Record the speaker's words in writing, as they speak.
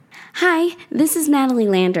Hi, this is Natalie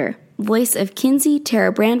Lander, voice of Kinsey,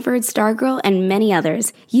 Tara Branford, Stargirl, and many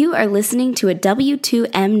others. You are listening to a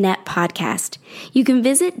W2Mnet podcast. You can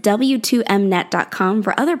visit W2Mnet.com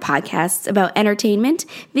for other podcasts about entertainment,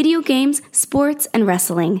 video games, sports, and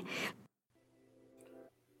wrestling.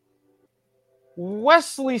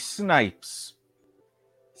 Wesley Snipes,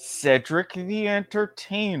 Cedric the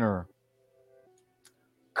Entertainer,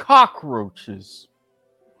 cockroaches.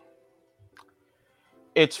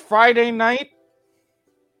 It's Friday night,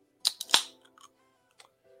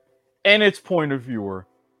 and it's Point of Viewer.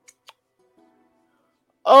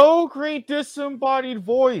 Oh, great disembodied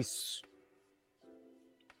voice.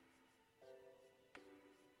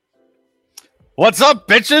 What's up,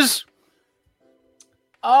 bitches?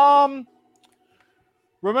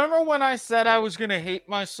 Remember when I said I was gonna hate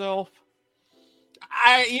myself?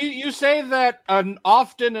 You say that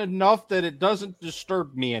often enough that it doesn't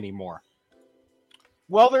disturb me anymore.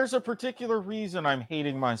 Well, there's a particular reason I'm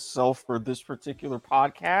hating myself for this particular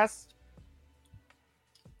podcast.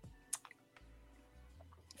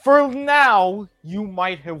 For now, you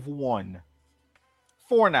might have won.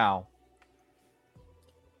 For now.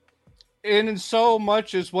 And in so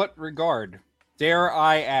much as what regard, dare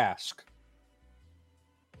I ask?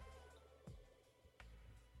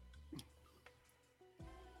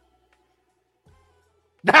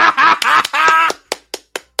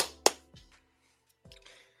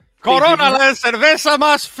 Corona, la cerveza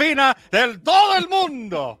más fina del todo el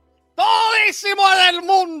mundo. Todísimo del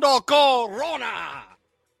mundo, Corona.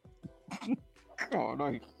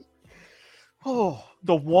 Oh,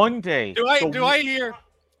 the one day. Do I hear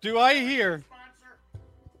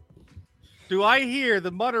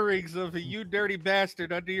the mutterings of a "you dirty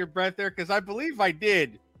bastard" under your breath there? Because I believe I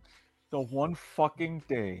did. The one fucking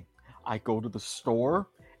day I go to the store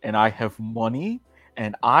and I have money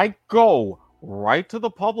and I go right to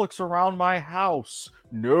the Publix around my house.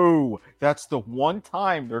 No, that's the one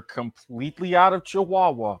time they're completely out of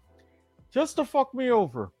Chihuahua. Just to fuck me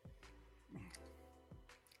over.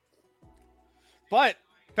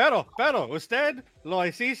 Pero, usted lo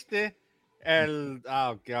hiciste el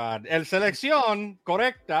selección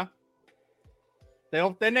correcta de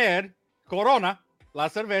obtener Corona, la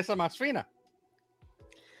cerveza más fina.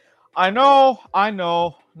 I know.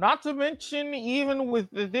 Not to mention, even with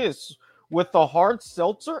this, with the hard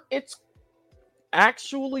seltzer, it's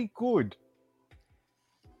actually good.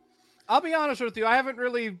 I'll be honest with you, I haven't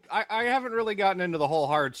really gotten into the whole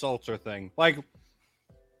hard seltzer thing. Like,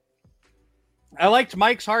 I liked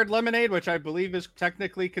Mike's Hard Lemonade, which I believe is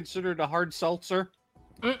technically considered a hard seltzer.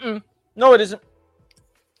 No, it isn't.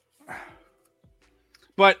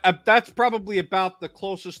 But that's probably about the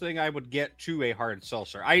closest thing I would get to a hard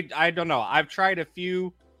seltzer. I don't know. I've tried a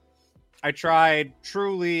few. I tried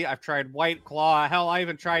Truly. I've tried White Claw. Hell, I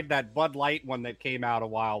even tried that Bud Light one that came out a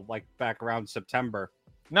while, like back around September.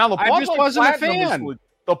 Now, the Bud I just Light wasn't a Platinum fan.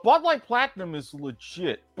 The Bud Light Platinum is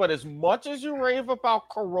legit, but as much as you rave about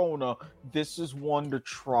Corona, this is one to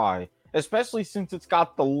try, especially since it's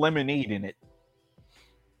got the lemonade in it.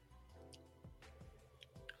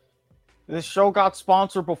 This show got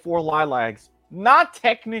sponsored before Lilacs. Not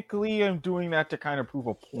technically, I'm doing that to kind of prove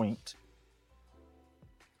a point.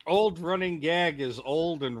 Old running gag is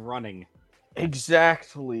old and running.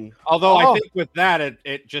 Exactly. Although I think with that,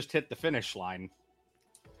 it just hit the finish line.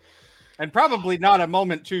 And probably not a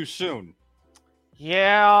moment too soon.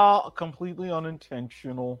 Yeah, completely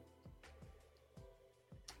unintentional.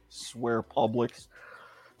 Swear Publix.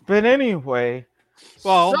 But anyway.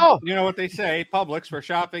 Well, you know what they say, Publix, where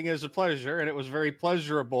shopping is a pleasure, and it was very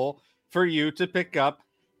pleasurable for you to pick up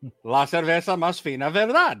La Cerveza Más Fina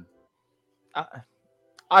Verdad.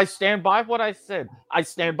 I stand by what I said.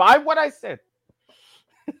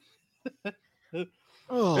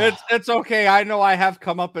 It's okay. I know I have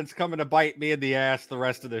comeuppance coming to bite me in the ass the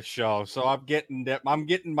rest of this show, so I'm getting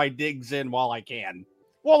my digs in while I can.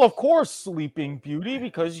 Well, of course, Sleeping Beauty,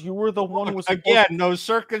 because you were the one who was again. Those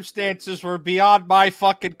circumstances were beyond my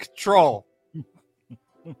fucking control.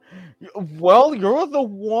 Well, you're the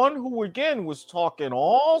one who again was talking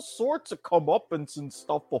all sorts of comeuppance and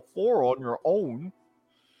stuff before on your own.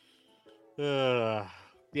 Yeah,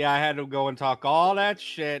 I had to go and talk all that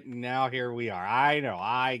shit, and now here we are. I know,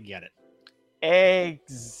 I get it.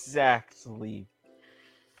 Exactly.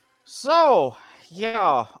 So,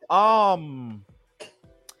 yeah,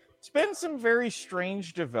 it's been some very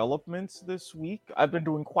strange developments this week. I've been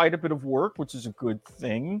doing quite a bit of work, which is a good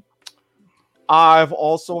thing. I've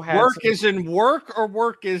also had work is in work, or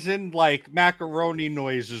work is in like macaroni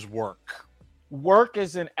noises work? Work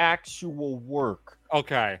is in actual work.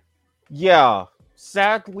 Okay. Yeah.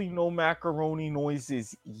 Sadly, no macaroni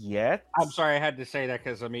noises yet. I'm sorry I had to say that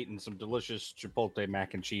because I'm eating some delicious Chipotle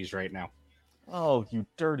mac and cheese right now. Oh, you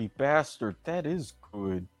dirty bastard. That is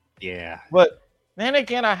good. Yeah. But then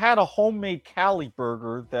again, I had a homemade Cali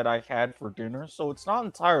burger that I had for dinner, so it's not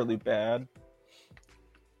entirely bad.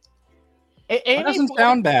 It doesn't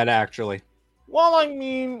sound bad, actually. Well, I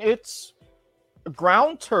mean, it's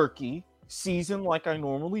ground turkey, seasoned like I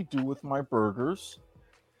normally do with my burgers.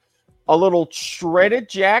 A little shredded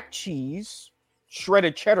jack cheese,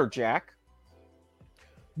 shredded cheddar jack,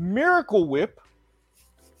 Miracle Whip,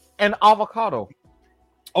 and avocado.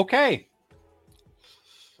 Okay.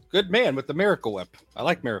 Good man with the Miracle Whip. I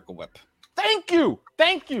like Miracle Whip. Thank you.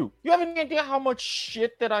 Thank you. You have any idea how much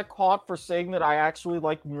shit that I caught for saying that I actually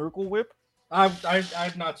like Miracle Whip? I'm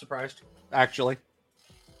not surprised, actually.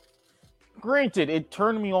 Granted, it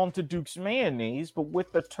turned me on to Duke's mayonnaise, but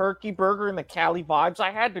with the turkey burger and the Cali vibes, I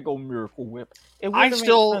had to go Miracle Whip. I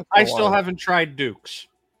still haven't tried Duke's.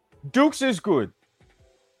 Duke's is good.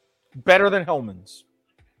 Better than Hellman's.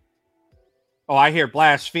 Oh, I hear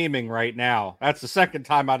blaspheming right now. That's the second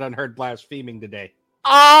time I done heard blaspheming today.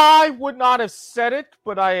 I would not have said it,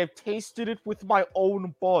 but I have tasted it with my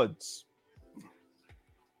own buds.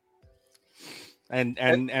 And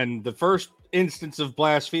the first instance of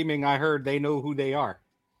blaspheming I heard, they know who they are.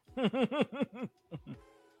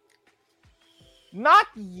 Not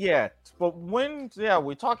yet, but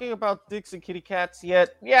we're talking about dicks and kitty cats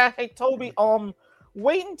yet. Yeah, hey Toby,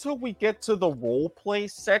 wait until we get to the role play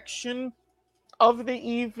section of the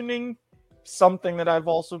evening. Something that I've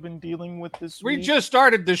also been dealing with this week. We just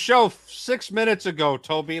started the show 6 minutes ago,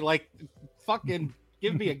 Toby. Like, fucking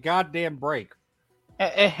give me a goddamn break.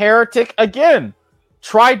 A heretic again.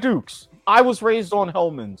 Try Duke's. I was raised on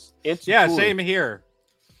Hellman's. It's good. Same here.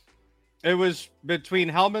 It was between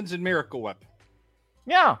Hellman's and Miracle Whip.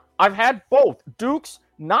 Yeah, I've had both. Duke's,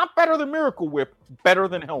 not better than Miracle Whip, better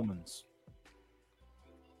than Hellman's.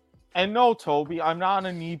 And no, Toby, I'm not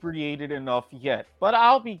inebriated enough yet, but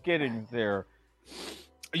I'll be getting there.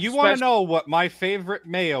 You want to know what my favorite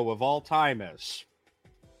mayo of all time is?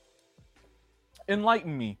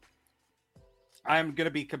 Enlighten me. I'm going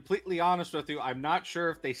to be completely honest with you. I'm not sure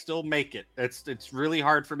if they still make it. It's really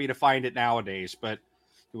hard for me to find it nowadays, but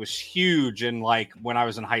it was huge in when I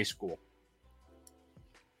was in high school.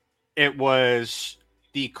 It was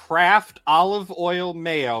the Kraft olive oil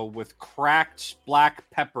mayo with cracked black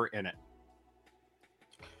pepper in it.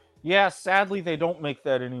 Yeah, sadly they don't make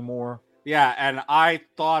that anymore. Yeah, and I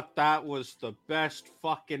thought that was the best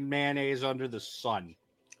fucking mayonnaise under the sun.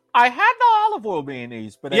 I had the olive oil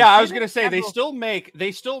mayonnaise, but I was gonna say they still make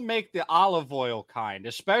the olive oil kind,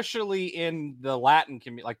 especially in the Latin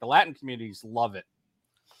community. Like the Latin communities love it.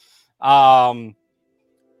 A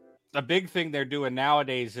big thing they're doing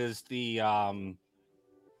nowadays is the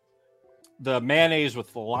mayonnaise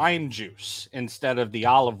with lime juice instead of the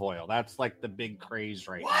olive oil. That's like the big craze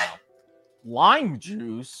right now. Lime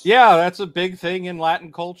juice? Yeah, that's a big thing in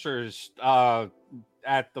Latin cultures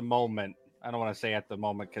at the moment. I don't want to say at the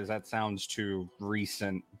moment because that sounds too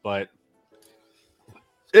recent, but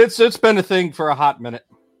it's been a thing for a hot minute.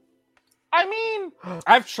 I mean,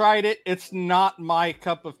 I've tried it. It's not my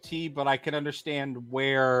cup of tea, but I can understand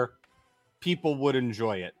where people would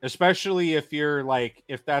enjoy it, especially if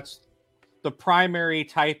if that's the primary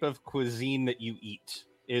type of cuisine that you eat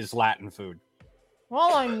is Latin food.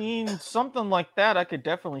 Well, I mean, something like that I could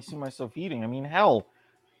definitely see myself eating. I mean, hell,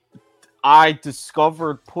 I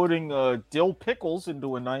discovered putting dill pickles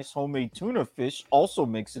into a nice homemade tuna fish also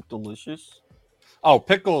makes it delicious. Oh,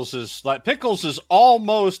 pickles is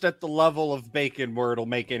almost at the level of bacon where it'll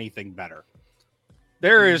make anything better.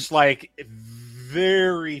 There is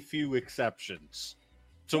very few exceptions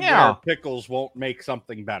to where pickles won't make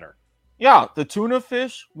something better. Yeah, the tuna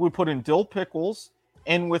fish we put in dill pickles,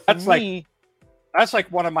 and with that's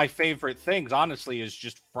like one of my favorite things, honestly, is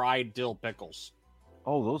just fried dill pickles.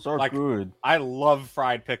 Oh, those are good. I love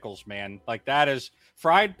fried pickles, man. Like that is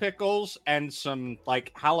fried pickles and some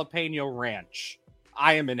jalapeno ranch.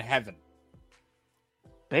 I am in heaven.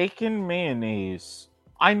 Bacon mayonnaise.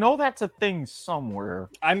 I know that's a thing somewhere.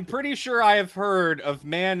 I'm pretty sure I have heard of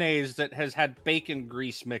mayonnaise that has had bacon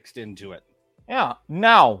grease mixed into it. Yeah.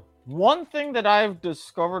 Now, one thing that I've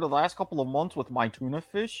discovered the last couple of months with my tuna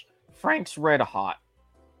fish, Frank's Red Hot.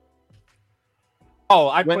 Oh,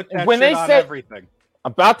 I put that shit on everything.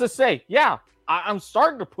 About to say, yeah, I'm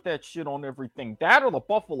starting to put that shit on everything. That or the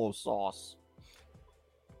buffalo sauce.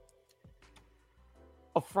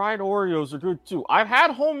 Fried Oreos are good too. I've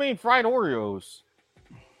had homemade fried Oreos.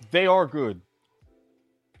 They are good.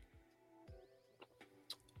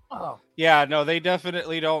 Oh. Yeah, no, they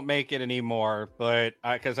definitely don't make it anymore, but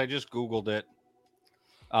because I just Googled it.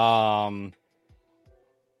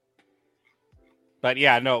 But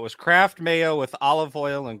yeah, no, it was Kraft mayo with olive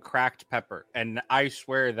oil and cracked pepper. And I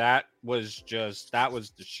swear that was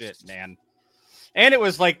the shit, man. And it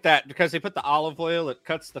was like that because they put the olive oil, it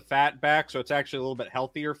cuts the fat back, so it's actually a little bit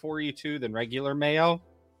healthier for you too than regular mayo.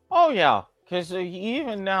 Oh yeah, because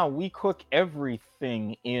even now we cook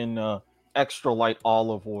everything in extra light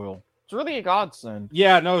olive oil. It's really a godsend.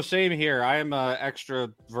 Yeah, no, same here. I am extra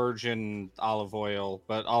virgin olive oil,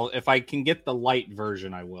 but if I can get the light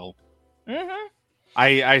version, I will. Mm-hmm.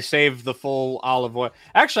 I save the full olive oil.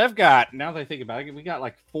 Actually, I've got, now that I think about it, we got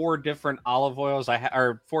like 4 different olive oils.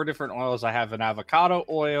 Or 4 different oils. I have an avocado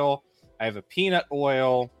oil. I have a peanut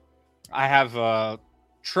oil. I have a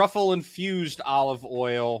truffle infused olive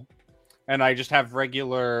oil, and I just have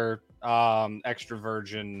regular extra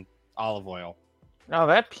virgin olive oil. Now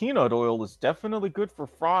that peanut oil is definitely good for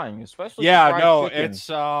frying, especially Yeah, fried no, chicken. it's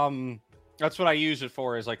that's what I use it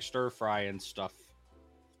for, is like stir fry and stuff.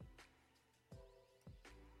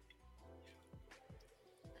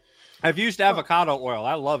 I've used avocado oil.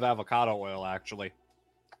 I love avocado oil, actually.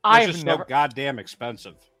 It's just so goddamn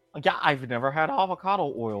expensive. Yeah, I've never had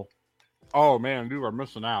avocado oil. Oh, man, you are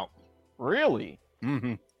missing out. Really?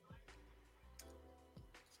 Mm-hmm.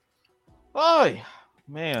 Oh,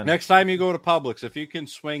 man. Next time you go to Publix, if you can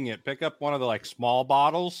swing it, pick up one of the like small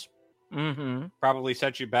bottles. Mm-hmm. Probably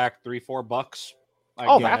set you back $3-4.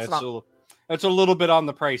 Again, that's a little bit on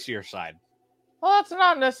the pricier side. Well, that's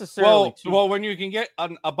not necessarily. Well, when you can get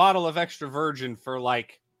a bottle of extra virgin for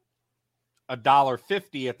like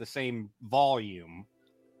 $1.50 at the same volume.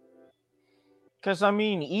 Because I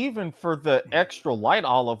mean, even for the extra light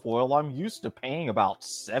olive oil, I'm used to paying about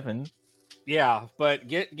 $7. Yeah, but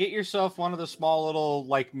get yourself one of the small little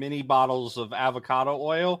like mini bottles of avocado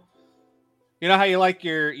oil. You know how you like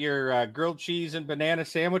your grilled cheese and banana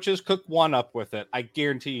sandwiches? Cook one up with it. I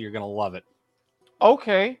guarantee you're gonna love it.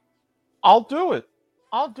 Okay. I'll do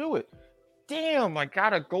it. Damn, I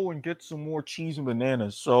gotta go and get some more cheese and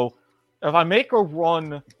bananas. So if I make a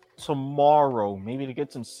run tomorrow, maybe to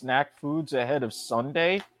get some snack foods ahead of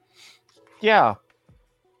Sunday, yeah.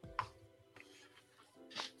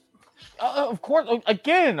 Of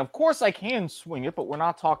course I can swing it, but we're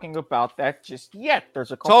not talking about that just yet.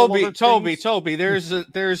 There's a couple Toby, there's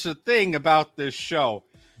a thing about this show.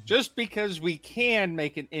 Just because we can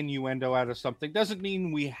make an innuendo out of something doesn't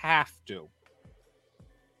mean we have to.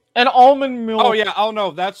 And almond milk. Oh yeah. Oh no.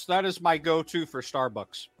 That is my go-to for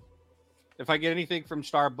Starbucks. If I get anything from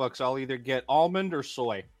Starbucks, I'll either get almond or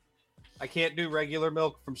soy. I can't do regular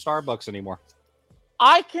milk from Starbucks anymore.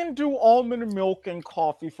 I can do almond milk and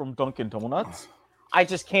coffee from Dunkin' Donuts. I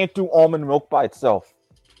just can't do almond milk by itself.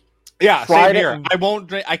 Yeah, same here. I won't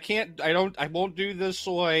do the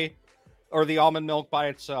soy or the almond milk by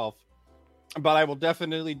itself. But I will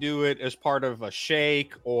definitely do it as part of a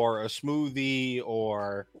shake or a smoothie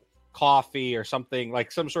or coffee or something,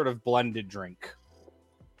 like some sort of blended drink.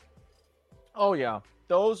 Oh, yeah.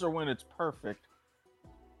 Those are when it's perfect.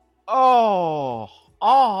 Oh,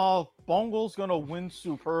 Bungle's gonna win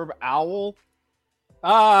Superb Owl.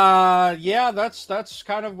 Yeah, that's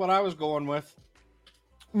kind of what I was going with.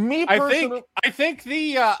 Me personally, I think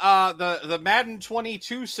the Madden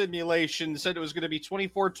 22 simulation said it was going to be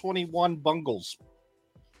 24-21 Bungles.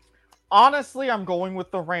 Honestly, I'm going with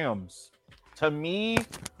the Rams. To me,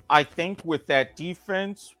 I think with that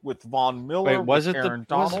defense, with Von Miller, with Aaron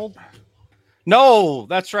Donald. No,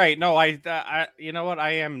 that's right. No, I you know what?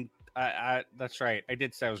 That's right. I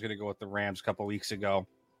did say I was going to go with the Rams a couple weeks ago.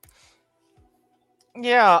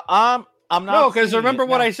 Yeah, I'm not. No, because remember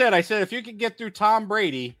what I said? I said if you can get through Tom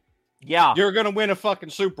Brady, yeah, you're going to win a fucking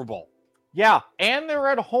Super Bowl. Yeah, and they're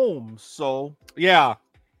at home, so yeah.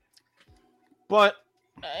 But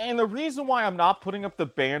and the reason why I'm not putting up the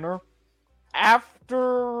banner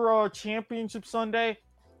after Championship Sunday,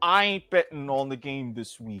 I ain't betting on the game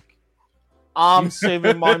this week. I'm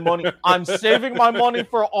saving my money. I'm saving my money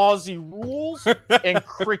for Aussie rules and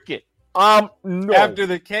cricket. No. After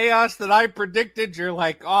the chaos that I predicted, you're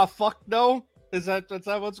like, oh fuck no. Is that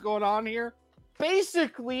what's going on here?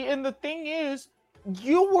 Basically, and the thing is,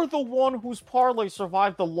 you were the one whose parlay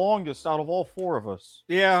survived the longest out of all 4 of us.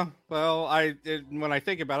 Yeah, well, when I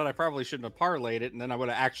think about it, I probably shouldn't have parlayed it, and then I would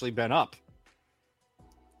have actually been up.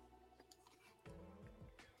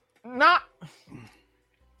 Not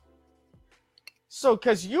so,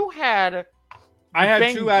 because you had. I had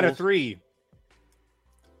Bengals. 2 out of 3.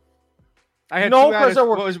 I had no, because there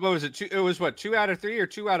were. What was it? It was what, 2 out of 3 or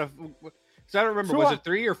 2 out of? Because I don't remember. Was it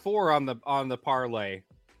 3 or 4 on the parlay?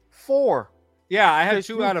 4. Yeah, I had Because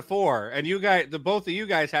 2 you- out of 4, and you guys, both of you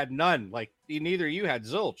guys had none. Like neither of you had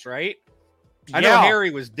zilch, right? I know Yeah. Harry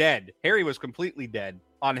was dead. Harry was completely dead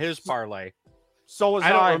on his parlay. So was I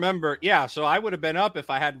don't remember. Yeah, so I would have been up if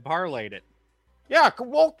I hadn't parlayed it. Yeah,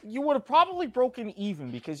 well, you would have probably broken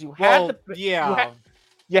even because you had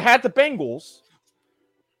you had the Bengals,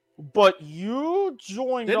 but you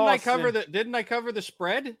joined Didn't I us cover in- the Didn't I cover the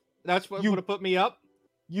spread? That's what You- would have put me up.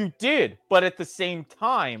 You did, but at the same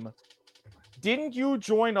time, didn't you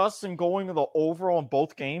join us in going to the over on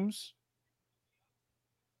both games?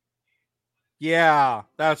 Yeah,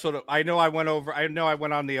 that's what I know. I went over. I know I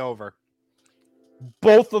went on the over.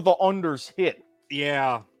 Both of the unders hit.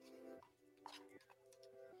 Yeah.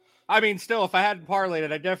 I mean, still, if I hadn't parlayed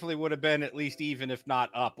it, I definitely would have been at least even, if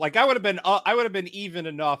not up. Like I would have been up. I would have been even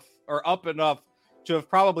enough or up enough to have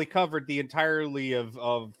probably covered the entirely of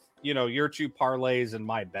your 2 parlays and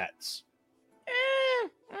my bets.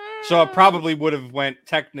 So it probably would have went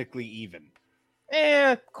technically even.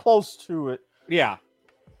 Close to it. Yeah.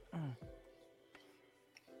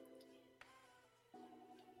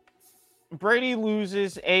 Brady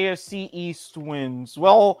loses, AFC East wins.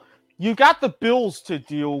 Well, you got the Bills to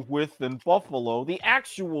deal with in Buffalo, the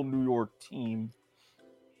actual New York team.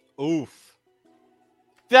 Oof.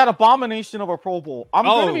 That abomination of a Pro Bowl. I'm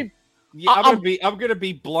gonna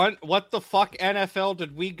be blunt. What the fuck, NFL?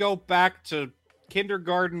 Did we go back to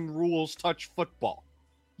kindergarten rules touch football?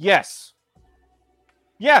 Yes.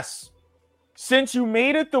 Since you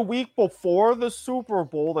made it the week before the Super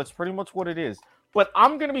Bowl, that's pretty much what it is. But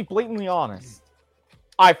I'm going to be blatantly honest.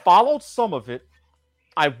 I followed some of it.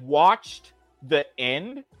 I watched the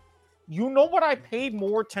end. You know what I paid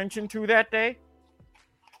more attention to that day?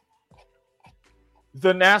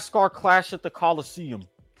 The NASCAR Clash at the Coliseum.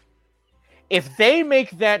 If they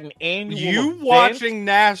make that an annual event, watching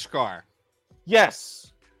NASCAR?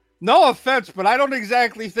 Yes. No offense, but I don't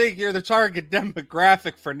exactly think you're the target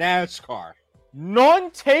demographic for NASCAR.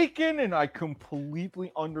 None taken, and I completely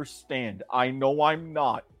understand. I know I'm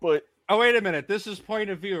not, but... Oh, wait a minute. This is point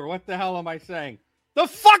of view. What the hell am I saying? The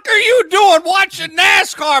fuck are you doing watching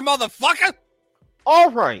NASCAR, motherfucker?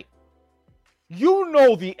 All right. You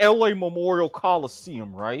know the LA Memorial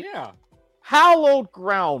Coliseum, right? Yeah. Hallowed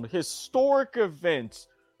ground, historic events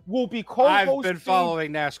will be co-hosting... I've been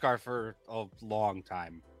following NASCAR for a long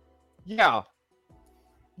time. Yeah.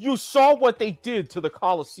 You saw what they did to the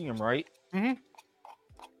Coliseum, right? Mm-hmm.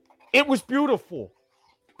 It was beautiful.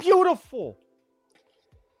 Beautiful.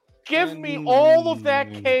 Give me all of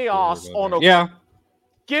that chaos on a... Yeah.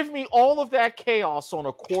 Give me all of that chaos on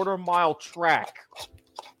a quarter-mile track.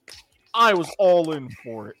 I was all in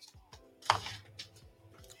for it.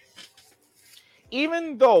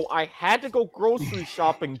 Even though I had to go grocery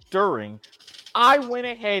shopping during, I went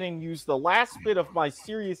ahead and used the last bit of my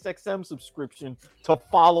SiriusXM subscription to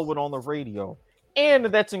follow it on the radio. And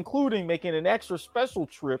that's including making an extra special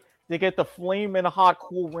trip to get the Flamin' Hot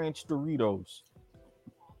Cool Ranch Doritos.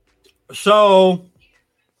 So,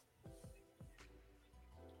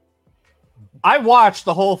 I watched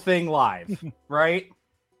the whole thing live, right?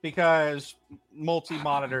 Because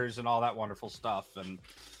multi-monitors and all that wonderful stuff. And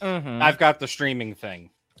I've got the streaming thing.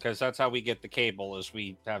 Because that's how we get the cable, is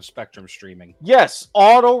we have Spectrum streaming. Yes,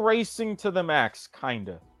 auto racing to the max,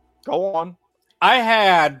 kinda. Go on. I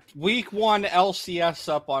had week 1 LCS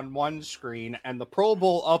up on one screen and the Pro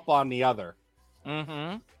Bowl up on the other.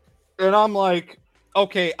 Mm-hmm. And I'm like,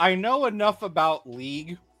 okay, I know enough about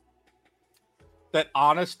League that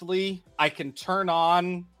honestly, I can turn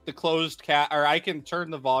on the closed or I can turn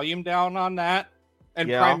the volume down on that and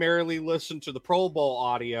primarily listen to the Pro Bowl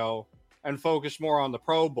audio and focus more on the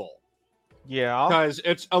Pro Bowl. Yeah. Because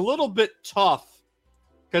it's a little bit tough.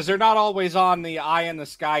 Because they're not always on the eye in the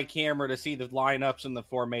sky camera to see the lineups and the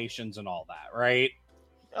formations and all that, right?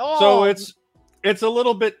 Oh. So it's a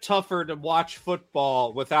little bit tougher to watch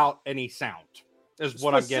football without any sound, is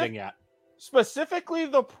what I'm getting at. Specifically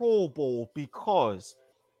the Pro Bowl, because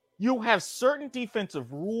you have certain defensive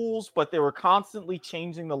rules, but they were constantly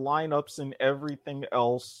changing the lineups and everything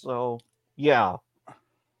else. So, yeah.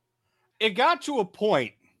 It got to a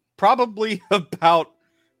point, probably about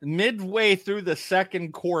midway through the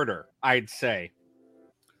second quarter, I'd say.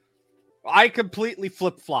 I completely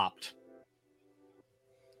flip-flopped.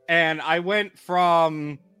 And I went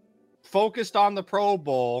from focused on the Pro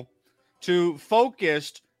Bowl to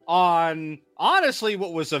focused on, honestly,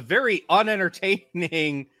 what was a very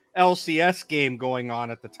unentertaining LCS game going on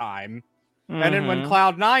at the time. Mm-hmm. And then when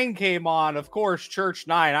Cloud9 came on, of course, Church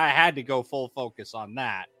 9, I had to go full focus on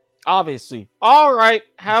that. Obviously. All right.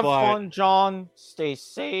 Have fun, John. Stay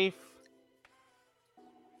safe.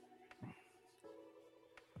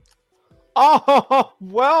 Oh,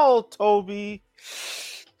 well, Toby.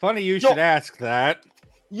 Funny you should ask that.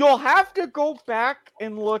 You'll have to go back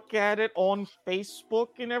and look at it on Facebook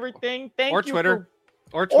and everything. Or Twitter.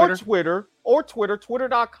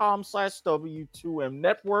 Twitter.com/W2M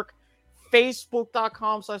Network.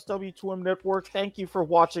 Facebook.com/W2M Network. Thank you for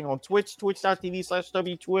watching on Twitch.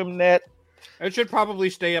 Twitch.tv/W2M Net. It should probably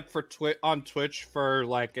stay up for on Twitch for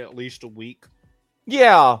like at least a week.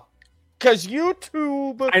 Yeah. Because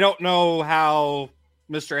YouTube... I don't know how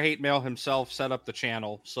Mr. Hate Mail himself set up the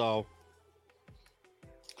channel, so...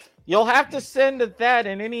 You'll have to send that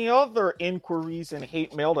and any other inquiries and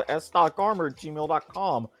hate mail to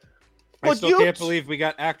s.garmer@gmail.com. I still can't believe we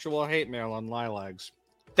got actual hate mail on Lilags.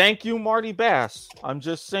 Thank you, Marty Bass. I'm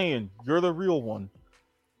just saying, you're the real one.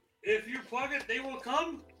 If you plug it, they will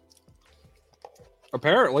come?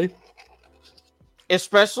 Apparently.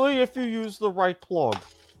 Especially if you use the right plug.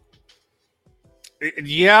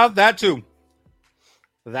 Yeah, that too.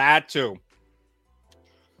 That too.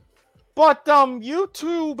 But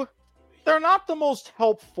YouTube, they're not the most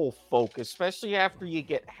helpful folk, especially after you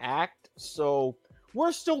get hacked. So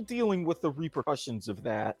we're still dealing with the repercussions of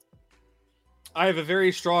that. I have a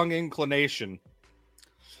very strong inclination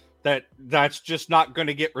that that's just not going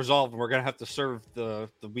to get resolved, and we're going to have to serve the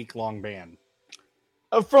week-long ban.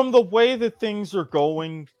 From the way that things are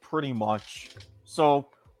going, pretty much. So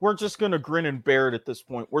we're just going to grin and bear it at this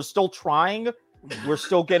point. We're still trying. We're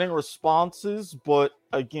still getting responses, but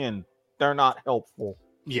again, they're not helpful.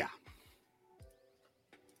 Yeah.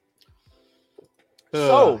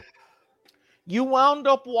 So, you wound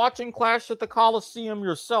up watching Clash at the Coliseum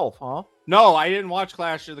yourself, huh? No, I didn't watch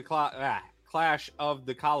Clash of the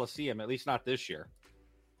Coliseum, at least not this year.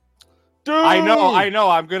 Dude! I know.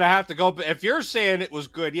 I'm going to have to go. If you're saying it was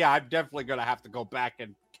good, yeah, I'm definitely going to have to go back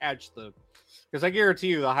and catch the... Because I guarantee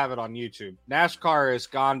you they'll have it on YouTube. NASCAR has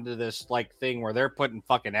gone to this like thing where they're putting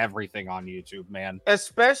fucking everything on YouTube, man.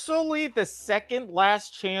 Especially the second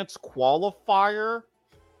last chance qualifier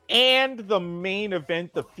and the main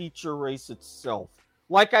event, the feature race itself.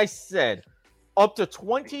 Like I said, up to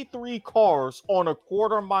 23 cars on a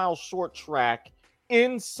quarter-mile short track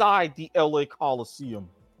inside the LA Coliseum.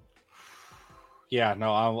 Yeah,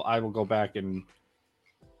 no, I will go back and...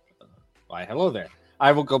 Why, hello there.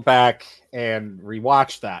 I will go back and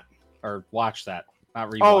rewatch that, or watch that, not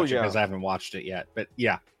rewatch it because I haven't watched it yet. But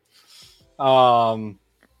yeah,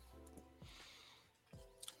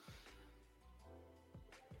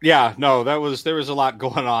 yeah, no, there was a lot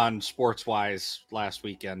going on sports wise last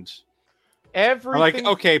weekend. Everything. Like,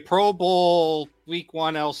 okay, Pro Bowl week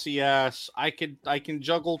 1 LCS. I can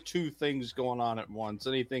juggle two things going on at once.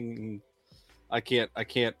 Anything, I can't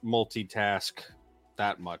multitask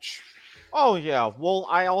that much. Oh, yeah. Well,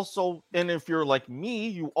 I also, and if you're like me,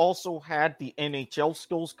 you also had the NHL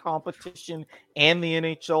skills competition and the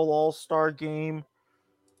NHL All-Star game.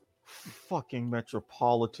 Fucking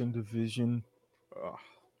Metropolitan Division. Ugh.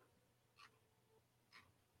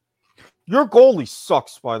 Your goalie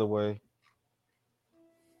sucks, by the way.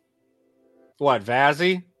 What,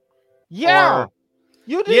 Vazzy? Yeah.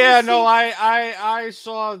 You didn't no, I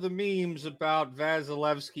saw the memes about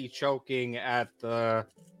Vasilevsky choking at the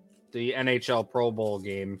NHL Pro Bowl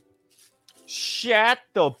game. Shat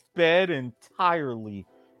the bed entirely.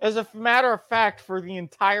 As a matter of fact, for the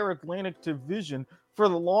entire Atlantic Division, for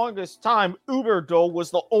the longest time, Uberdo was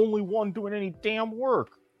the only one doing any damn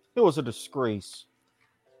work. It was a disgrace.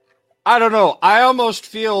 I don't know. I almost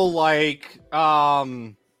feel like,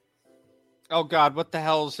 oh God, what the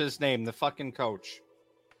hell is his name? The fucking coach.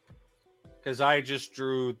 Because I just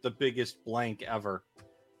drew the biggest blank ever.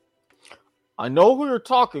 I know who you're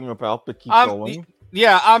talking about, but keep going.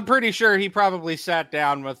 Yeah, I'm pretty sure he probably sat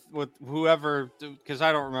down with whoever, because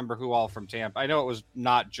I don't remember who all from Tampa. I know it was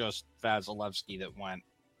not just Vasilevsky that went.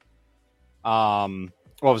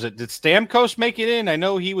 What was it? Did Stamkos make it in? I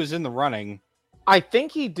know he was in the running. I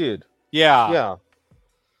think he did. Yeah.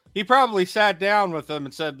 He probably sat down with them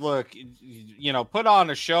and said, look, put on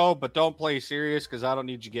a show, but don't play serious because I don't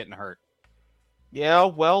need you getting hurt. Yeah,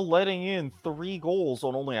 well, letting in 3 goals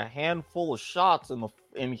on only a handful of shots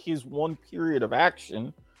in his one period of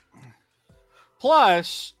action.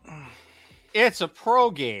 Plus, it's a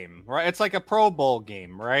pro game, right? It's like a Pro Bowl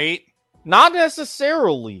game, right? Not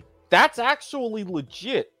necessarily. That's actually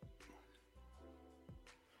legit.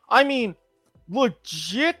 I mean,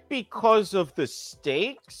 legit because of the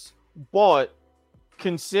stakes, but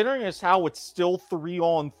considering as how it's still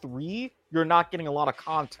 3-on-3, you're not getting a lot of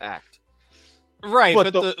contact. Right,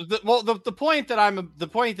 but the point that I'm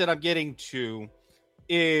getting to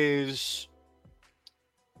is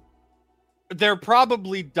they're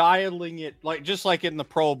probably dialing it just like in the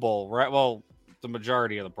Pro Bowl, right? Well, the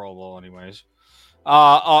majority of the Pro Bowl, anyways,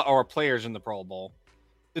 or players in the Pro Bowl.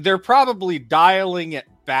 They're probably dialing it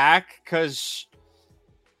back because,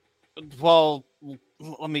 well,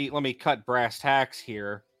 let me cut brass tacks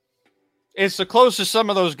here. It's the closest some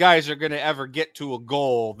of those guys are going to ever get to a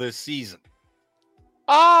goal this season.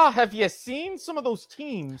 Have you seen some of those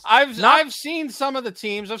teams? I've seen some of the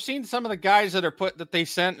teams. I've seen some of the guys that they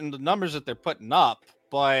sent and the numbers that they're putting up,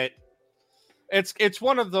 but it's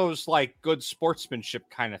one of those like good sportsmanship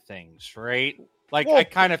kind of things, right? Like I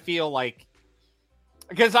kind of feel like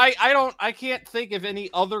because I can't think of any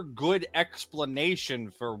other good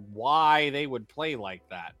explanation for why they would play like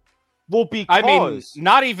that. Well, because I mean,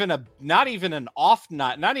 not even an off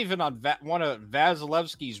night, not even on one of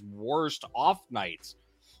Vasilevsky's worst off nights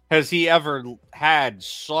has he ever had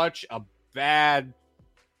such a bad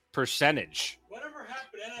percentage. Whatever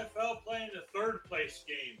happened to NFL playing the third place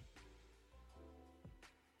game?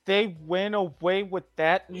 they went away with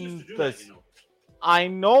that. We used to do The, that, you know. I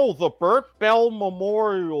know the Burt Bell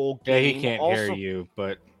Memorial Yeah, game. he can't also... hear you,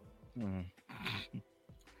 but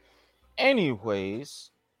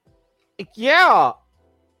anyways, yeah.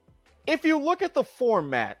 If you look at the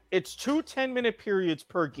format, it's 2 10-minute periods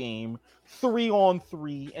per game,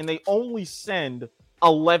 3-on-3, and they only send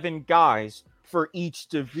 11 guys for each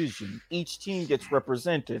division. Each team gets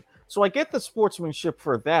represented. So I get the sportsmanship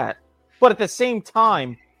for that. But at the same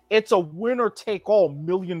time, it's a winner-take-all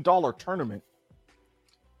 $1,000,000 tournament.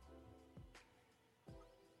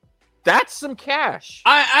 That's some cash.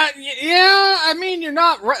 I mean, you're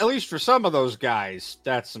not right. At least for some of those guys,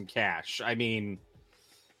 that's some cash. I mean,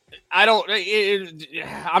 I'm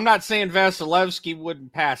not saying Vasilevsky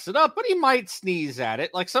wouldn't pass it up, but he might sneeze at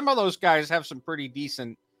it. Like some of those guys have some pretty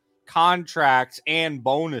decent contracts and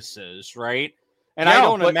bonuses, right? And yeah, I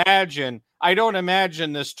don't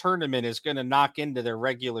imagine this tournament is going to knock into their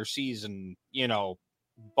regular season,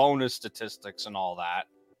 bonus statistics and all that.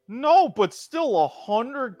 No, but still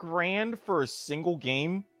 $100,000 for a single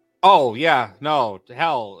game. Oh yeah, no,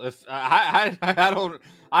 hell, if I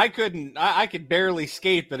could barely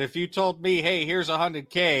skate, but if you told me, hey, here's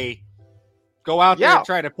 $100K, go out there and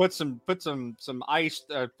try to put some ice,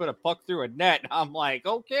 put a puck through a net, I'm like,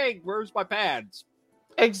 okay, where's my pads?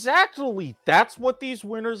 Exactly. That's what these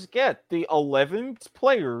winners get. The 11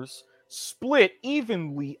 players split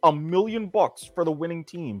evenly $1,000,000 for the winning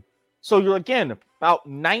team. So you're again about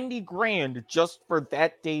 $90,000 just for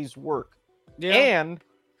that day's work. Yeah. And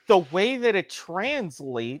the way that it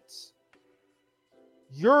translates,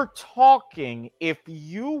 you're talking if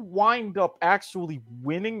you wind up actually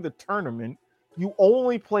winning the tournament, you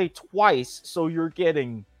only play twice, so you're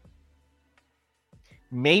getting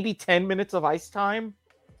maybe 10 minutes of ice time.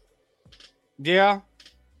 Yeah.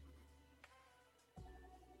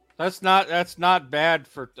 That's not bad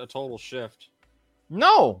for a total shift.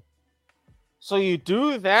 No. So you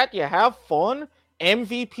do that, you have fun,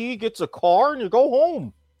 MVP gets a car, and you go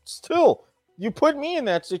home. Still, you put me in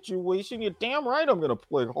that situation, you're damn right I'm going to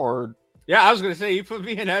play hard. Yeah, I was going to say, you put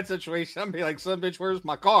me in that situation, I'd be like, son bitch, where's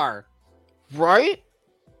my car? Right?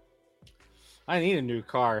 I need a new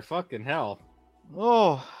car. Fucking hell.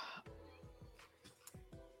 Oh.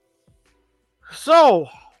 So,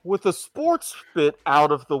 with the sports bit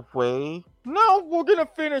out of the way, now we're going to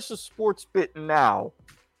finish the sports bit now.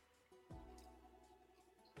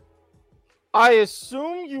 I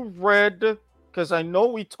assume you read, because I know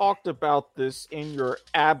we talked about this in your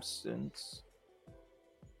absence.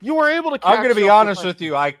 You were able to catch I'm going to be honest with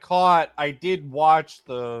you. I did watch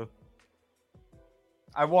I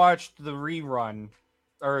watched the rerun,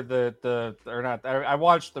 or I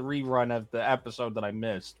watched the rerun of the episode that I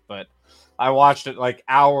missed, but I watched it like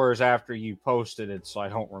hours after you posted it, so I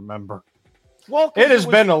don't remember. Well, it has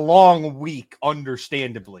been a long week,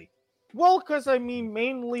 understandably. Well, because,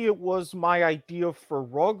 mainly it was my idea for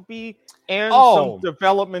rugby and some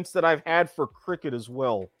developments that I've had for cricket as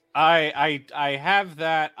well. I have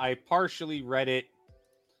that. I partially read it.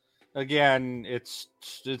 Again, it's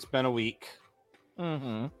been a week.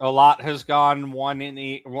 Mm-hmm. A lot has gone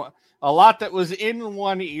a lot that was in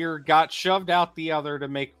one ear got shoved out the other to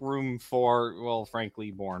make room for, well,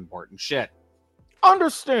 frankly, more important shit.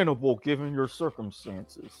 Understandable, given your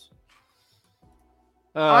circumstances.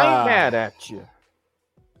 I'm mad at you.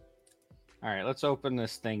 All right, let's open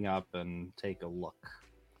this thing up and take a look.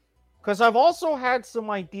 Because I've also had some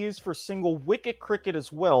ideas for single wicket cricket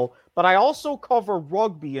as well, but I also cover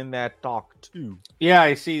rugby in that doc too. Yeah,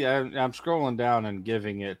 I see. I'm scrolling down and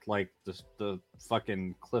giving it like the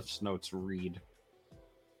fucking Cliff's Notes read.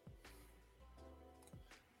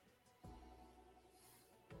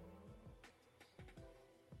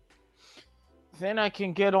 then I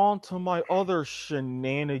can get on to my other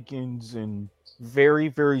shenanigans and very,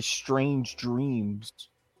 very strange dreams.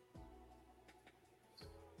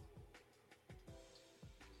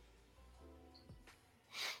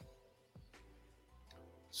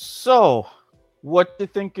 So, what you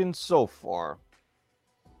thinking so far?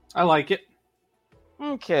 I like it.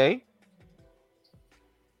 Okay.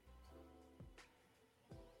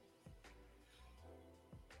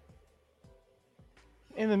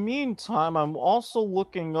 In the meantime, I'm also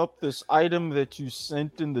looking up this item that you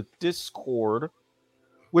sent in the Discord,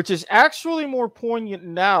 which is actually more poignant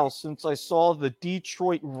now since I saw the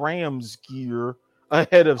Detroit Rams gear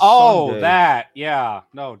ahead of Sunday. That. Yeah.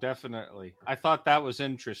 No, definitely. I thought that was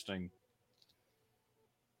interesting.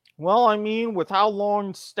 Well, I mean, with how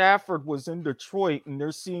long Stafford was in Detroit and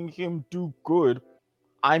they're seeing him do good,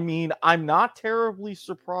 I mean, I'm not terribly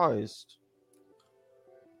surprised.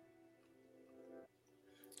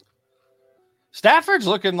 Stafford's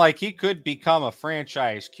looking like he could become a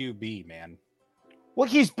franchise QB, man. Well,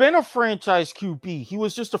 he's been a franchise QB. He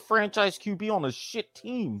was just a franchise QB on a shit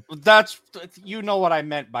team. That's, you know what I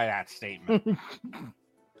meant by that statement.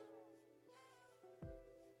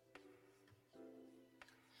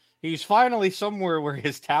 He's finally somewhere where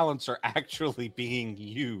his talents are actually being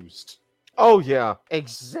used. Oh, yeah.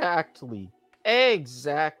 Exactly.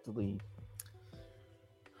 Exactly.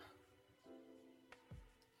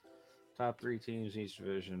 Top 3 teams in each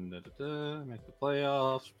division. Make the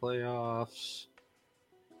playoffs.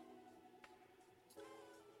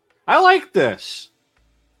 I like this.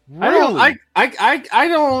 Really? I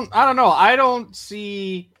don't know.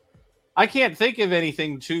 I can't think of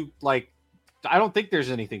anything too, like, I don't think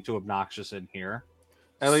there's anything too obnoxious in here.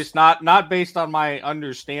 At least not based on my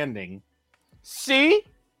understanding. See,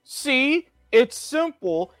 it's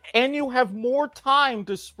simple, and you have more time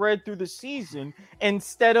to spread through the season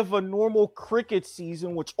instead of a normal cricket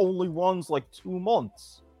season, which only runs like 2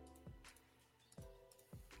 months.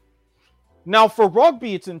 Now, for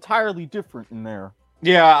rugby, it's entirely different in there.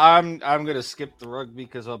 Yeah, I'm gonna skip the rugby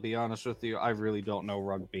because I'll be honest with you, I really don't know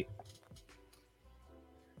rugby.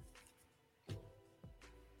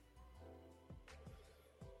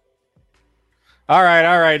 All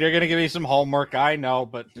right. You're gonna give me some homework. I know,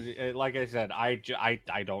 but like I said, I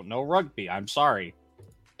don't know rugby. I'm sorry.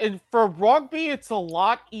 And for rugby, it's a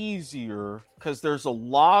lot easier because there's a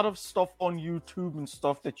lot of stuff on YouTube and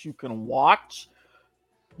stuff that you can watch.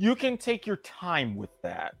 You can take your time with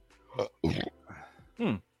that.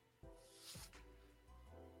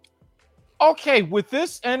 Okay, with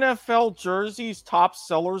this NFL jerseys top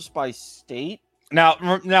sellers by state. Now,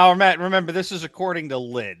 remember, this is according to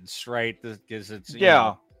lids, right? Because it's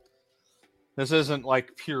this isn't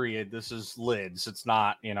like period. This is lids. It's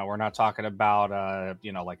not, we're not talking about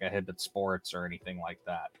like a Hibbett Sports or anything like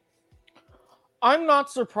that. I'm not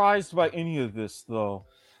surprised by any of this, though.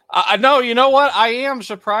 No, you know what? I am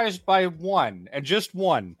surprised by one, and just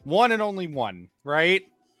one and only one, right?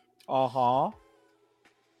 Uh-huh.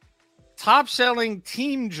 Top selling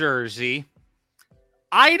team jersey,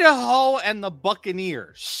 Idaho and the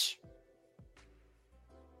Buccaneers.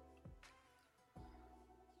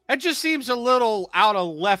 That just seems a little out of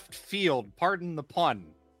left field, pardon the pun.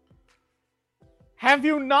 Have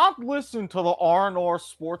you not listened to the R&R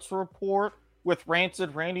Sports Report with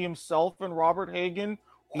Rancid Randy himself and Robert Hagan?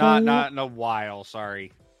 Not in a while,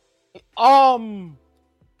 sorry.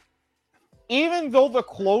 Even though the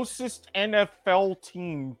closest NFL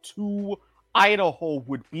team to Idaho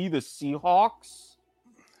would be the Seahawks,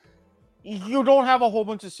 you don't have a whole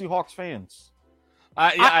bunch of Seahawks fans.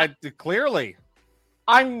 Clearly.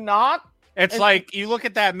 I'm not. It's like, you look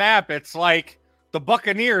at that map, it's like the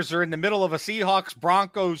Buccaneers are in the middle of a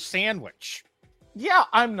Seahawks-Broncos sandwich. Yeah,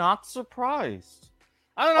 I'm not surprised.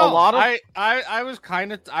 I don't know. I was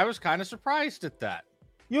kind of surprised at that.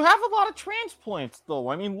 You have a lot of transplants, though.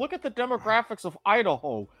 I mean, look at the demographics of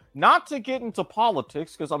Idaho. Not to get into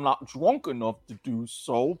politics, because I'm not drunk enough to do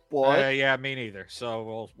so, but... yeah, me neither.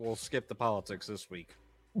 So we'll skip the politics this week.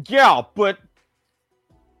 Yeah, but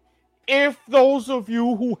if those of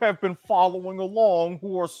you who have been following along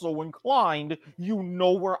who are so inclined, you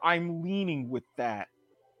know where I'm leaning with that.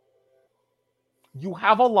 You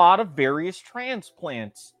have a lot of various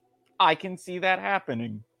transplants. I can see that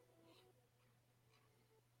happening.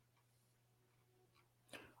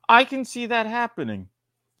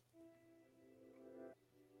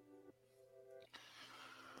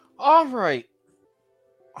 All right.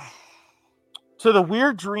 To the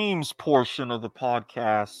Weird Dreams portion of the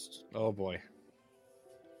podcast. Oh, boy.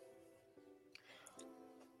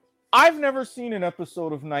 I've never seen an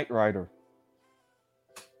episode of Knight Rider.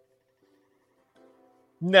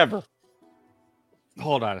 Never.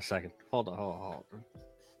 Hold on a second. Hold on.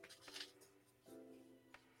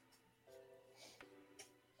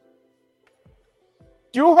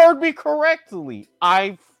 You heard me correctly.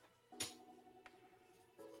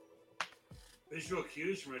 Visual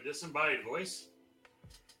cues from a disembodied voice?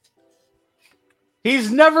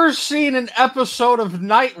 He's never seen an episode of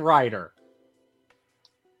Knight Rider.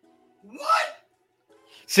 What?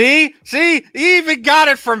 See? He even got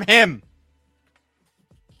it from him.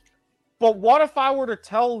 But what if I were to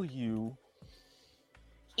tell you,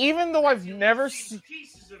 even though I've never seen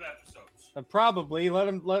pieces of episodes. Probably.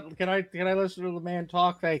 Can I listen to the man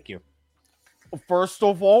talk? Thank you. First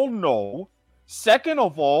of all, no. Second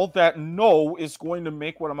of all, that no is going to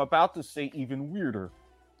make what I'm about to say even weirder.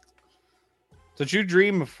 Did you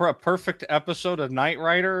dream for a perfect episode of Knight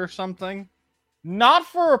Rider or something? Not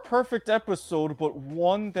for a perfect episode, but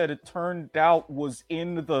one that it turned out was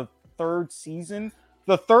in the third season.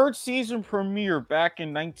 The third season premiere back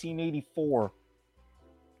in 1984.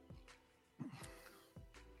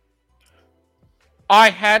 I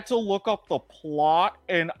had to look up the plot,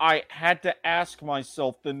 and I had to ask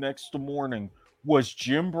myself the next morning, was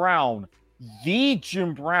Jim Brown, the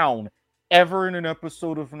Jim Brown, ever in an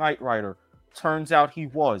episode of Knight Rider? Turns out he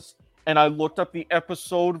was. And I looked up the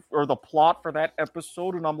episode, or the plot for that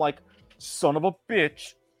episode, and I'm like, son of a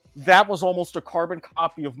bitch, that was almost a carbon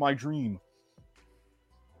copy of my dream.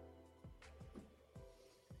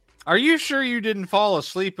 Are you sure you didn't fall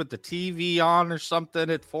asleep with the TV on or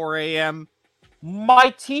something at 4 a.m.?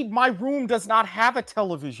 My room does not have a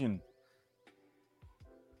television.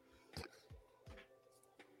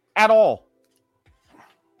 At all.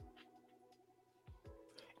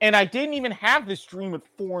 And I didn't even have this dream at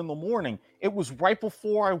 4 in the morning. It was right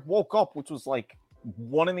before I woke up, which was like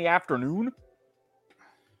 1 in the afternoon.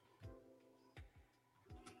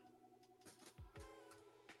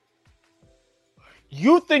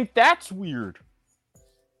 You think that's weird?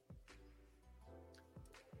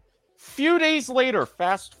 Few days later,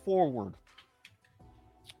 fast forward.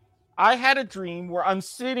 I had a dream where I'm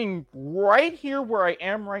sitting right here where I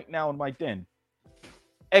am right now in my den.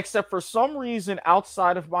 Except for some reason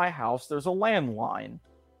outside of my house, there's a landline.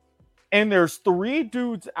 And there's 3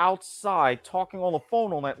 dudes outside talking on the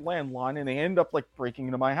phone on that landline, and they end up like breaking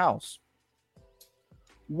into my house.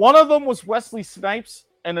 One of them was Wesley Snipes,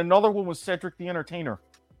 and another one was Cedric the Entertainer.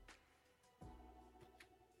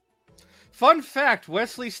 Fun fact,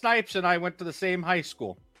 Wesley Snipes and I went to the same high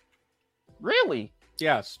school. Really?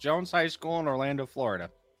 Yes, Jones High School in Orlando, Florida.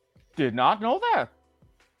 Did not know that.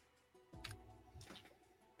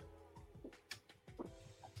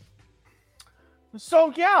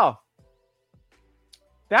 So, yeah.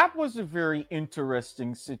 That was a very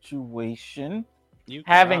interesting situation. You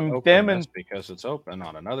having them and because it's open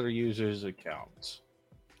on another user's account.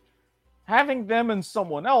 Having them and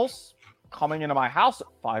someone else coming into my house at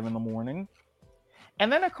 5 in the morning.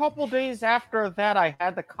 And then a couple days after that, I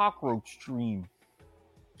had the cockroach dream.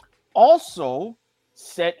 Also,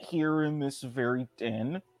 set here in this very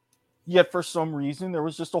den, yet for some reason, there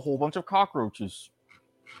was just a whole bunch of cockroaches.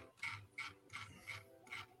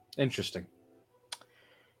 Interesting.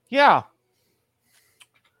 Yeah.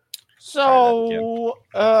 So,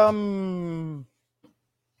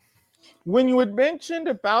 when you had mentioned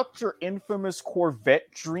about your infamous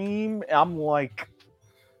Corvette dream, I'm like,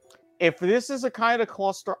 if this is a kind of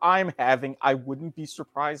cluster I'm having, I wouldn't be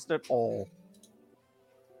surprised at all.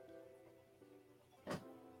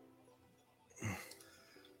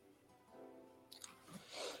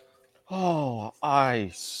 Oh,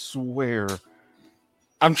 I swear.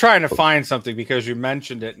 I'm trying to find something because you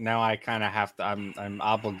mentioned it. Now I kind of have to. I'm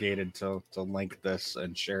obligated to link this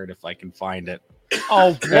and share it if I can find it.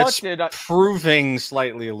 Oh, That's proving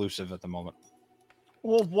slightly elusive at the moment.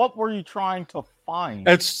 Well, what were you trying to find?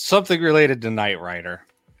 It's something related to Knight Rider.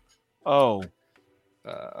 Oh.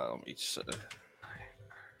 Let me see.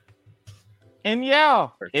 And yeah,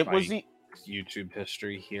 Search it my was the YouTube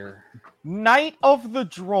history here. Night of the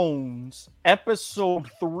Drones, episode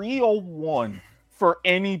 301, for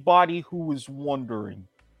anybody who was wondering.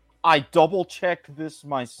 I double-checked this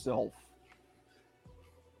myself.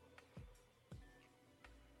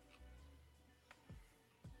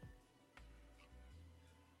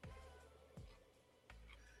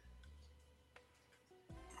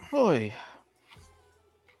 Boy.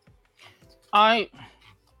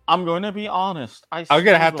 I'm going to be honest. I'm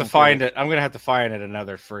gonna have to find it. I'm gonna have to find it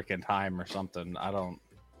another freaking time or something. I don't.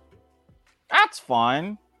 That's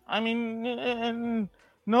fine. I mean,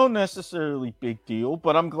 no necessarily big deal,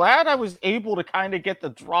 but I'm glad I was able to kind of get the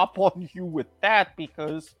drop on you with that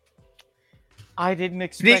because I didn't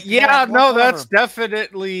expect. Yeah, that no, whatsoever. that's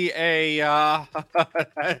definitely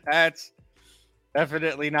that's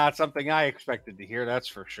definitely not something I expected to hear. That's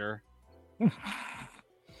for sure.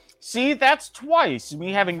 See, that's twice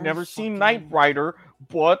me having never seen Knight Rider,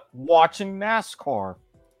 but watching NASCAR.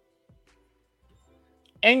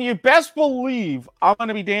 And you best believe I'm going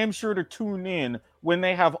to be damn sure to tune in when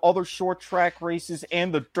they have other short track races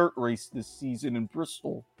and the dirt race this season in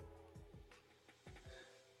Bristol.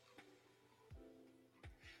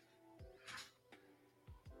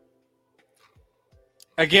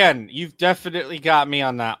 Again, you've definitely got me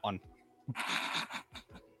on that one.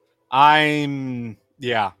 I'm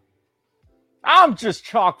just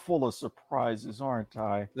chock full of surprises, aren't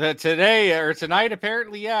I? Today or tonight,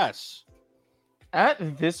 apparently, yes.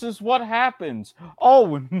 This is what happens.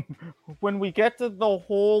 Oh, when we get to the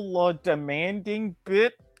whole demanding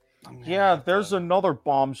bit, there's another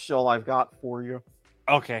bombshell I've got for you.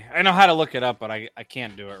 Okay, I know how to look it up, but I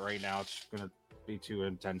can't do it right now. It's going to be too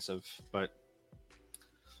intensive, but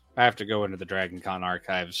I have to go into the Dragon Con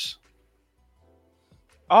archives.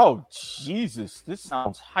 Oh, Jesus, this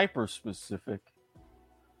sounds hyper-specific.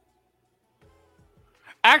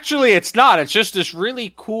 Actually, it's not. It's just this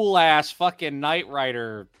really cool-ass fucking Knight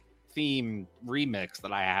Rider theme remix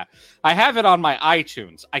that I have. I have it on my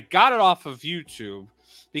iTunes. I got it off of YouTube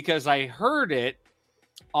because I heard it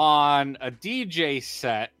on a DJ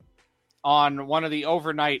set on one of the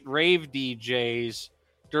overnight rave DJs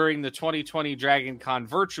during the 2020 Dragon Con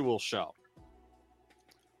virtual show,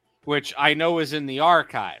 which I know is in the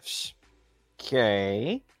archives.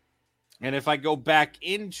 Okay. And if I go back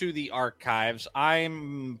into the archives,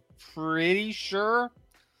 I'm pretty sure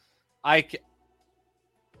I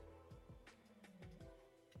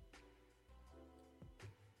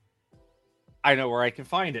know where I can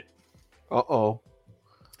find it. Uh-oh.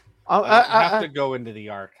 I have to go into the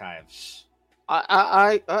archives.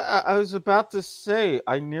 I was about to say,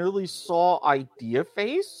 I nearly saw Idea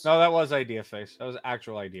Face. No, that was Idea Face. That was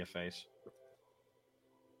actual Idea Face.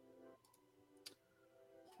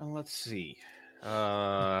 And let's see.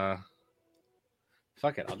 Fuck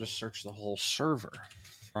it. I'll just search the whole server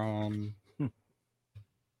from.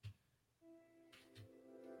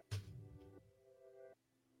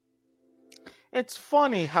 It's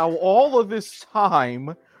funny how all of this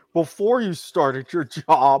time before you started your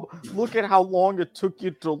job, look at how long it took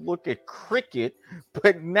you to look at cricket,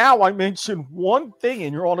 but now I mention one thing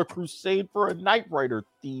and you're on a crusade for a Knight Rider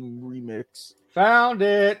theme remix. Found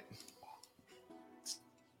it.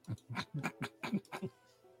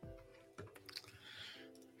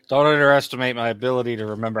 Don't underestimate my ability to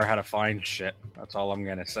remember how to find shit. That's all I'm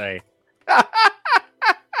going to say.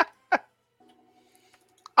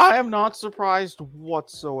 I am not surprised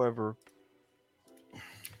whatsoever.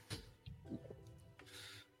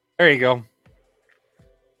 There you go.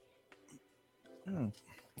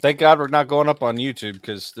 Thank God we're not going up on YouTube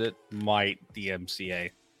because it might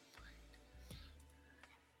DMCA.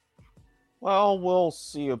 Well, we'll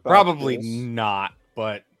see about Probably this. not,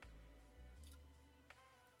 but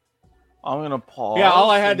I'm going to pause. yeah,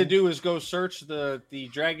 all I had to do was go search the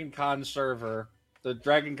Dragon Con server, the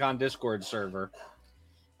Dragon Con Discord server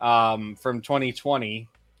from 2020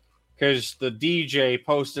 because the DJ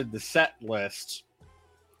posted the set list.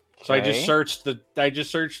 So I just searched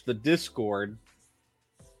the Discord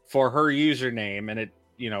for her username, and it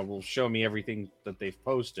will show me everything that they've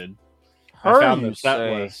posted. I found the set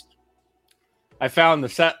list. I found the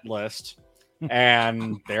set list,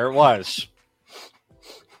 and there it was.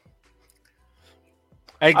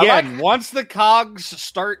 Again, once the cogs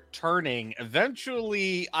start turning,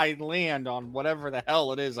 eventually I land on whatever the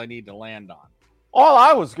hell it is I need to land on. All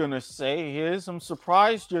I was going to say is I'm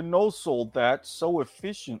surprised you no-sold that so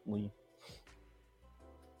efficiently.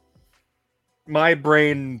 My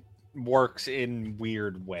brain works in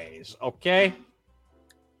weird ways, okay?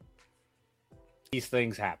 These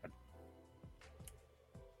things happen.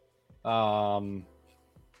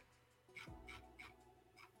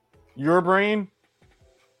 Your brain?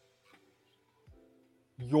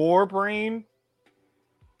 Your brain?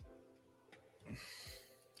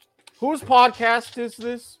 Whose podcast is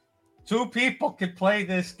this? 2 people can play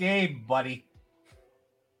this game, buddy.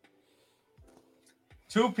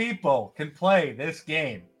 2 people can play this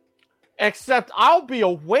game. Except I'll be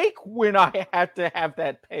awake when I have to have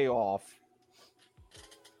that payoff.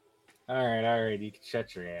 All right. You can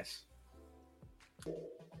shut your ass.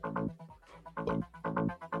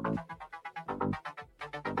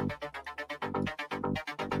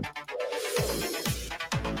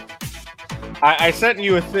 I sent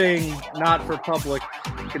you a thing not for public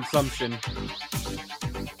consumption.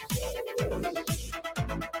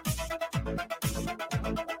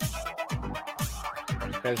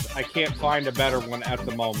 because I can't find a better one at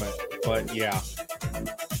the moment. But yeah.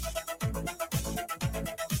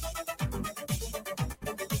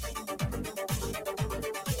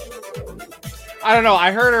 I don't know.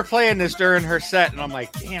 I heard her playing this during her set, and I'm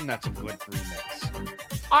like, damn, that's a good remix.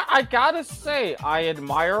 I gotta say, I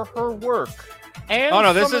admire her work. And oh,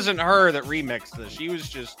 no, this isn't her that remixed this. She was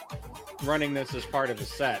just running this as part of a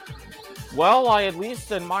set. Well, I at least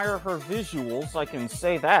admire her visuals. I can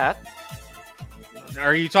say that.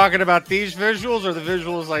 Are you talking about these visuals or the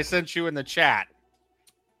visuals I sent you in the chat?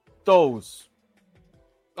 Those.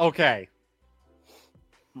 Okay.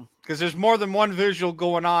 Because there's more than one visual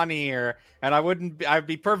going on here, and I'd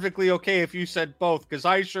be perfectly okay if you said both, because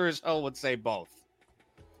I sure as hell would say both.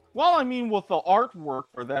 Well, I mean, with the artwork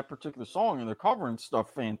for that particular song and the cover and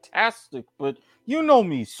stuff, fantastic. But you know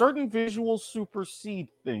me, certain visuals supersede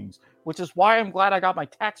things, which is why I'm glad I got my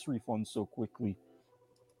tax refund so quickly.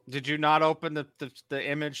 Did you not open the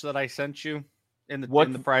image that I sent you in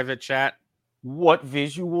the private chat? What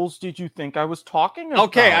visuals did you think I was talking about?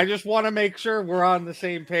 Okay, I just want to make sure we're on the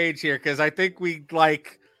same page here, because I think the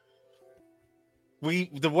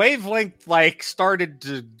wavelength started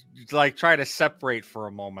to try to separate for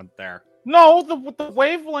a moment there. No, the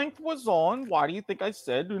wavelength was on. Why do you think I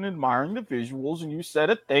said in admiring the visuals, and you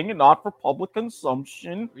said a thing and not for public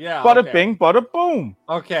consumption? Yeah. Bada bing, bada boom.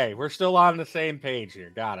 Okay, we're still on the same page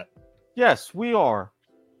here. Got it. Yes, we are.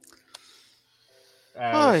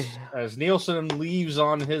 As Nielsen leaves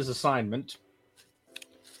on his assignment.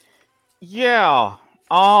 Yeah.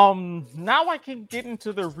 Now I can get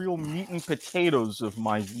into the real meat and potatoes of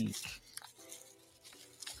my week.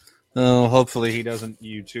 Oh, hopefully he doesn't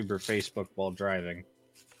YouTube or Facebook while driving.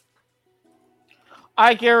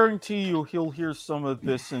 I guarantee you he'll hear some of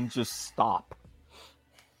this and just stop.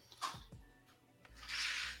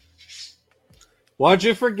 What'd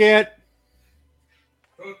you forget?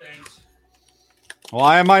 Two things.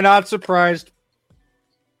 Why am I not surprised?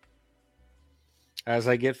 As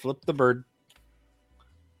I get Flip the Bird.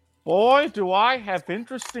 Boy, do I have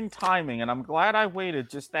interesting timing, and I'm glad I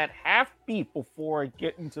waited just that half beat before I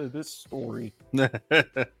get into this story.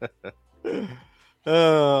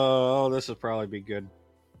 Oh, this will probably be good.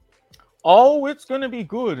 Oh, it's going to be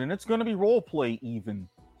good, and it's going to be roleplay even.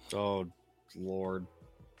 Oh, Lord.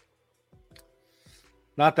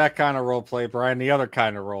 Not that kind of roleplay, Brian. The other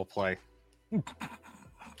kind of roleplay.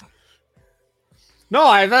 No,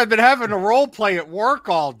 I've been having a roleplay at work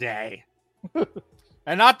all day.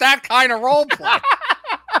 And not that kind of roleplay.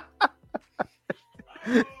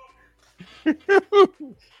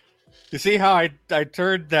 You see how I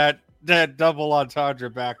turned that double entendre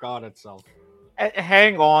back on itself.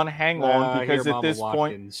 Hang on, because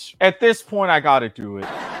at this point, I got to do it.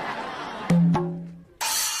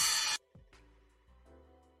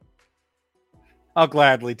 I'll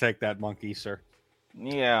gladly take that monkey, sir.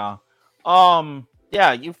 Yeah.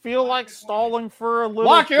 Yeah, you feel like stalling for a little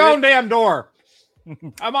Lock bit? your own damn door.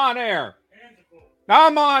 I'm on air.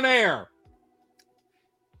 I'm on air.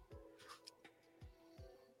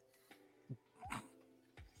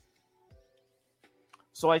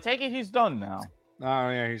 So I take it he's done now. Oh,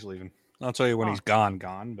 yeah, he's leaving. I'll tell you when he's gone,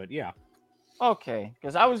 but yeah. Okay,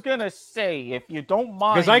 because I was going to say, if you don't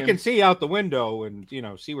mind... Because I can see out the window and,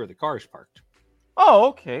 see where the car's parked. Oh,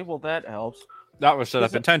 okay, well, that helps. That was set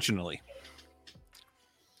up intentionally.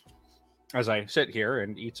 As I sit here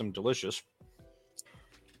and eat some delicious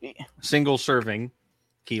single serving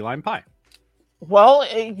key lime pie. Well,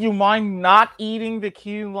 you mind not eating the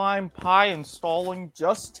key lime pie and stalling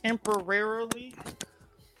just temporarily?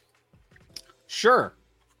 Sure.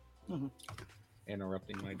 Mm-hmm.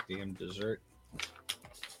 Interrupting my damn dessert.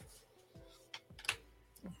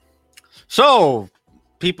 So,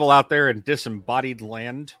 people out there in disembodied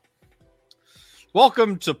land,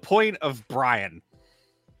 welcome to Point of Brian.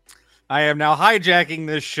 I am now hijacking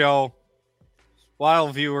this show while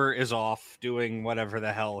viewer is off doing whatever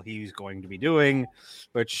the hell he's going to be doing,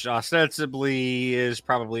 which ostensibly is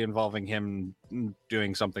probably involving him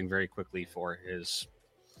doing something very quickly for his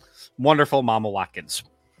wonderful Mama Watkins.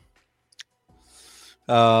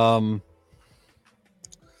 And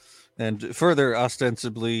further,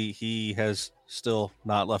 ostensibly, he has still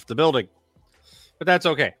not left the building, but that's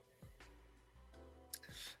okay.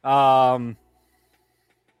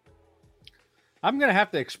 I'm going to have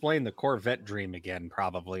to explain the Corvette dream again,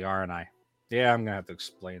 probably, aren't I? Yeah, I'm going to have to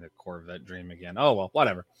explain the Corvette dream again. Oh, well,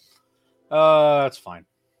 whatever. That's fine.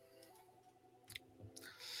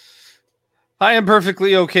 I am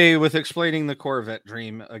perfectly okay with explaining the Corvette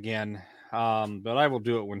dream again, but I will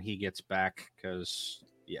do it when he gets back, because,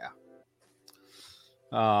 yeah.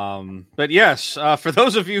 But yes, for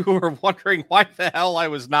those of you who are wondering why the hell I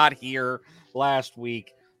was not here last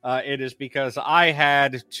week, it is because I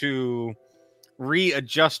had to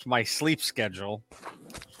readjust my sleep schedule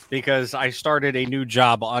because I started a new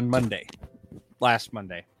job on last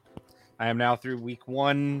Monday. I am now through week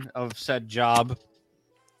 1 of said job.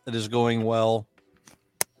 It is going well.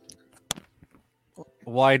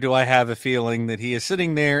 Why do I have a feeling that he is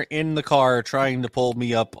sitting there in the car trying to pull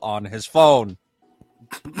me up on his phone?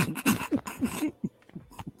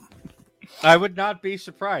 I would not be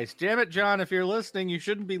surprised. Damn it, John, if you're listening, you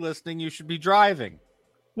shouldn't be listening. You should be driving.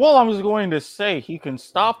 Well, I was going to say he can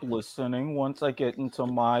stop listening once I get into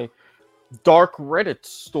my dark Reddit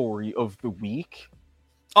story of the week.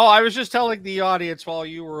 Oh, I was just telling the audience while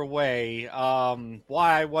you were away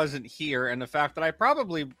why I wasn't here and the fact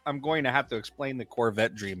that I'm going to have to explain the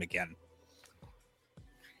Corvette dream again.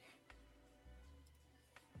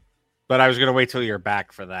 But I was going to wait till you're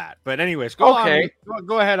back for that. But anyways, go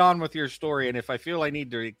ahead on with your story. And if I feel I need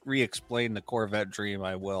to re-explain the Corvette dream,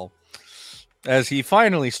 I will. As he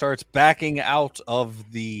finally starts backing out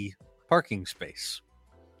of the parking space.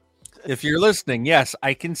 If you're listening, yes,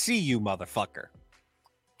 I can see you, motherfucker.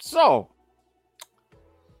 So,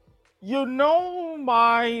 you know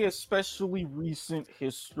my especially recent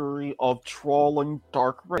history of trawling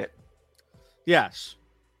dark Reddit. Yes.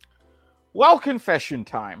 Well, confession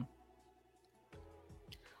time.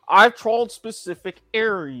 I've trawled specific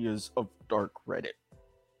areas of dark Reddit.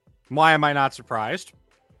 Why am I not surprised?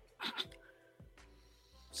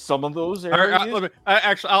 Some of those areas.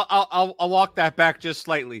 Actually, I'll walk that back just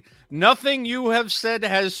slightly. Nothing you have said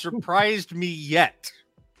has surprised me yet.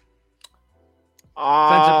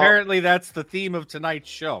 Since apparently that's the theme of tonight's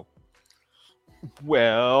show.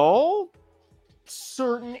 Well,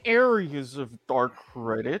 certain areas of dark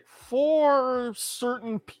Reddit for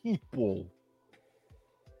certain people.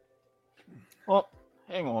 Well,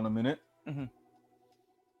 hang on a minute. Mm-hmm.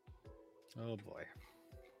 Oh boy.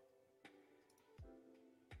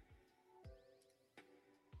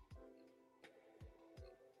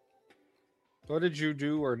 What did you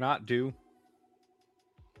do or not do?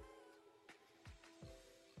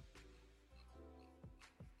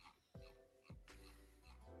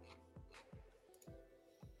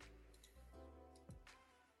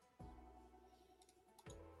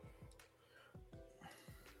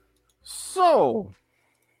 So,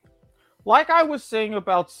 like I was saying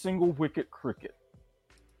about Single Wicket Cricket,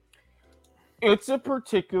 it's a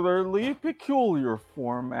particularly peculiar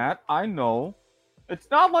format, I know. It's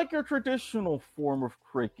not like your traditional form of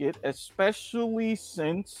cricket, especially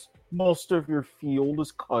since most of your field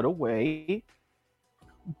is cut away.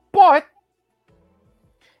 But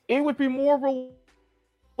it would be more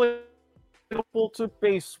relatable to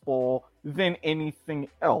baseball than anything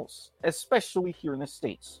else, especially here in the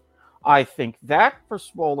States. I think that for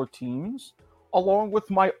smaller teams, along with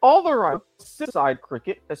my other side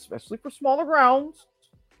cricket, especially for smaller grounds,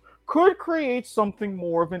 could create something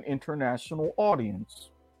more of an international audience.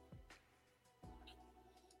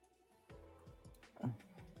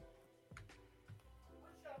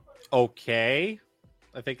 Okay.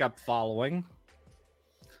 I think I'm following.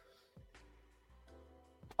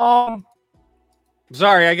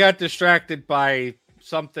 Sorry, I got distracted by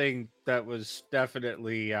something that was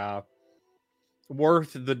definitely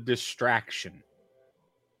worth the distraction.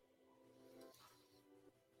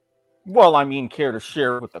 Well, I mean, care to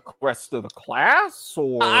share with the rest of the class,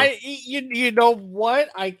 or you know what?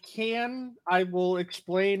 I will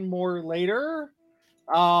explain more later.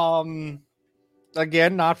 Again,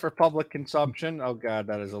 not for public consumption. Oh god,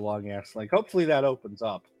 that is a long ass link. Hopefully that opens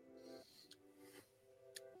up.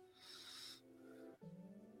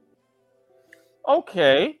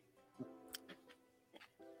 Okay.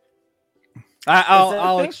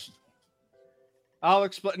 I'll explain.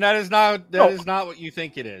 That is not what you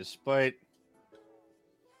think it is. But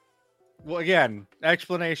well, again,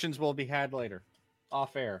 explanations will be had later,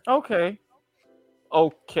 off air. Okay.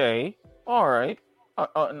 All right.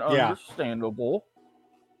 Understandable.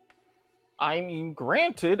 I mean,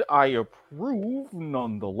 granted, I approve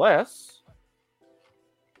nonetheless.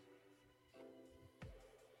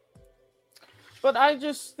 But I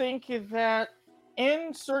just think that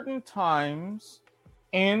in certain times,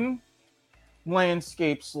 in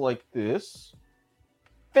landscapes like this,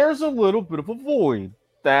 there's a little bit of a void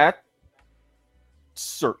that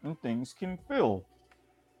certain things can fill.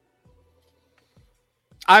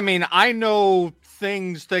 I mean, I know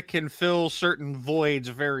things that can fill certain voids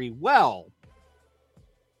very well.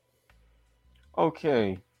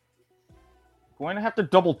 Okay. Going to have to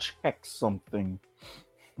double check something.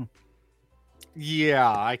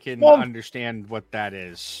 Yeah, I can Well- understand what that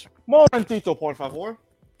is. Momentito, por favor.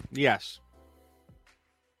 Yes.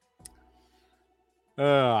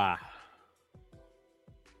 Well,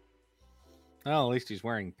 at least he's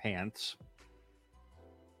wearing pants.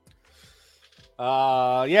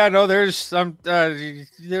 Yeah, no, there's some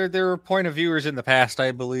there were point of viewers in the past,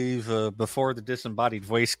 I believe, before the disembodied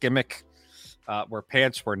voice gimmick, where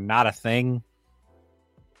pants were not a thing.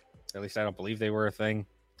 At least I don't believe they were a thing.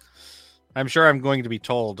 I'm sure I'm going to be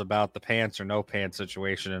told about the pants or no pants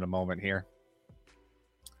situation in a moment here.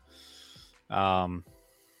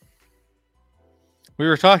 We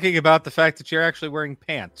were talking about the fact that you're actually wearing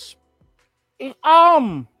pants.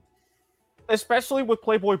 Especially with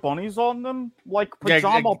Playboy bunnies on them, like Yeah,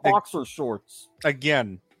 pajama boxer shorts.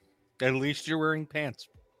 Again, at least you're wearing pants.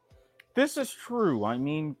 This is true. I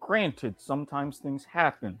mean, granted, sometimes things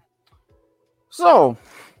happen. So,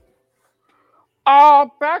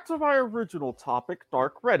 back to my original topic,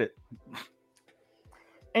 Dark Reddit.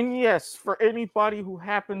 And yes, for anybody who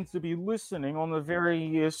happens to be listening on the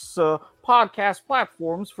various podcast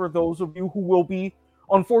platforms, for those of you who will be,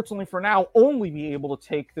 unfortunately for now, only be able to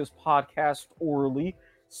take this podcast orally,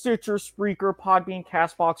 Stitcher, Spreaker, Podbean,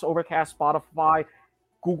 CastBox, Overcast, Spotify,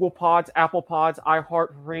 Google Pods, Apple Pods,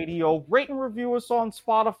 iHeartRadio. Rate and review us on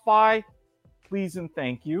Spotify. Please and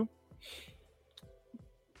thank you.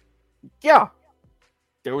 Yeah,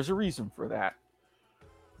 there was a reason for that.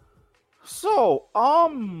 So,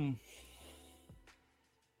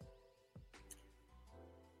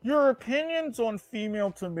 your opinions on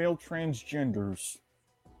female to male transgenders.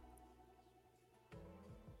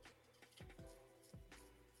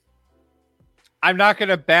 I'm not going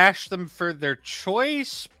to bash them for their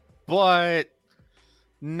choice, but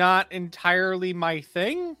not entirely my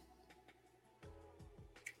thing.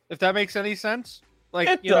 If that makes any sense. Like,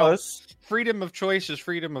 It does. Freedom of choice is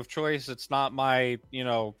freedom of choice. It's not my,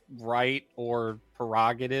 right or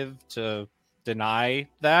prerogative to deny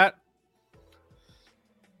that.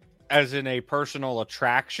 As in a personal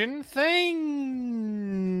attraction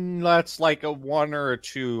thing, that's like a 1 or a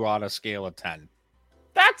 2 on a scale of 10.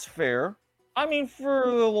 That's fair. I mean, for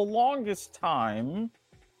the longest time,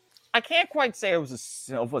 I can't quite say I was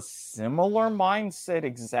of a similar mindset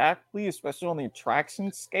exactly, especially on the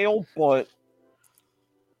attraction scale, but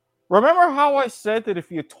remember how I said that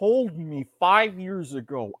if you told me 5 years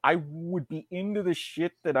ago I would be into the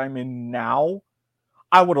shit that I'm in now,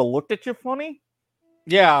 I would have looked at you funny?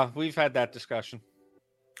 Yeah, we've had that discussion.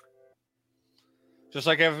 Just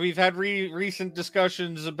like we've had recent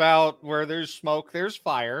discussions about where there's smoke, there's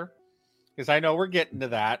fire. Because I know we're getting to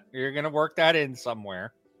that. You're going to work that in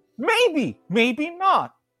somewhere. Maybe, maybe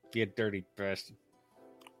not. You dirty bastard.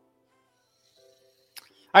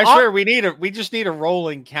 I swear we just need a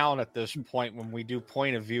rolling count at this point when we do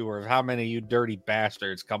point of view of how many you dirty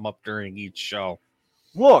bastards come up during each show.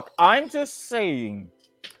 Look, I'm just saying,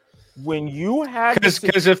 when you had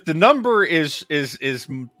because if the number is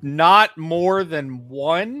not more than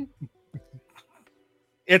 1,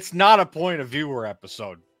 it's not a point of viewer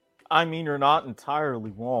episode. I mean, you're not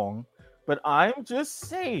entirely wrong, but I'm just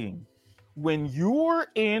saying, when you're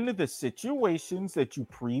in the situations that you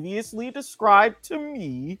previously described to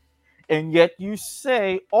me, and yet you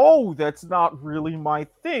say, oh, that's not really my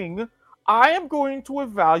thing, I am going to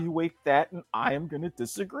evaluate that and I am going to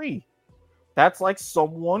disagree. That's like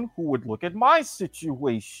someone who would look at my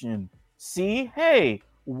situation. See, hey,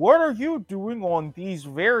 what are you doing on these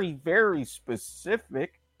very, very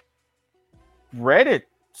specific Reddit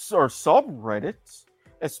or subreddits,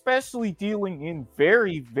 especially dealing in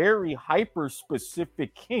very, very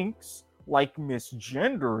hyper-specific kinks like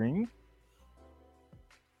misgendering,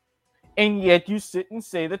 and yet you sit and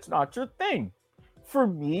say that's not your thing. For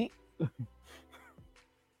me...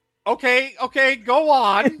 Okay, go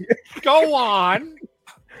on. Go on.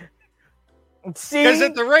 See? Because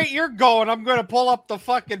at the rate you're going, I'm going to pull up the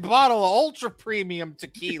fucking bottle of ultra premium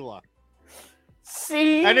tequila.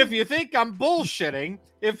 See? And if you think I'm bullshitting,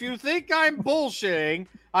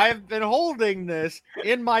 I've been holding this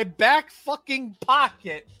in my back fucking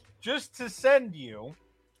pocket just to send you.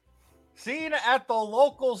 Seen at the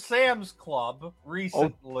local Sam's Club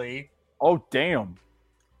recently. Oh, damn.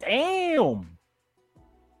 Damn.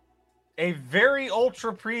 A very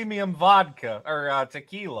ultra premium vodka or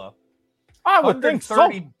tequila. I would think so.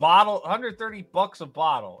 $130 a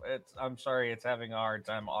bottle. I'm sorry, it's having a hard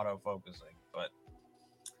time auto-focusing, but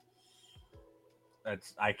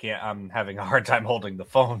I'm having a hard time holding the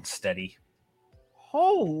phone steady.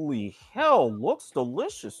 Holy hell, looks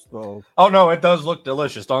delicious though. Oh no, it does look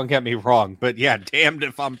delicious. Don't get me wrong, but yeah, damned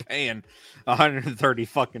if I'm paying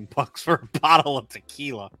 $130 for a bottle of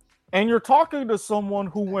tequila. And you're talking to someone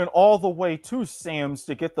who went all the way to Sam's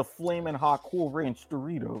to get the Flamin' Hot Cool Ranch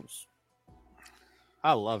Doritos.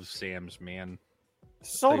 I love Sam's, man.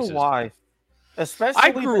 So Places. do I. Especially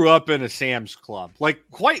I grew up in a Sam's Club. Like,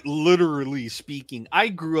 quite literally speaking, I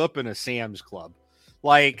grew up in a Sam's Club.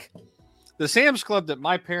 Like, the Sam's Club that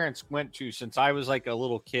my parents went to since I was like a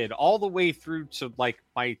little kid, all the way through to like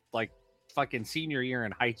my fucking senior year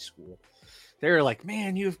in high school. They were like,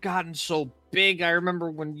 man, you've gotten so big. I remember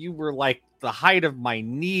when you were like the height of my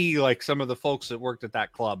knee, like some of the folks that worked at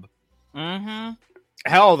that club. Mm-hmm.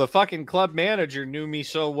 Hell, the fucking club manager knew me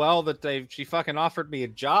so well that she fucking offered me a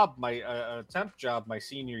job, a temp job, my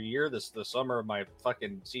senior year, the summer of my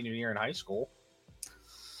fucking senior year in high school.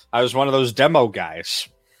 I was one of those demo guys.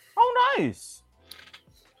 Oh, nice.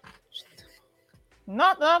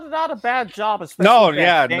 Not a bad job, especially. Not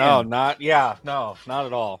at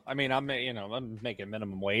all. I mean, I'm making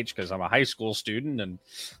minimum wage because I'm a high school student and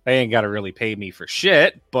they ain't got to really pay me for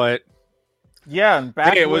shit. But yeah, and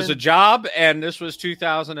back it was a job, and this was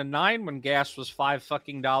 2009 when gas was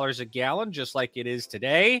 $5 a gallon, just like it is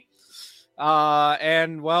today.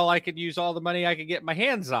 And well, I could use all the money I could get my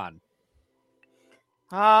hands on.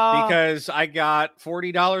 Because I got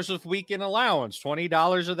 $40 a week in allowance.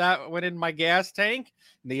 $20 of that went in my gas tank.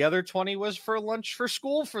 And the other 20 was for lunch for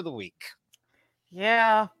school for the week.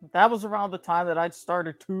 Yeah, that was around the time that I'd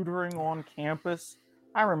started tutoring on campus.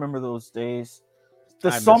 I remember those days. I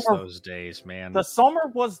miss those days, man. The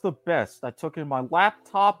summer was the best. I took in my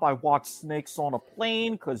laptop. I watched Snakes on a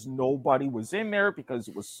Plane because nobody was in there because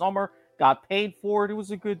it was summer. Got paid for it. It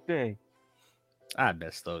was a good day. I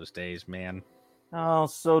miss those days, man. Oh,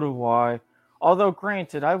 so do I. Although,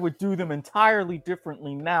 granted, I would do them entirely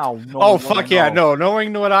differently now. Oh, fuck yeah. No,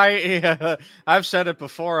 knowing what I've said it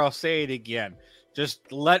before, I'll say it again.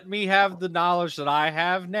 Just let me have the knowledge that I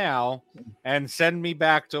have now and send me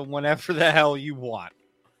back to whenever the hell you want.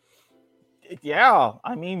 Yeah,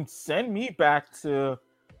 I mean, send me back to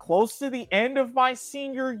close to the end of my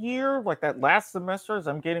senior year, like that last semester as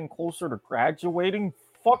I'm getting closer to graduating.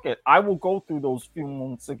 Fuck it. I will go through those few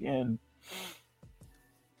months again.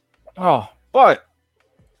 Oh, but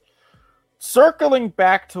circling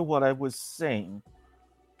back to what I was saying,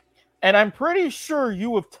 and I'm pretty sure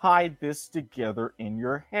you have tied this together in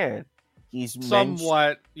your head.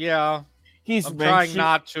 Somewhat, yeah. I'm trying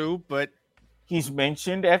not to, but he's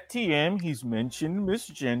mentioned FTM. He's mentioned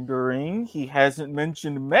misgendering. He hasn't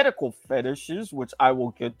mentioned medical fetishes, which I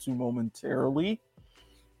will get to momentarily.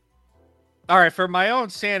 All right, for my own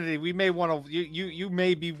sanity, we may want to. You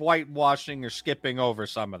may be whitewashing or skipping over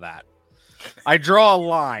some of that. I draw a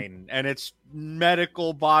line, and it's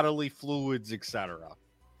medical bodily fluids, etc.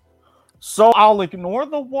 So I'll ignore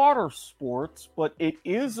the water sports, but it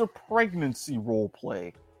is a pregnancy role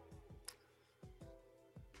play.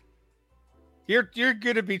 You're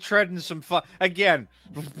gonna be treading some again,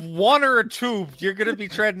 one or two. You're gonna be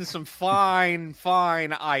treading some fine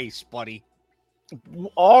ice, buddy.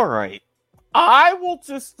 All right. I will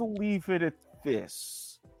just leave it at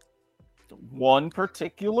this. One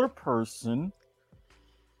particular person.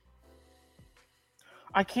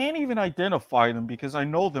 I can't even identify them because I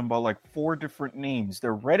know them by like 4 different names.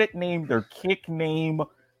 Their Reddit name, their Kick name,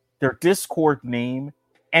 their Discord name,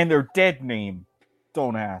 and their dead name.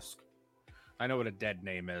 Don't ask. I know what a dead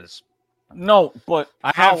name is. No, but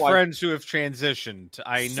I have friends who have transitioned.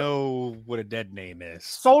 I know what a dead name is.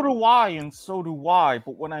 So do I,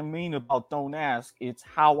 But what I mean about don't ask, it's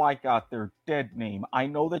how I got their dead name. I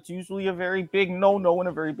know that's usually a very big no-no and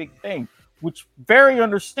a very big thing, which very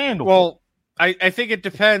understandable. Well, I think it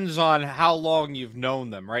depends on how long you've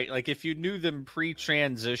known them, right? Like if you knew them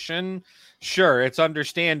pre-transition, sure, it's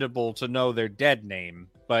understandable to know their dead name.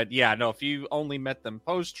 But yeah, no, if you only met them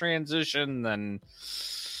post-transition, then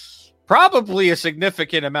probably a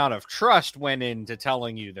significant amount of trust went into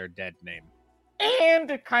telling you their dead name.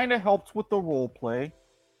 And it kind of helps with the role play.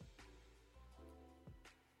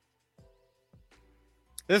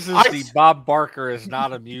 This is the Bob Barker is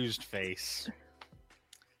not amused face.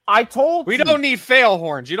 I told you. We don't need fail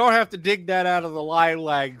horns. You don't have to dig that out of the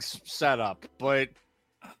Lilags setup, but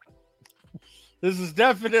this is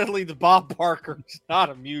definitely the Bob Barker is not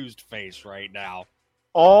amused face right now.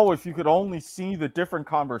 Oh, if you could only see the different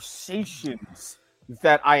conversations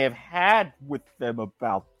that I have had with them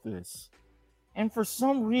about this. And for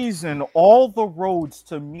some reason, all the roads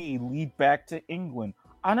to me lead back to England.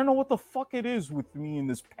 I don't know what the fuck it is with me in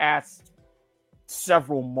this past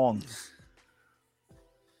several months.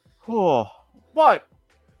 But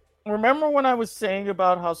remember when I was saying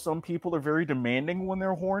about how some people are very demanding when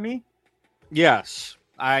they're horny? Yes.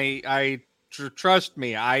 Trust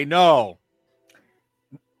me, I know.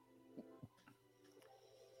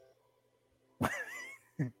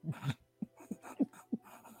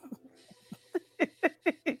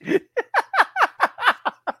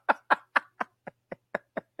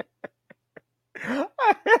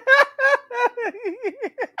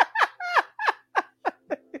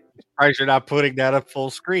 Surprised you're not putting that up full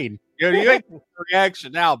screen. You ain't getting a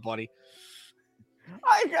reaction now, buddy.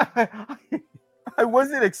 I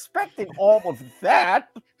wasn't expecting all of that.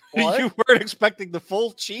 What? You weren't expecting the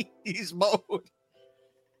full cheese mode.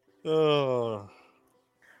 Oh.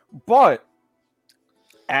 But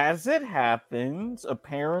as it happens,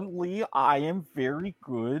 apparently I am very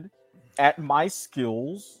good at my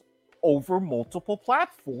skills over multiple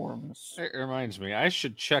platforms. It reminds me, I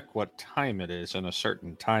should check what time it is in a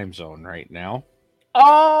certain time zone right now.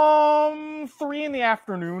 3 in the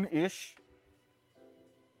afternoon ish.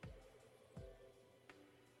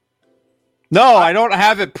 No, I don't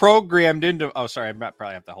have it programmed into. Oh, sorry, I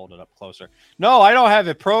probably have to hold it up closer. No, I don't have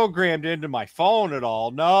it programmed into my phone at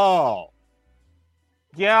all. No.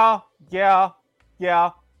 Yeah.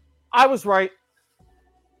 I was right.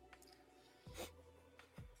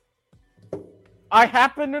 I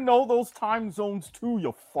happen to know those time zones too,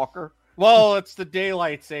 you fucker. Well, it's the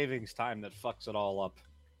daylight savings time that fucks it all up.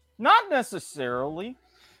 Not necessarily.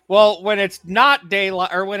 Well, when it's not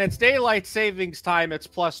daylight, or when it's daylight savings time, it's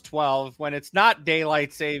plus 12. When it's not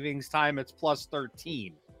daylight savings time, it's plus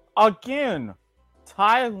 13. Again,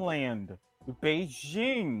 Thailand,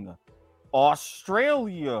 Beijing,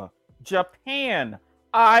 Australia, Japan.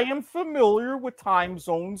 I am familiar with time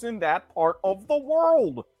zones in that part of the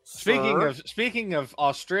world. Speaking of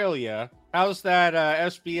Australia, how's that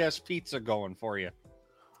SBS pizza going for you?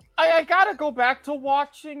 I gotta go back to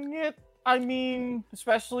watching it. I mean,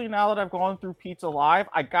 especially now that I've gone through Pizza Live,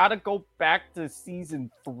 I gotta go back to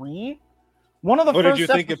season 3. What did you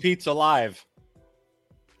think of Pizza Live?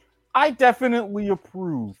 I definitely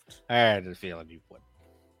approved. I had a feeling you would.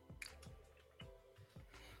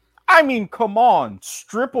 I mean, come on,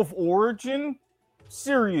 Strip of Origin?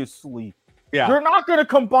 Seriously. Yeah. You're not going to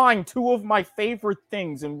combine two of my favorite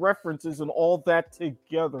things and references and all that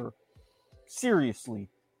together. Seriously.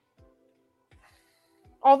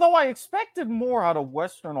 Although I expected more out of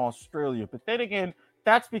Western Australia, but then again,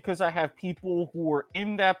 that's because I have people who are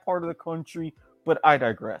in that part of the country, but I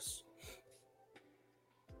digress.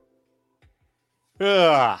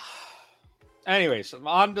 Anyways,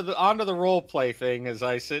 on to the role play thing as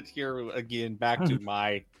I sit here again back to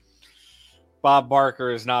my Bob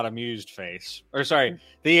Barker is not amused face. Or sorry,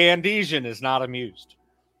 the Andesian is not amused.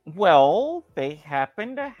 Well, they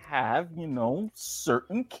happen to have,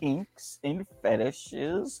 certain kinks and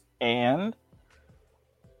fetishes, and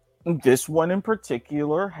this one in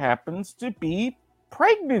particular happens to be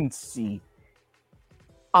pregnancy.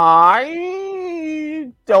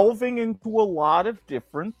 Delving into a lot of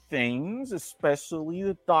different things, especially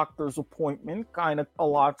the doctor's appointment,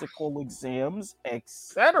 gynecological exams,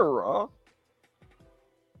 etc.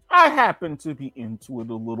 I happen to be into it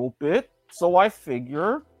a little bit, so I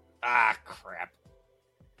figure... Ah, crap.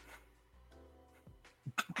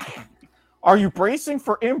 Are you bracing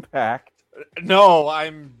for impact? No,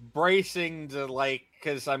 I'm bracing to,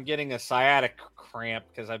 because I'm getting a sciatic cramp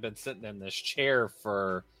because I've been sitting in this chair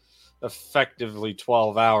for effectively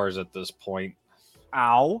 12 hours at this point.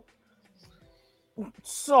 Ow.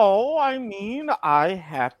 So, I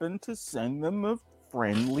happen to send them a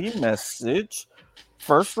friendly message,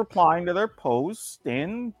 first replying to their post,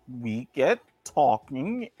 and we get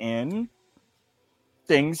talking, and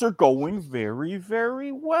things are going very,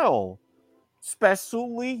 very well.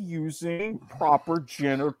 Especially using proper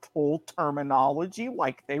genital terminology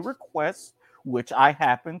like they request, which I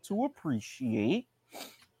happen to appreciate.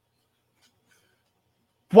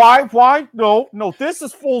 Why? No, this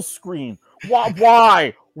is full screen.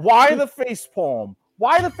 Why? Why the facepalm?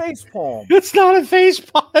 Why the facepalm? It's not a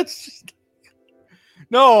facepalm. It's just...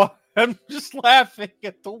 No, I'm just laughing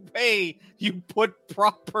at the way you put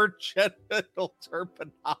proper genital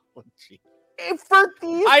terminology.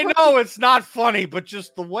 I know it's not funny, but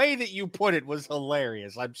just the way that you put it was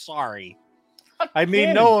hilarious. I'm sorry. I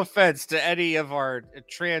mean, no offense to any of our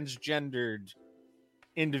transgendered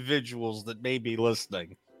individuals that may be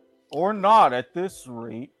listening. Or not at this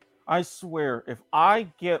rate. I swear, if I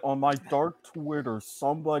get on my dark Twitter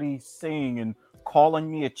somebody saying and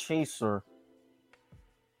calling me a chaser,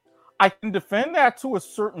 I can defend that to a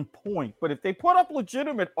certain point. But if they put up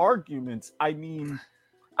legitimate arguments,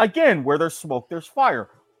 again, where there's smoke, there's fire.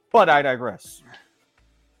 But I digress.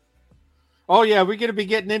 Oh, yeah, we're going to be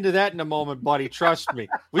getting into that in a moment, buddy. Trust me.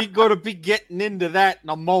 We're going to be getting into that in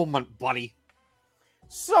a moment, buddy.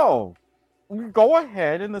 So, we go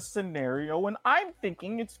ahead in the scenario, and I'm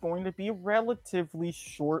thinking it's going to be a relatively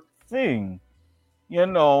short thing. You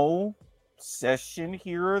know, session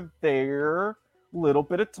here or there, little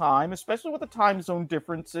bit of time, especially with the time zone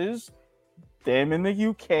differences. Them in the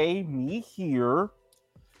UK, me here.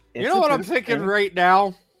 You know what I'm thinking right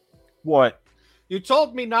now? What? You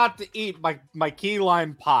told me not to eat my key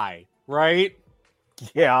lime pie, right?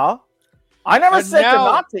 Yeah. I never And said now-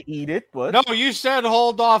 not to eat it, but No, you said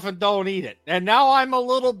hold off and don't eat it. And now I'm a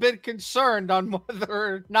little bit concerned on whether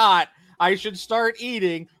or not I should start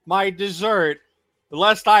eating my dessert,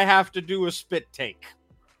 lest I have to do a spit take.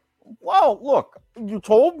 well, look, you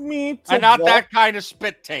told me to And not walk- that kind of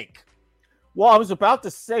spit take. Well, I was about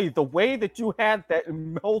to say the way that you had that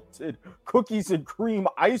melted cookies and cream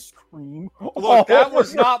ice cream. Look, that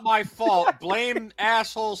was not my fault. Blame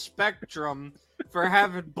asshole Spectrum for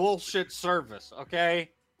having bullshit service, okay?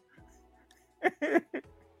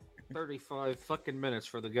 35 fucking minutes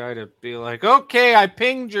for the guy to be like, okay, I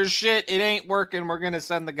pinged your shit. It ain't working. We're going to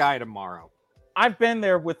send the guy tomorrow. I've been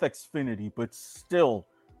there with Xfinity, but still,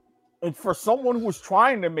 and for someone who was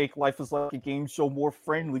trying to make Life is Like a Game Show more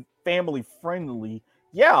friendly, family friendly,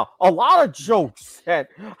 yeah, a lot of jokes that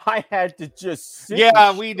I had to just sit Yeah,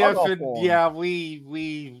 and we shut up definitely, on.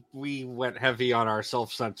 we went heavy on our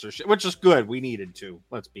self-censorship, which is good. We needed to,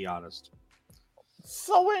 let's be honest.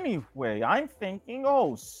 So anyway, I'm thinking,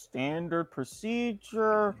 standard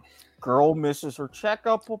procedure. Girl misses her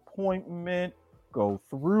checkup appointment. Go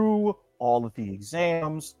through all of the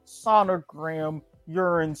exams, sonogram,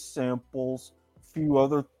 urine samples, a few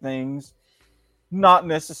other things. Not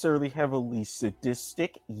necessarily heavily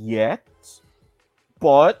sadistic yet,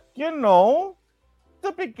 but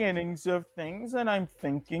the beginnings of things. And I'm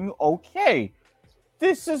thinking, okay,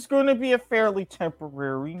 this is going to be a fairly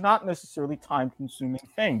temporary, not necessarily time-consuming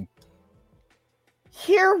thing.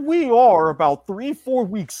 Here we are about 3-4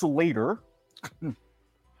 weeks later.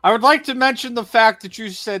 I would like to mention the fact that you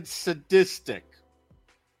said sadistic.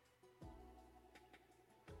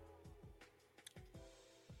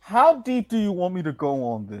 How deep do you want me to go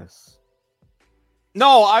on this?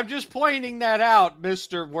 No, I'm just pointing that out,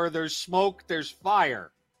 mister. Where there's smoke, there's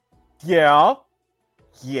fire. Yeah.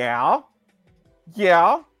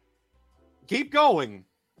 Keep going.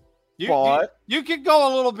 But You can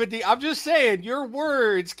go a little bit deep. I'm just saying, your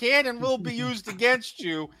words can and will be used against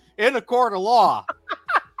you in a court of law.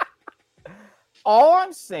 all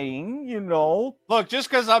I'm saying, Look, just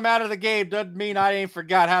because I'm out of the game doesn't mean I ain't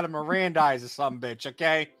forgot how to Mirandize a sumbitch,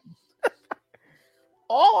 okay?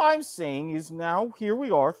 all I'm saying is now here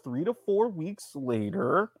we are 3 to 4 weeks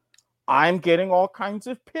later. I'm getting all kinds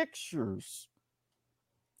of pictures.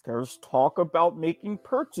 There's talk about making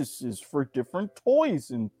purchases for different toys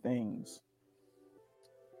and things.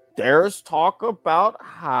 There's talk about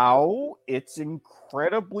how it's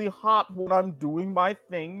incredibly hot when I'm doing my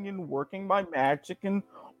thing and working my magic and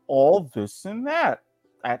all this and that.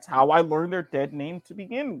 That's how I learned their dead name to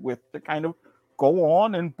begin with, to kind of go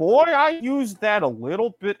on. And boy, I used that a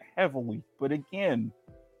little bit heavily. But again,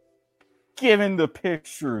 given the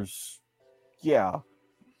pictures, yeah.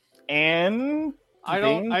 And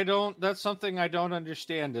that's something I don't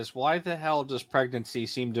understand is why the hell does pregnancy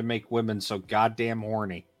seem to make women so goddamn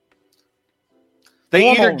horny? They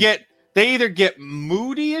either get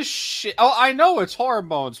moody as shit. Oh, I know it's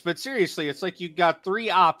hormones, but seriously, it's like you got 3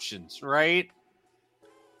 options, right?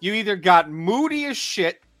 You either got moody as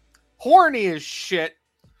shit, horny as shit,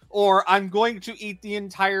 or I'm going to eat the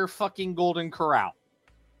entire fucking Golden Corral.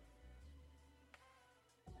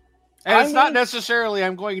 And it's not necessarily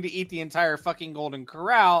I'm going to eat the entire fucking Golden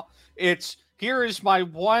Corral. It's here is my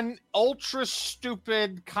one ultra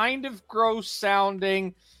stupid, kind of gross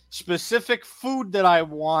sounding, specific food that I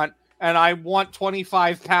want, and I want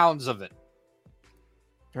 25 pounds of it.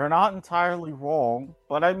 You're not entirely wrong,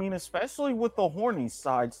 but I mean, especially with the horny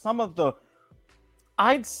side,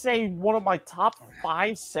 I'd say one of my top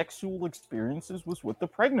 5 sexual experiences was with the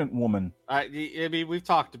pregnant woman. I mean, we've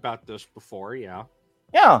talked about this before, yeah.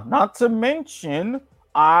 Yeah, not to mention,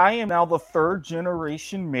 I am now the 3rd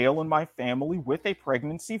generation male in my family with a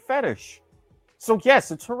pregnancy fetish. So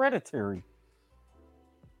yes, it's hereditary.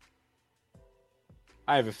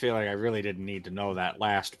 I have a feeling I really didn't need to know that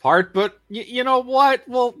last part, but you know what?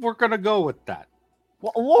 Well, we're going to go with that.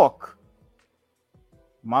 Well, look.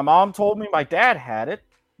 My mom told me my dad had it.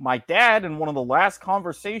 My dad, in one of the last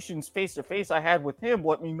conversations face-to-face I had with him,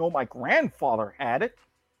 let me know my grandfather had it.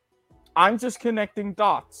 I'm just connecting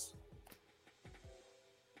dots.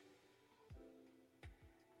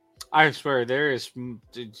 I swear, there is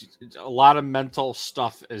a lot of mental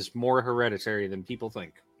stuff is more hereditary than people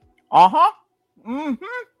think. Uh-huh.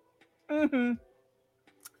 Mm-hmm. Mm-hmm.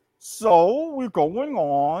 So we're going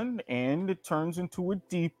on, and it turns into a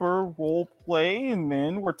deeper role play, and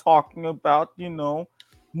then we're talking about,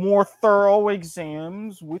 more thorough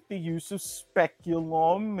exams with the use of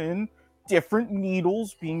speculum and different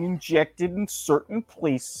needles being injected in certain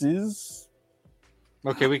places.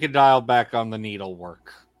 Okay, we can dial back on the needle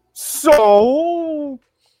work. So,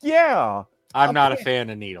 yeah. I'm not a fan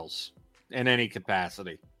of needles in any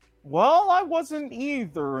capacity. Well, I wasn't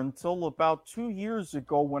either until about 2 years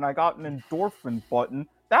ago when I got an endorphin button.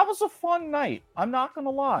 That was a fun night. I'm not gonna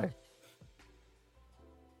lie.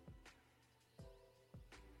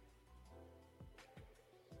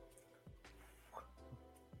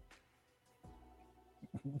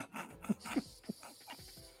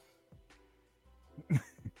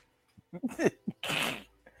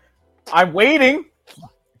 I'm waiting.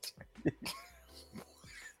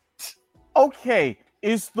 Okay,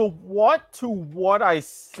 is the what to what I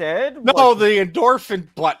said? No, the endorphin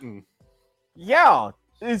button. Yeah,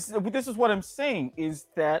 this is what I'm saying. Is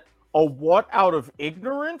that a what out of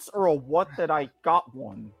ignorance or a what that I got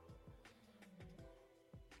one?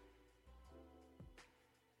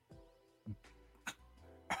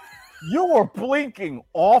 You are blinking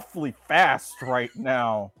awfully fast right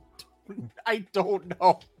now. I don't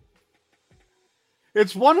know.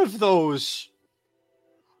 It's one of those.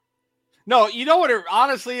 No, you know what it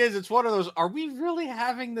honestly is? It's one of those. Are we really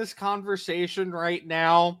having this conversation right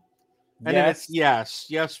now? And then it's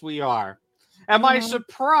yes, we are. Am I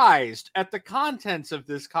surprised at the contents of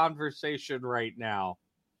this conversation right now?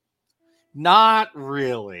 Not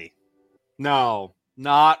really. No,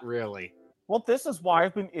 not really. Well, this is why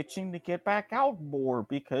I've been itching to get back out more,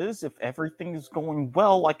 because if everything is going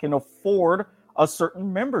well, I can afford a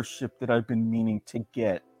certain membership that I've been meaning to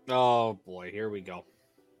get. Oh boy, here we go.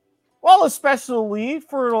 Well, especially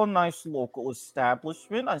for a nice local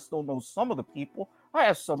establishment. I still know some of the people. I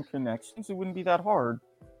have some connections. It wouldn't be that hard.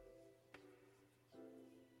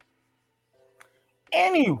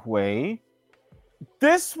 Anyway,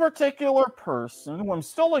 this particular person, who I'm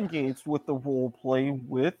still engaged with the role play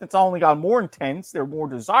with, it's only got more intense. They're more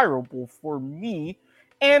desirable for me.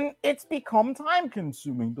 And it's become time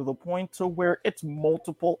consuming to the point to where it's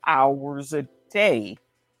multiple hours a day.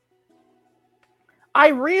 I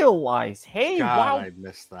realize, hey, God, I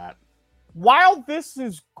missed that. While this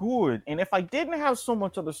is good, and if I didn't have so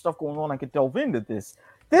much other stuff going on, I could delve into this.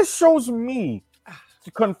 This shows me,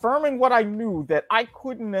 confirming what I knew, that I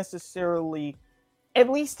couldn't necessarily, at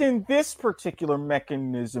least in this particular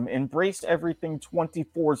mechanism, embrace everything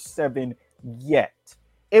 24/7 yet.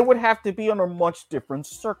 It would have to be under much different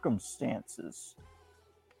circumstances.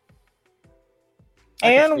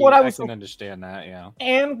 I can understand that, yeah.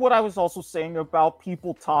 And what I was also saying about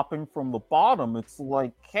people topping from the bottom, it's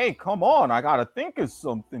like, hey, come on, I gotta think of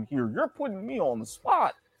something here. You're putting me on the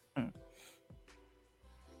spot.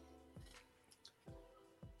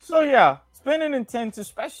 So yeah, it's been an intense,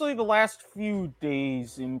 especially the last few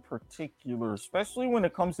days in particular, especially when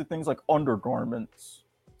it comes to things like undergarments.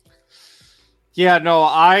 Yeah, no,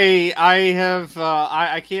 I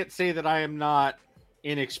can't say that I am not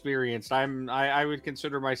inexperienced. I would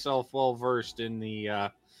consider myself well versed in the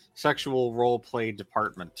sexual role play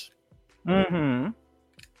department. Not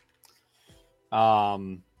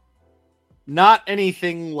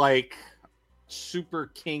anything like super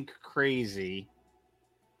kink crazy,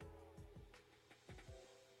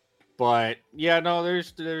 but yeah, no,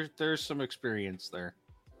 there's some experience there.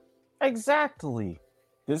 Exactly.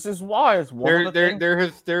 This is why it's one of the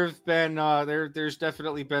things... there's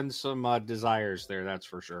definitely been some desires there, that's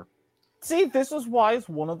for sure. See, this is why it's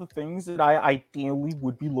one of the things that I ideally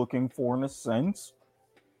would be looking for in a sense.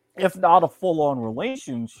 If not a full-on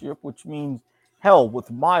relationship, which means, hell,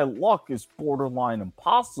 with my luck is borderline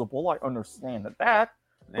impossible. I understand that.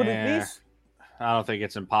 But at least... I don't think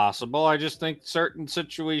it's impossible. I just think certain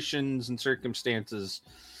situations and circumstances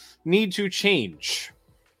need to change.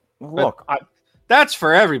 Look, that's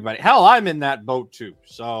for everybody. Hell, I'm in that boat too,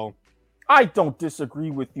 so... I don't disagree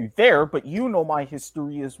with you there, but you know my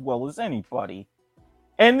history as well as anybody.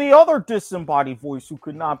 And the other disembodied voice who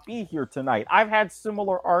could not be here tonight, I've had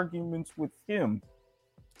similar arguments with him.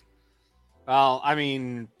 Well, I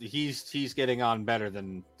mean, he's getting on better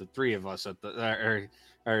than the three of us at the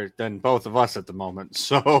or than both of us at the moment.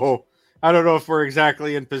 So I don't know if we're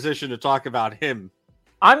exactly in position to talk about him.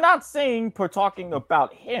 I'm not saying for talking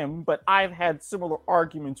about him, but I've had similar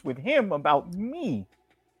arguments with him about me.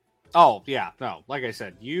 Oh yeah, no. Like I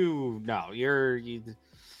said, you're a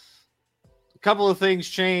couple of things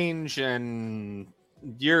change, and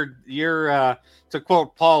you're to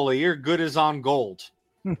quote Paulie, you're good as on gold.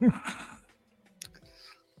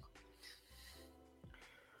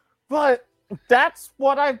 But that's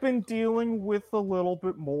what I've been dealing with a little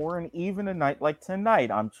bit more. And even a night like tonight,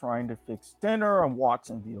 I'm trying to fix dinner. I'm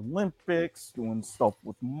watching the Olympics, doing stuff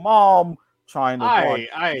with mom, trying to watch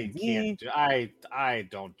I TV. can't do, I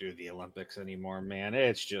don't do the Olympics anymore, man.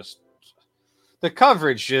 It's just the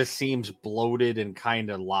coverage just seems bloated and kind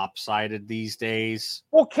of lopsided these days.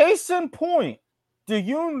 Well, case in point, do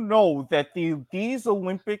you know that these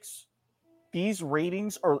Olympics, these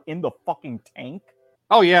ratings are in the fucking tank?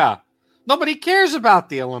 Oh yeah. Nobody cares about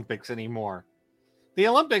the Olympics anymore. The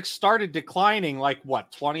Olympics started declining like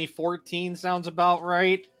what, 2014 sounds about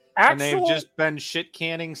right? And they've just been shit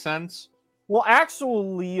canning since. Well,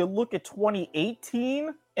 actually, you look at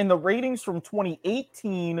 2018, and the ratings from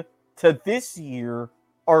 2018 to this year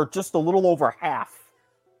are just a little over half.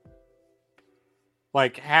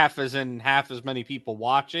 Like half as many people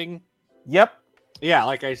watching? Yep. Yeah,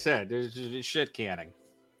 like I said, there's just shit canning.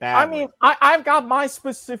 Badly. I mean, I've got my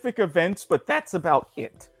specific events, but that's about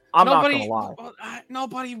it. I'm not gonna lie.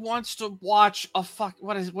 Nobody wants to watch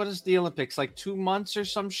what is the Olympics, like 2 months or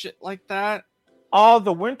some shit like that?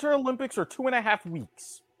 The Winter Olympics are 2.5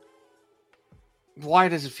 weeks. Why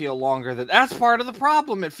does it feel longer? That's part of the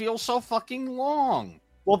problem. It feels so fucking long.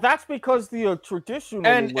 Well, that's because the traditional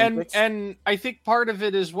Olympics... and I think part of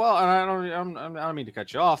it as well. And I don't mean to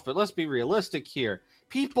cut you off, but let's be realistic here.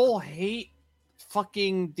 People hate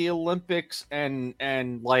fucking the Olympics and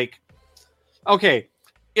like, okay,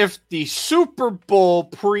 if the Super Bowl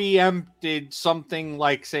preempted something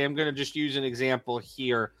like, say, I'm going to just use an example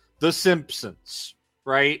here, The Simpsons,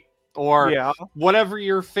 right? Or whatever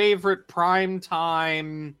your favorite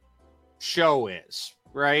primetime show is,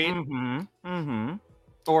 right? Mm-hmm. Mm-hmm.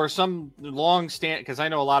 Or some long stand, because I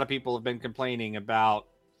know a lot of people have been complaining about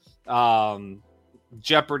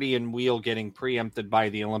Jeopardy and Wheel getting preempted by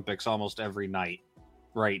the Olympics almost every night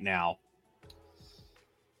right now.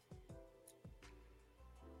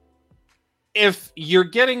 If you're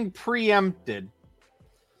getting preempted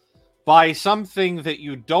by something that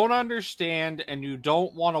you don't understand and you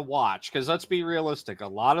don't want to watch, because let's be realistic, a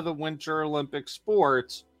lot of the Winter Olympic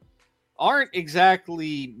sports aren't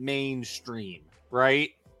exactly mainstream,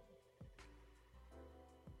 right?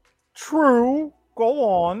 True. Go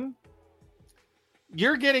on.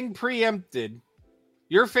 You're getting preempted.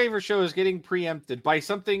 Your favorite show is getting preempted by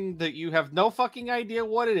something that you have no fucking idea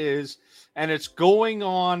what it is, and it's going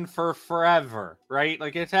on for forever, right?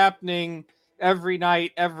 Like it's happening every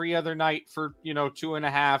night, every other night for,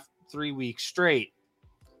 2.5, 3 weeks straight.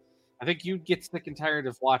 I think you'd get sick and tired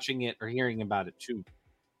of watching it or hearing about it too.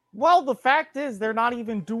 Well, the fact is they're not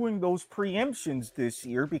even doing those preemptions this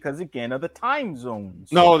year because, again, of the time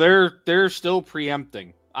zones. No, they're still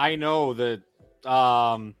preempting. I know that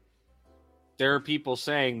there are people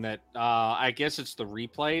saying that I guess it's the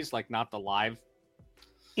replays, like not the live.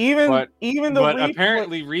 But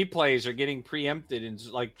apparently replays are getting preempted, and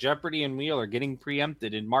like Jeopardy and Wheel are getting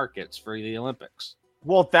preempted in markets for the Olympics.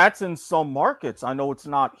 Well, that's in some markets. I know it's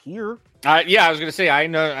not here. Yeah, I was gonna say I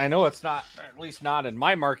know it's not, at least not in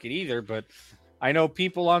my market either. But I know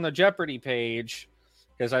people on the Jeopardy page,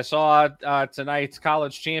 because I saw tonight's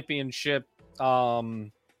college championship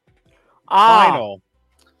final,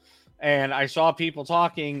 and I saw people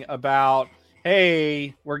talking about,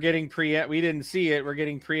 hey, we didn't see it. We're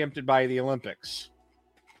getting preempted by the Olympics.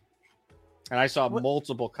 And I saw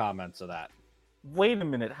multiple comments of that. Wait a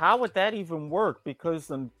minute. How would that even work?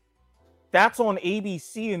 Because that's on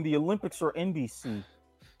ABC and the Olympics are NBC.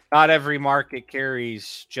 Not every market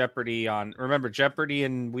carries Jeopardy on. Remember, Jeopardy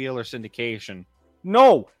and Wheel are syndication.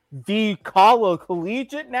 No, the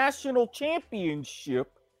Collegiate National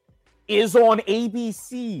Championship is on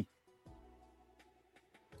ABC.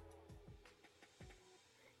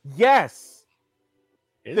 Yes.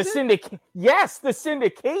 The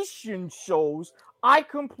syndication shows, I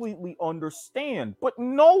completely understand. But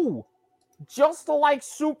no, just like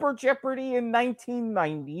Super Jeopardy in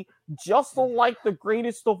 1990, just like the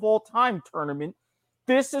Greatest of All Time tournament,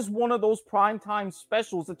 this is one of those primetime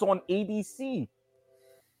specials. It's on ABC.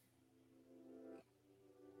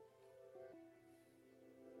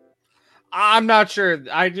 I'm not sure.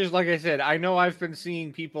 Like I said, I know I've been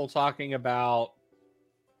seeing people talking about.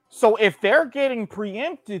 So if they're getting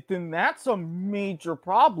preempted, then that's a major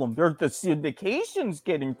problem. The syndication's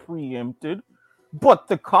getting preempted, but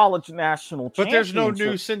the college national championship. But there's no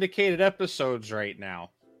new syndicated episodes right now.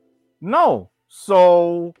 No.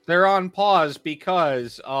 So they're on pause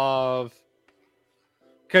because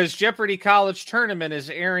Jeopardy College Tournament is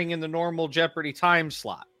airing in the normal Jeopardy time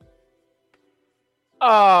slot.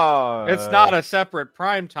 It's not a separate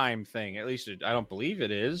primetime thing. At least I don't believe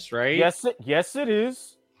it is, right? Yes, it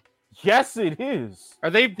is. Yes, it is. Are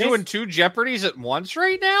they doing 2 Jeopardies at once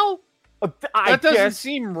right now? That doesn't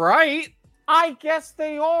seem right. I guess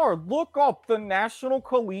they are. Look up the National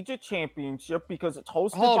Collegiate Championship because it's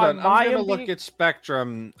hosted Hold by on, I'm gonna MyNBC. look at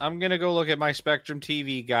Spectrum. I'm gonna go look at my Spectrum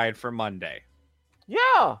TV guide for Monday.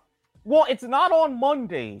 Yeah. Well, it's not on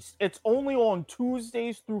Mondays. It's only on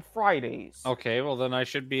Tuesdays through Fridays. Okay, well then I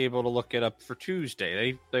should be able to look it up for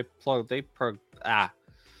Tuesday. They plug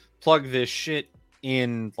this shit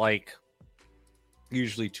in like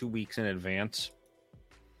usually 2 weeks in advance.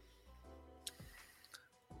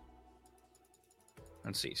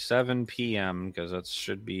 Let's see, 7 p.m. because that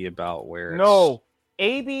should be about where it's... No,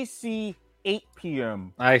 ABC 8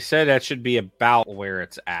 p.m. I said that should be about where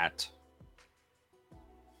it's at.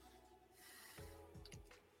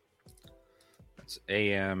 That's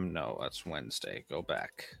AM. No, that's Wednesday. Go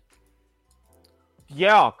back.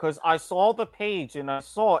 Yeah, because I saw the page and I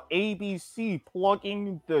saw ABC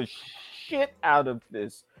plugging the shit out of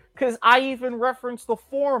this. Because I even referenced the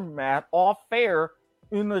format off air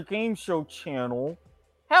in the game show channel.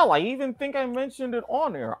 Hell, I even think I mentioned it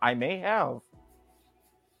on air. I may have.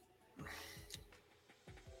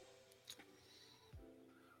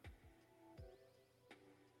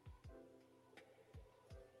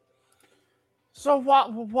 So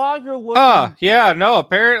while you're looking... yeah, no,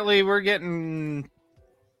 apparently we're getting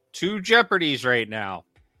 2 Jeopardies right now.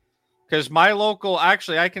 Because my local...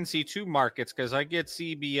 Actually, I can see 2 markets because I get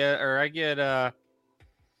CBS... Or I get...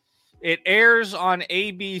 It airs on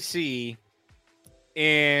ABC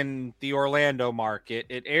in the Orlando market.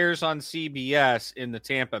 It airs on CBS in the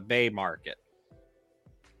Tampa Bay market.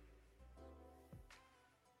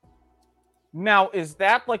 Now, is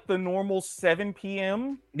that like the normal 7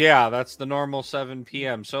 p.m.? Yeah, that's the normal 7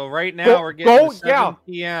 p.m. So right now we're getting 7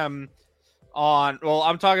 p.m. on... Well,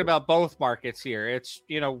 I'm talking about both markets here. It's,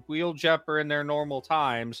 Wheel Jepper in their normal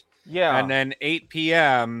times. Yeah. And then 8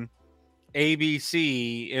 p.m.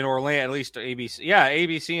 ABC in Orlando, at least ABC. Yeah,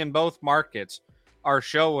 ABC in both markets are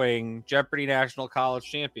showing Jeopardy National College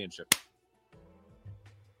Championship.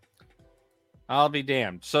 I'll be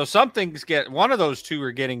damned. So one of those 2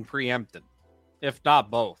 are getting preempted, if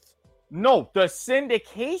not both. No, the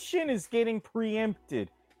syndication is getting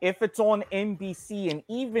preempted if it's on NBC. And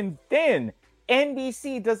even then,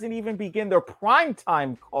 NBC doesn't even begin their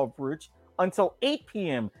primetime coverage until 8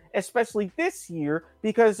 p.m., especially this year,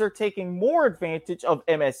 because they're taking more advantage of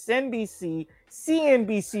MSNBC,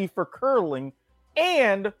 CNBC for curling,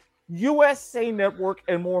 and USA Network,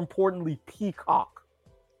 and more importantly, Peacock.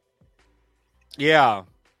 Yeah.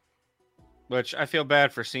 Which I feel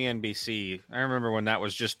bad for CNBC. I remember when that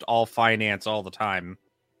was just all finance all the time.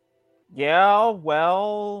 Yeah,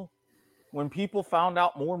 well, when people found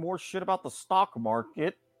out more and more shit about the stock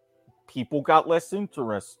market, people got less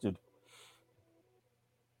interested.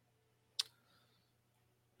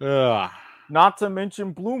 Ugh. Not to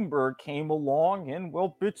mention Bloomberg came along and,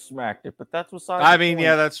 well, bitch smacked it, but that's beside I the mean, point.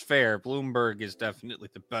 yeah, that's fair. Bloomberg is definitely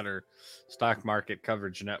the better stock market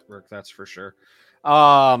coverage network, that's for sure.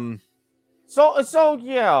 So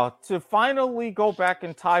yeah, to finally go back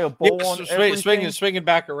and tie a bow on everything. Swinging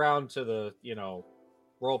back around to the,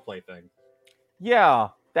 role play thing. Yeah,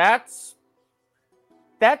 that's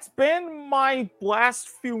been my last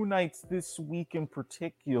few nights this week in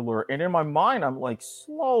particular. And in my mind, I'm like,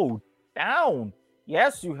 slow down.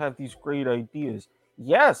 Yes, you have these great ideas.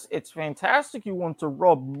 Yes, it's fantastic you want to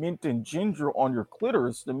rub mint and ginger on your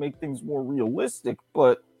clitoris to make things more realistic,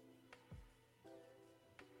 but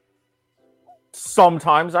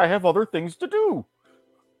sometimes I have other things to do.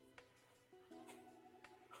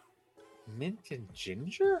 Mint and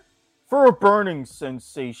ginger? For a burning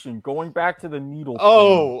sensation, going back to the needle.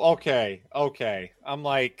 Oh, okay. I'm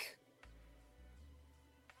like,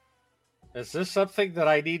 is this something that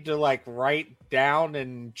I need to write down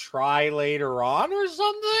and try later on or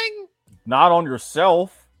something? Not on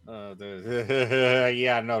yourself.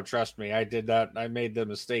 Yeah, no, trust me. I did that. I made the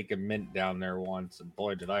mistake of mint down there once, and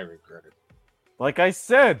boy, did I regret it. Like I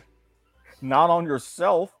said, not on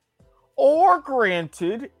yourself. Or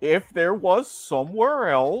granted, if there was somewhere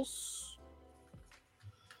else.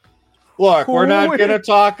 Look, we're not going to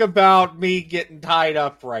talk about me getting tied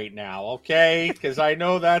up right now, okay? Because I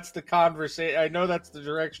know that's the conversation. I know that's the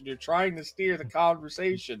direction you're trying to steer the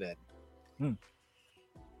conversation in.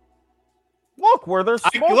 Look, where there's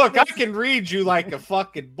smoke. I can read you like a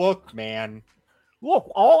fucking book, man.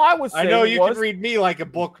 Look, all I was saying I know you can read me like a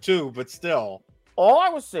book too, but still. All I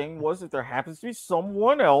was saying was that there happens to be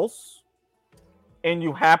someone else, and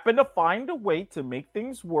you happen to find a way to make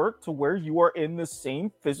things work to where you are in the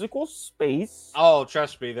same physical space. Oh,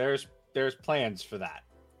 trust me, there's plans for that.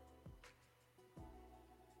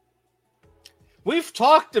 We've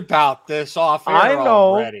talked about this off air I know.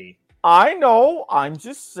 already. I know. I'm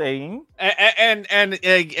just saying. And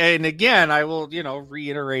again, I will,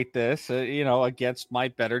 reiterate this, against my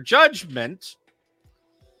better judgment.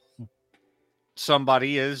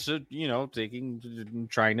 Somebody is,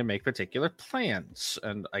 trying to make particular plans,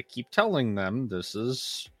 and I keep telling them this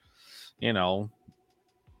is,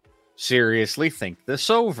 seriously think this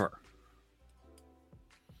over.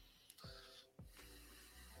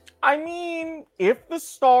 I mean, if the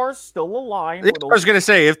stars still align, I was going to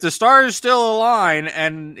say, if the stars still align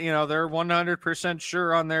and, they're 100%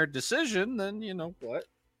 sure on their decision, then, what?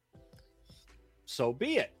 So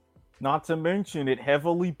be it. Not to mention, it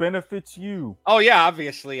heavily benefits you. Oh, yeah,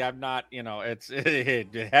 obviously, I'm not,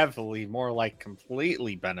 it heavily, more like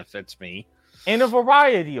completely benefits me. In a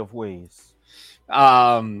variety of ways.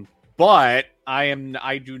 But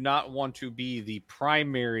I do not want to be the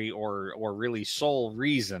primary or really sole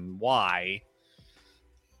reason why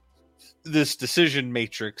this decision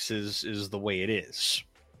matrix is the way it is.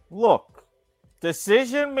 Look,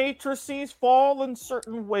 decision matrices fall in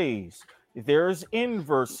certain ways. There's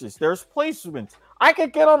inverses, there's placements. I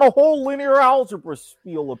could get on a whole linear algebra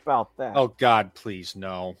spiel about that. Oh, God, please,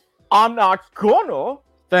 no. I'm not gonna.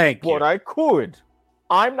 Thank you. But I could.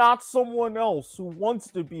 I'm not someone else who wants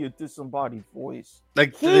to be a disembodied voice. I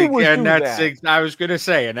was going to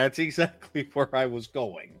say, and that's exactly where I was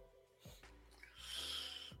going.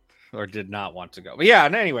 Or did not want to go. But yeah,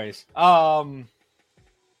 and anyways,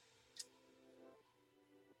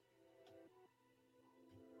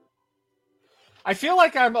 I feel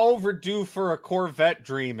like I'm overdue for a Corvette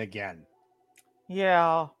dream again.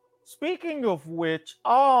 Yeah. Speaking of which,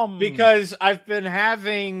 because I've been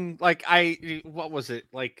having what was it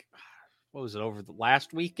over the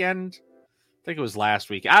last weekend? I think it was last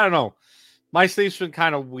week. I don't know. My sleep's been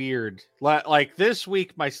kind of weird. Like this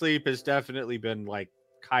week, my sleep has definitely been like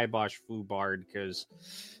kibosh foobarred because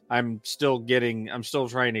I'm still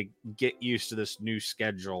trying to get used to this new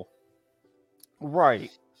schedule.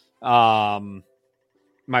 Right.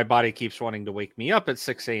 My body keeps wanting to wake me up at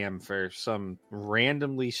 6 a.m. for some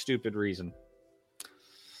randomly stupid reason.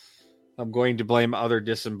 I'm going to blame other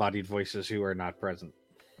disembodied voices who are not present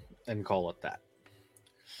and call it that.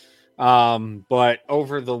 But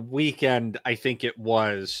over the weekend, I think it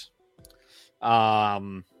was,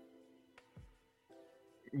 yeah,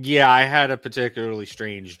 I had a particularly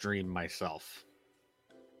strange dream myself.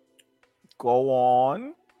 Go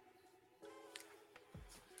on.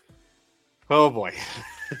 Oh boy.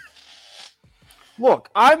 Look,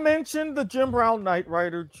 I mentioned the Jim Brown Knight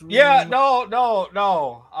Rider dream. Yeah, no.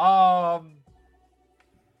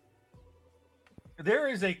 There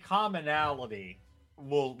is a commonality.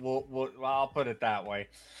 I'll put it that way.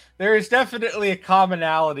 There is definitely a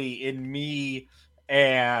commonality in me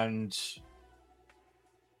and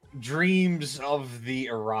dreams of the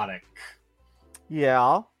erotic.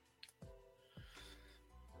 Yeah.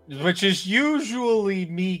 Which is usually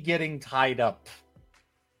me getting tied up.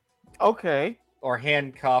 Okay. Or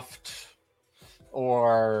handcuffed.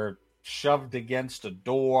 Or shoved against a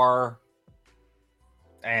door.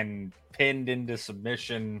 And pinned into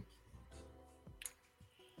submission.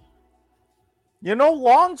 You know,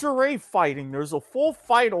 lingerie fighting, there's a full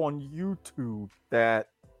fight on YouTube that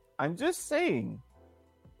I'm just saying.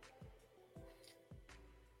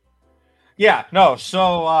 Yeah, no,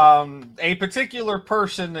 so a particular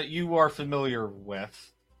person that you are familiar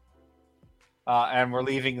with, and we're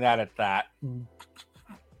leaving that at that. You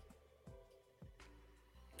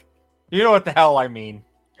know what the hell I mean.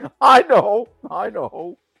 I know.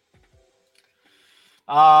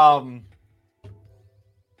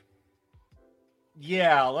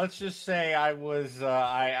 Yeah, let's just say I was,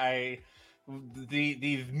 the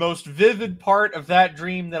most vivid part of that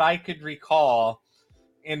dream that I could recall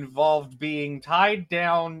involved being tied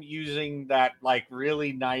down using that like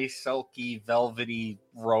really nice silky velvety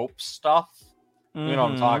rope stuff. Mm-hmm. You know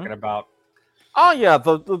what I'm talking about? Oh yeah,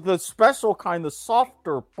 the special kind of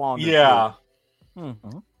softer bondage. Yeah.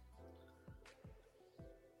 Mm-hmm.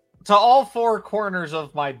 To all four corners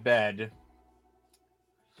of my bed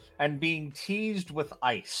and being teased with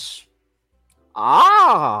ice.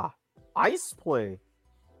 Ah, ice play.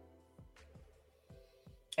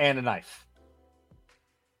 And a knife.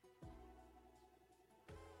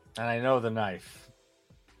 And I know the knife.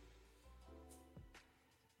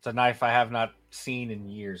 It's a knife I have not seen in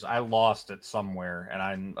years. I lost it somewhere, and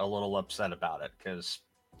I'm a little upset about it because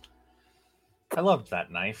I loved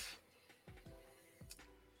that knife.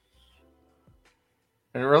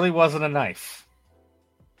 It really wasn't a knife.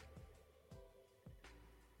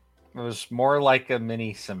 It was more like a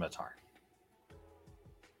mini scimitar.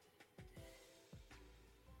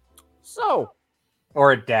 So,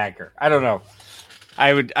 or a dagger. I don't know.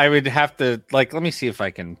 I would have to let me see if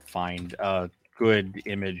I can find a good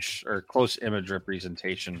image or close image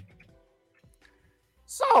representation.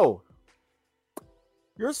 So,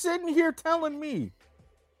 you're sitting here telling me,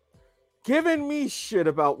 giving me shit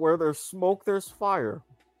about where there's smoke, there's fire.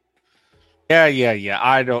 Yeah.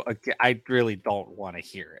 I really don't want to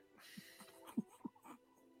hear it.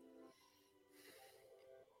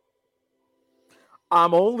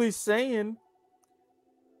 I'm only saying,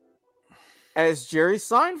 as Jerry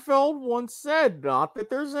Seinfeld once said, not that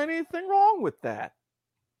there's anything wrong with that.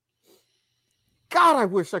 God, I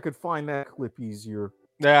wish I could find that clip easier.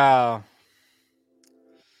 Yeah.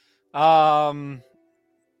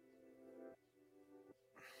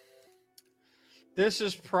 This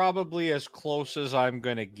is probably as close as I'm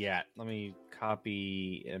gonna get. Let me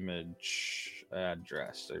copy image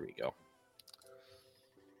address. There we go.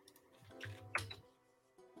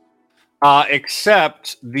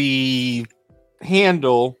 Except the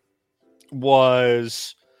handle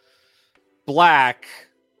was black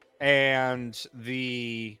and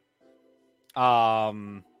the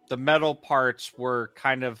metal parts were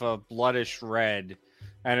kind of a bloodish red,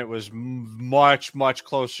 and it was much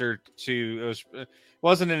closer to it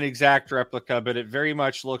wasn't an exact replica, but it very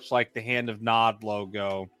much looks like the Hand of Nod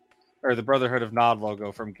logo or the Brotherhood of Nod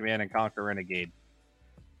logo from Command and Conquer Renegade.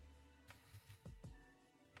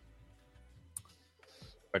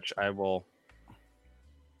 Which I will.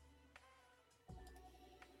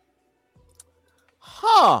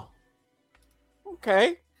 Huh.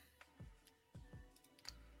 Okay.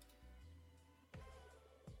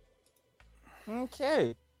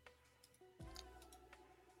 Okay.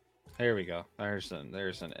 There we go. There's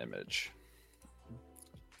an image.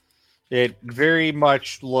 It very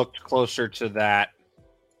much looked closer to that.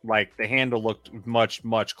 Like the handle looked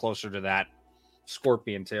much closer to that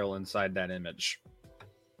scorpion tail inside that image.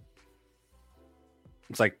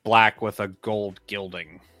 It's like black with a gold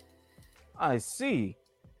gilding. I see.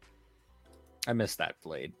 I missed that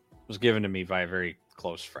blade. It was given to me by a very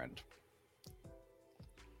close friend.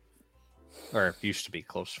 Or used to be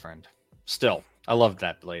close friend. Still, I loved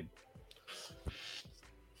that blade.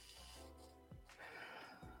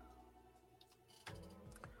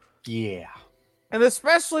 Yeah. And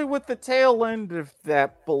especially with the tail end of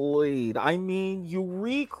that blade. I mean, you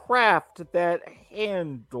recraft that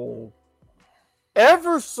handle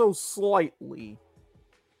ever so slightly.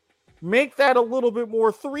 Make that a little bit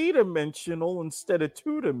more three-dimensional instead of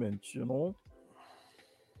two-dimensional.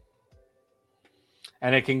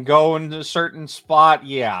 And it can go into a certain spot.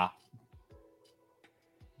 Yeah.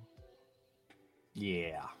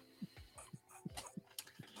 Yeah.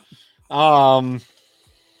 I'm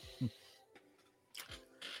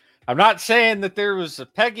not saying that there was a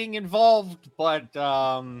pegging involved, but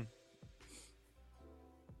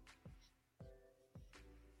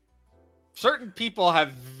certain people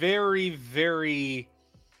have very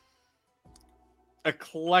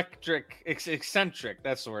eccentric,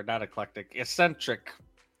 that's the word, not eclectic, eccentric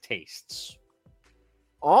tastes.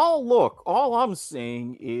 All I'm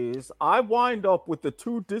saying is I wind up with the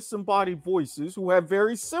two disembodied voices who have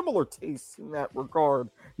very similar tastes in that regard.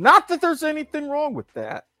 Not that there's anything wrong with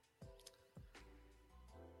that.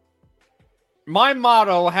 My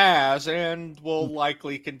motto has and will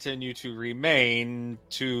likely continue to remain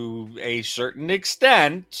to a certain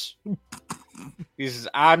extent is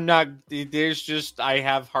I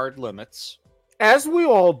have hard limits. As we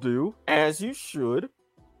all do, as you should.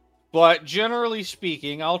 But generally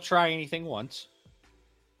speaking, I'll try anything once.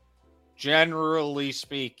 Generally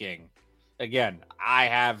speaking. Again, I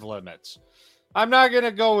have limits. I'm not going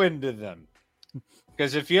to go into them.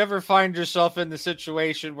 Because if you ever find yourself in the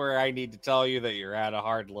situation where I need to tell you that you're at a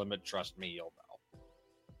hard limit, trust me, you'll know.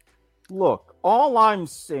 Look, all I'm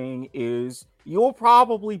saying is you'll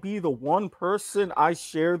probably be the one person I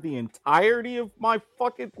share the entirety of my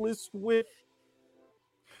fucking list with.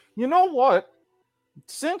 You know what?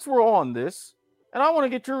 Since we're on this, and I want to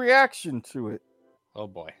get your reaction to it. Oh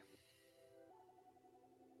boy.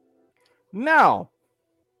 Now,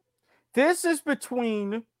 this is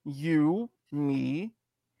between you, me,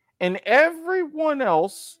 and everyone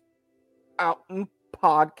else out in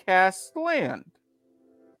podcast land.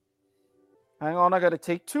 Hang on, I gotta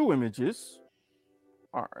take two images.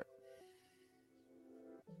 All right.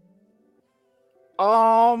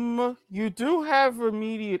 You do have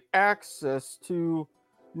immediate access to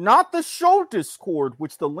not the show Discord,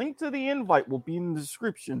 which the link to the invite will be in the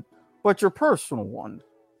description, but your personal one.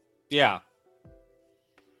 Yeah.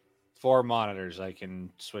 4 monitors. I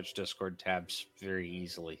can switch Discord tabs very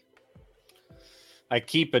easily. I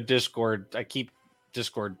keep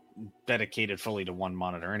Discord dedicated fully to one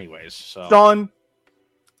monitor anyways. So Done.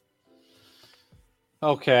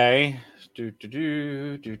 okay.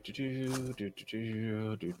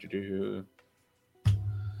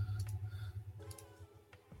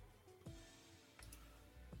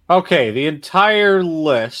 Okay, the entire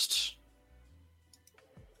list.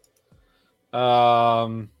 Yeah,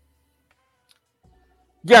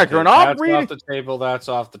 okay, you're not that's reading. off the table. That's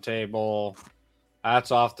off the table.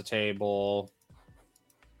 That's off the table.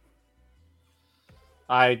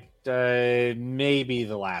 Maybe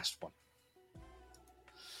the last one.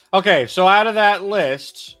 Okay, so out of that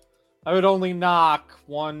list, I would only knock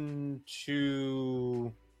 1,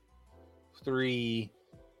 2, 3,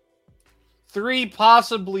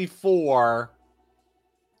 possibly 4.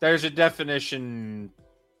 There's a definition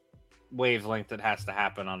wavelength that has to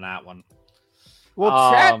happen on that one.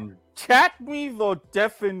 Well, chat me the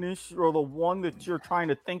definition or the one that you're trying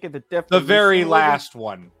to think of the definition. The very last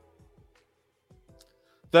one.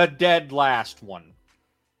 The dead last one.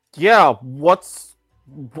 Yeah, what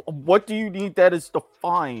do you need that is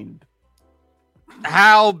defined?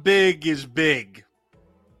 How big is big?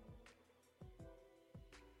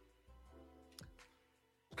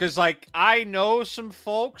 Because, like, I know some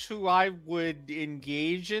folks who I would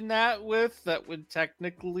engage in that with that would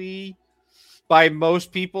technically, by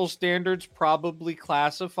most people's standards, probably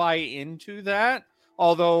classify into that.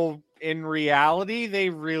 Although, in reality, they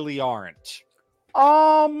really aren't.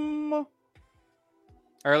 Or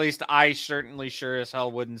at least I certainly sure as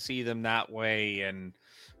hell wouldn't see them that way, and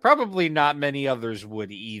probably not many others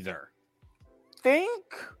would either. Think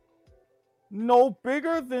no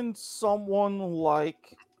bigger than someone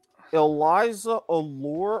like Eliza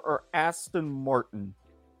Allure or Aston Martin.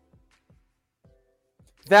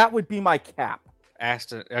 That would be my cap.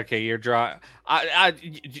 Aston, okay, you're drawing.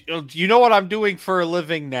 You know what I'm doing for a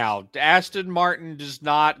living now. Aston Martin does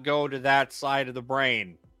not go to that side of the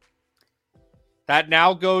brain. That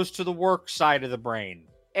now goes to the work side of the brain.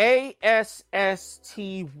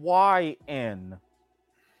 ASSTYN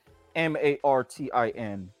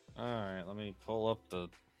MARTIN. All right, let me pull up the.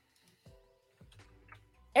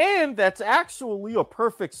 And that's actually a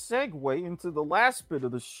perfect segue into the last bit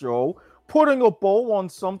of the show, putting a bow on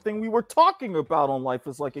something we were talking about on Life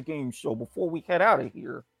is Like a Game Show before we head out of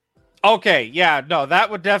here. Okay, yeah, no, that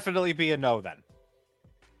would definitely be a no then.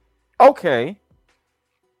 Okay.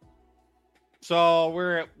 So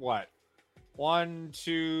we're at what? 1,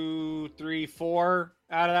 2, 3, 4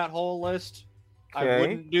 out of that whole list. Okay. I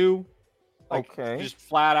wouldn't do. Like, okay. Just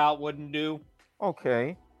flat out wouldn't do.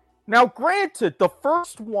 Okay. Now, granted, the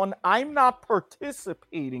first one I'm not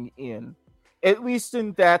participating in, at least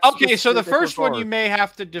in that. Okay, so the first regard. one you may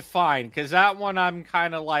have to define, because that one I'm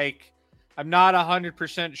kind of like, I'm not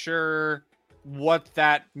 100% sure what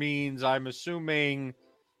that means. I'm assuming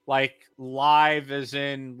like live as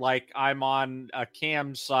in like I'm on a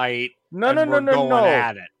cam site. No.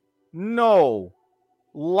 At it. No.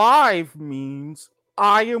 Live means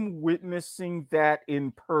I am witnessing that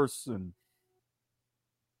in person.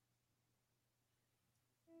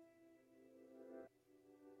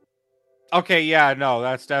 Okay, yeah, no,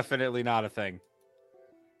 that's definitely not a thing.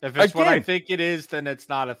 If it's what I think it is, then it's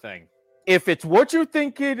not a thing. If it's what you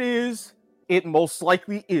think it is, it most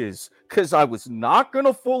likely is. Because I was not going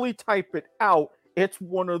to fully type it out. It's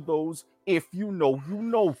one of those, if you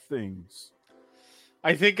know things.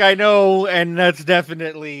 I think I know, and that's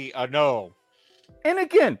definitely a no. And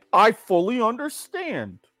again, I fully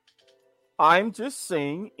understand. I'm just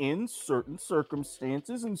saying, in certain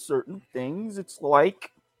circumstances and certain things, it's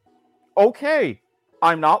like, okay,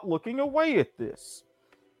 I'm not looking away at this.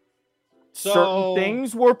 So, certain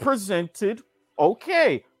things were presented.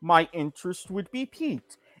 Okay, my interest would be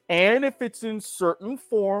piqued. And if it's in certain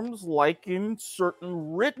forms, like in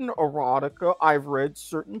certain written erotica, I've read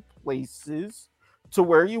certain places to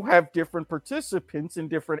where you have different participants in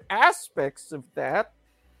different aspects of that.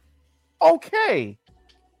 Okay,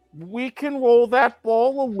 we can roll that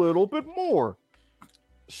ball a little bit more.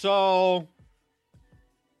 So,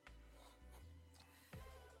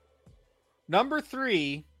 number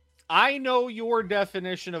 3, I know your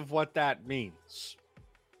definition of what that means.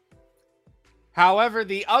 However,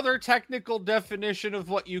 the other technical definition of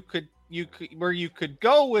what you could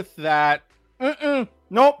go with that.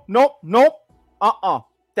 Nope.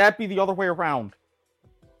 That'd be the other way around.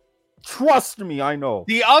 Trust me, I know.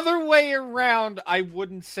 The other way around, I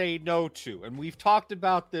wouldn't say no to, and we've talked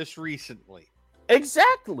about this recently.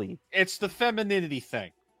 Exactly. It's the femininity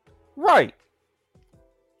thing. Right.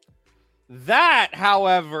 That,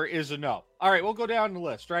 however, is a no. All right, we'll go down the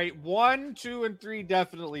list, right? 1, 2, and 3,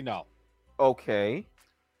 definitely no. Okay.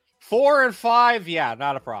 4 and 5, yeah,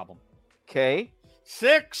 not a problem. Okay.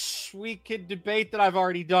 6, we could debate that I've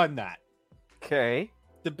already done that. Okay.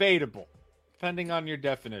 Debatable, depending on your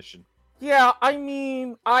definition. Yeah, I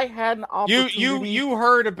mean, I had an opportunity. You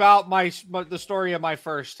heard about the story of my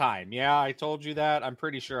first time. Yeah, I told you that. I'm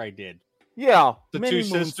pretty sure I did. Yeah, The many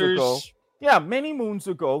two moons sisters. ago. Yeah, many moons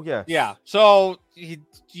ago. Yes. Yeah. So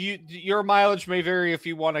your mileage may vary if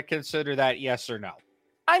you want to consider that yes or no.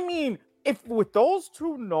 I mean, if with those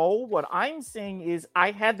two, no. What I'm saying is,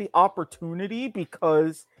 I had the opportunity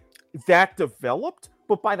because that developed.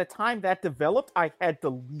 But by the time that developed, I had to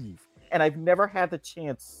leave, and I've never had the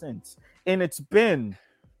chance since. And it's been,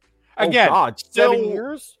 Again, oh God, still, 7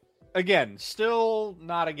 years. Again, still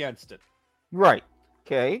not against it. Right.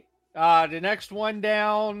 Okay. The next one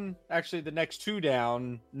down, actually the next 2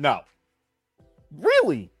 down, no.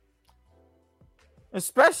 Really?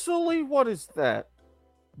 Especially, what is that?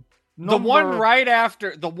 The one right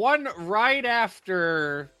after the one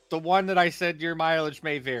that I said your mileage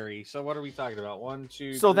may vary. So what are we talking about? 1,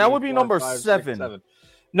 2. So 3, that would be 4, number 5, 6, 7. 7.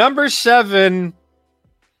 Number 7.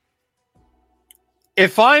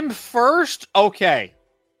 If I'm first, okay.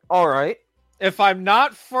 All right. If I'm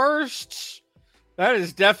not first, that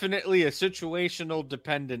is definitely a situational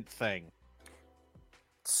dependent thing.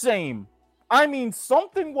 Same. I mean,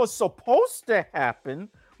 something was supposed to happen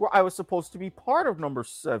where I was supposed to be part of number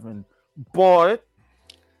 7, but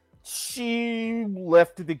she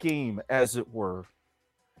left the game, as it were.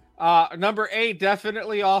 Number 8,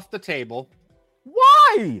 definitely off the table.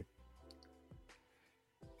 Why?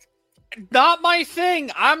 Not my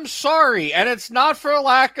thing. I'm sorry. And it's not for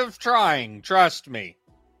lack of trying. Trust me.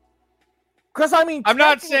 Because, I mean, I'm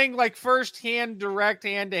not saying like first-hand, direct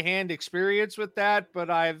hand-to-hand experience with that, but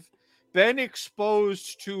I've been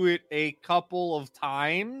exposed to it a couple of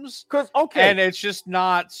times. And it's just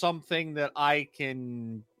not something that I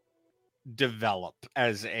can develop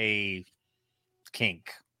as a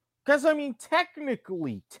kink. Because, I mean,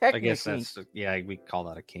 technically, I guess that's, yeah, we call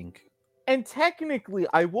that a kink. And technically,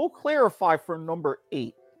 I will clarify for number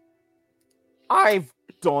 8. I've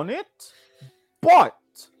done it, but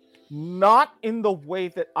not in the way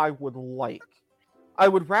that I would like. I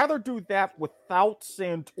would rather do that without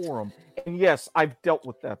Santorum. And yes, I've dealt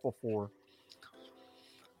with that before.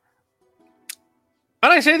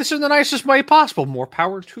 And I say this in the nicest way possible. More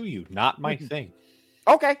power to you. Not my thing.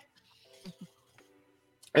 Okay.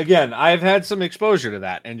 Again, I've had some exposure to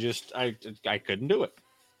that, and just I couldn't do it.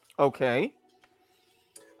 Okay.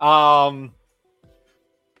 The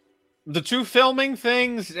 2 filming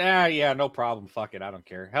things, yeah, no problem. Fuck it, I don't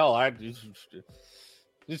care. Hell, I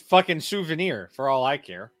just fucking souvenir for all I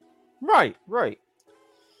care. Right.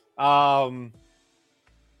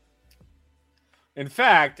 In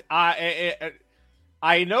fact, I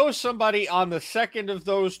know somebody on the second of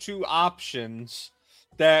those 2 options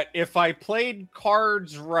that if I played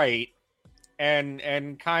cards right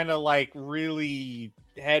and kind of like really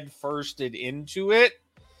head firsted into it,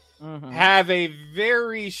 have a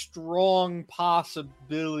very strong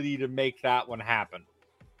possibility to make that one happen.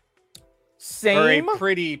 Same.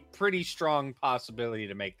 Or a pretty strong possibility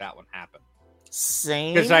to make that one happen.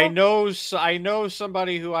 Same. Because I know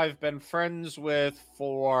somebody who I've been friends with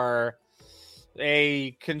for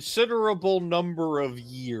a considerable number of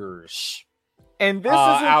years. And this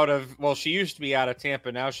is she used to be out of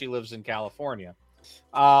Tampa. Now she lives in California.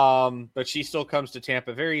 But she still comes to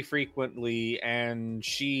Tampa very frequently, and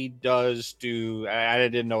she does do, I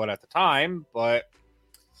didn't know it at the time, but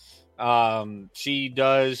she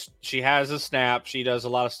has a Snap. She does a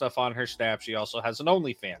lot of stuff on her Snap. She also has an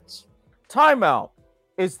OnlyFans. Timeout.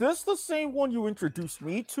 Is this the same one you introduced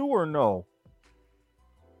me to, or no?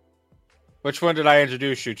 Which one did I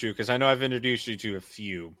introduce you to? Because I know I've introduced you to a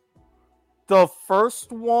few. The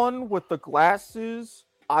first one with the glasses,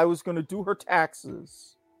 I was going to do her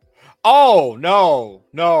taxes. Oh, no.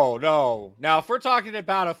 Now, if we're talking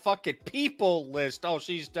about a fucking people list,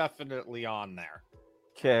 she's definitely on there.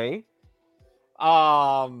 Okay.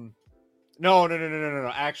 No.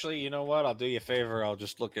 Actually, you know what? I'll do you a favor. I'll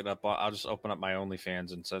just look it up. I'll just open up my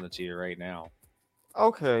OnlyFans and send it to you right now.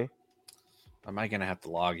 Okay. Am I going to have to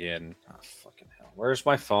log in? Oh, fucking hell. Where's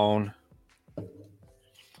my phone?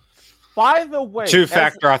 By the way,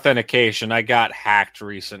 2-factor authentication. I got hacked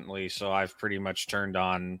recently, so I've pretty much turned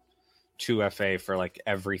on 2FA for like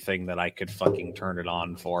everything that I could fucking turn it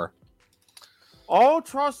on for. Oh,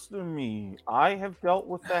 trust me, I have dealt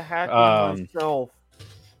with the hacking myself.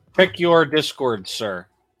 Pick your Discord, sir,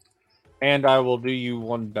 and I will do you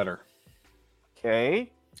one better.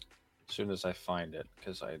 Okay. As soon as I find it,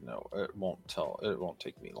 because I know it won't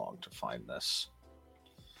take me long to find this.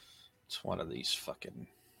 It's one of these fucking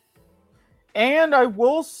And I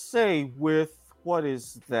will say, with what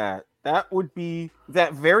is that? That would be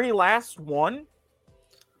that very last one.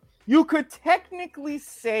 You could technically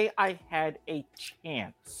say I had a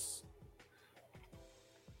chance.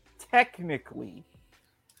 Technically.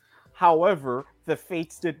 However, the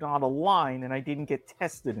fates did not align and I didn't get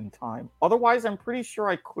tested in time. Otherwise, I'm pretty sure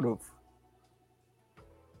I could have.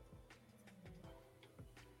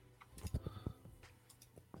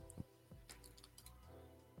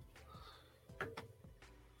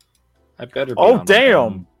 I better be Oh, on my damn.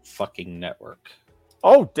 own fucking network.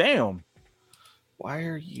 Oh, damn. Why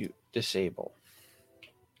are you disable?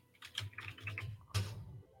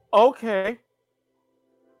 Okay.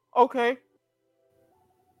 Okay.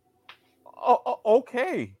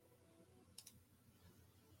 Okay.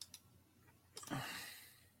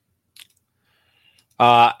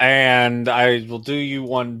 And I will do you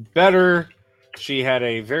one better. She had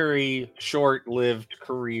a very short-lived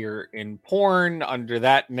career in porn under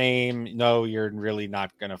that name. No, you're really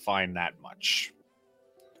not going to find that much.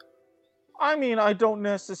 I mean, I don't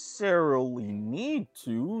necessarily need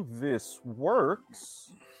to. This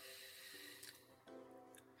works.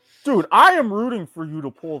 Dude, I am rooting for you to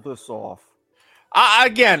pull this off.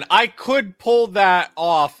 Again, I could pull that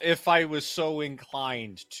off if I was so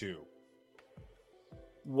inclined to.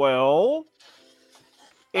 Well,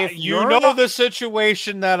 if you know the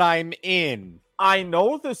situation that I'm in. I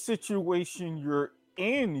know the situation you're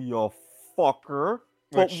in, you fucker.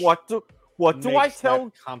 But what do I tell?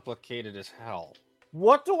 That complicated as hell.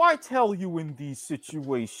 What do I tell you in these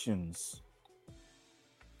situations?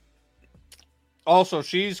 Also,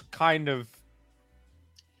 she's kind of,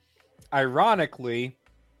 ironically,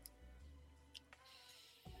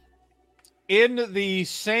 in the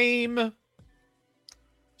same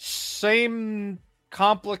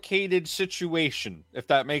complicated situation, if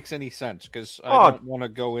that makes any sense, because I don't want to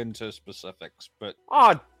go into specifics, but...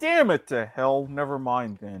 damn it to hell. Never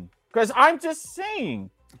mind then. Because I'm just saying,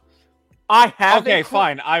 I have... Okay,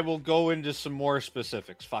 fine. I will go into some more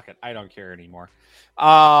specifics. Fuck it. I don't care anymore.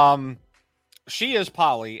 She is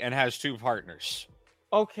poly and has 2 partners.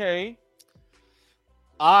 Okay.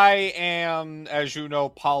 I am, as you know,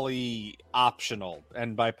 poly optional.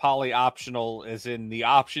 And by poly optional, as in the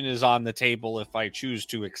option is on the table if I choose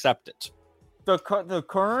to accept it. The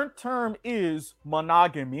current term is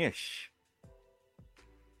monogamish.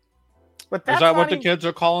 But is that what the kids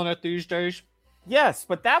are calling it these days? Yes,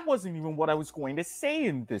 but that wasn't even what I was going to say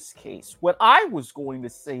in this case. What I was going to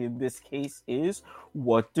say in this case is,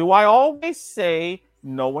 what do I always say,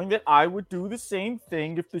 knowing that I would do the same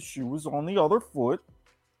thing if the shoe was on the other foot?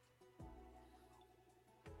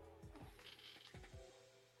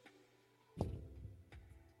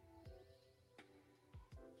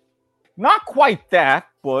 Not quite that,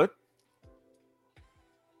 but...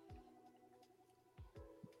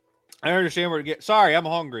 I understand where to get... Sorry, I'm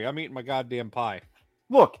hungry. I'm eating my goddamn pie.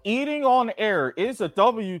 Look, eating on air is a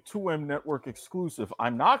W2M network exclusive.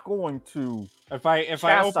 I'm not going to... If I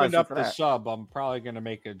opened up the sub, I'm probably going to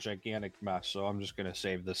make a gigantic mess, so I'm just going to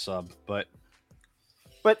save the sub, but...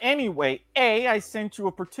 But anyway, I sent you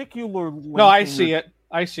a particular link. No, I see it.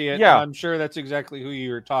 I see it. Yeah. I'm sure that's exactly who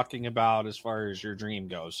you're talking about as far as your dream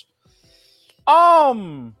goes.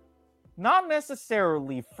 Not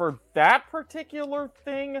necessarily. For that particular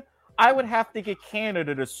thing, I would have to get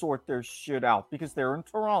Canada to sort their shit out because they're in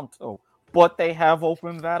Toronto. But they have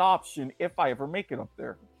opened that option if I ever make it up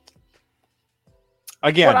there.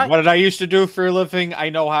 Again, what did I used to do for a living? I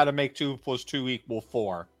know how to make 2 + 2 =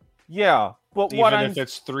 4. Yeah, but even if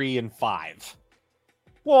it's 3 and 5.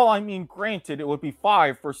 Well, I mean, granted, it would be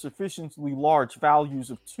 5 for sufficiently large values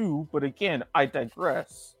of 2, but again, I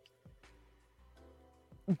digress.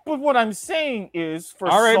 But what I'm saying is,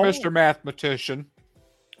 all right, Mr. Mathematician,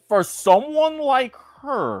 for someone like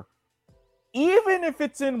her, even if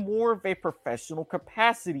it's in more of a professional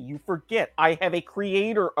capacity, you forget I have a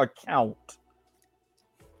creator account.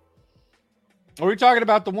 Are we talking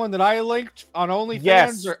about the one that I linked on OnlyFans?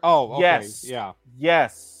 Yes. Oh, okay. Yes. Yeah.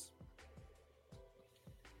 Yes.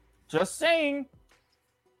 Just saying.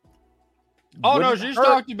 Oh, no, she's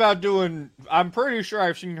talked about doing... I'm pretty sure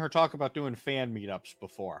I've seen her talk about doing fan meetups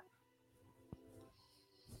before.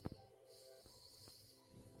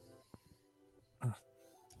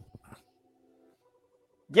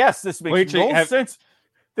 Yes, this makes sense.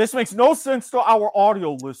 This makes no sense to our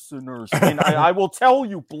audio listeners, and I will tell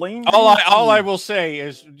you, blame all I will say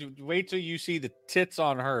is, wait till you see the tits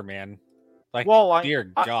on her, man. Like, dear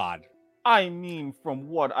God. I mean, from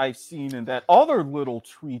what I've seen in that other little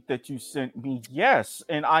tweet that you sent me, yes,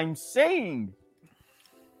 and I'm saying...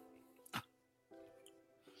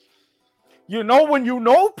 You know when you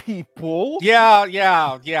know people. Yeah.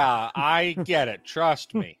 I get it.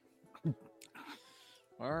 Trust me.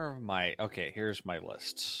 Where am I? Okay, here's my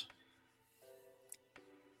lists.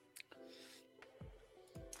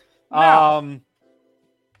 Now,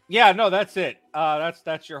 Yeah, no, that's it.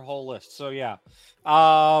 That's your whole list. So yeah.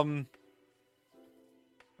 I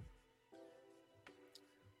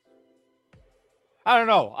don't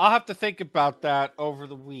know. I'll have to think about that over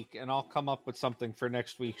the week, and I'll come up with something for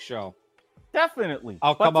next week's show. definitely.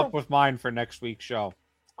 I'll come up with mine for next week's show.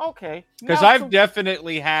 Okay. Because Now I've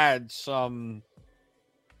definitely had some,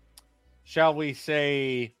 shall we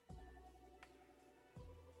say,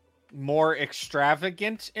 more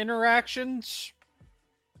extravagant interactions.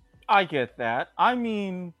 I get that. I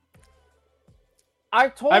mean,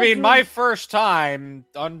 my first time,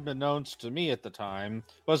 unbeknownst to me at the time,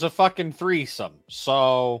 was a fucking threesome.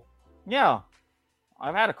 So, yeah,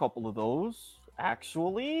 I've had a couple of those,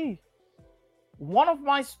 actually. One of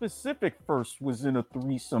my specific first was in a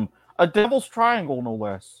threesome. A devil's triangle, no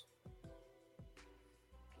less.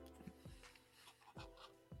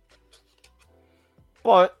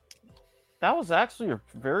 But that was actually a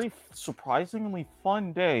very surprisingly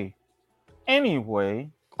fun day. Anyway,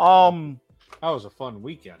 that was a fun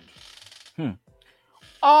weekend.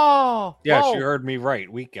 Oh, Yes, well, you heard me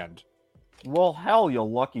right. Weekend. Well, hell, you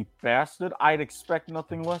lucky bastard. I'd expect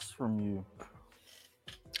nothing less from you.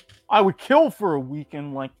 I would kill for a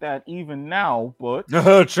weekend like that even now, but...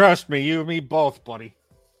 Trust me, you and me both, buddy.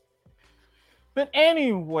 But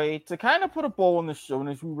anyway, to kind of put a bow on the show, and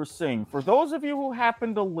as we were saying, for those of you who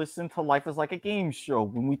happen to listen to Life is Like a Game Show,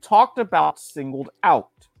 when we talked about Singled Out...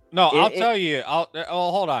 No, I'll tell you.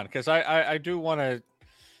 Hold on, because I do want to...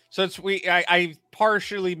 Since I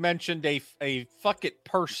partially mentioned a fuck it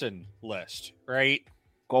person list, right?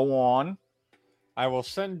 Go on. I will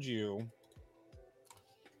send you...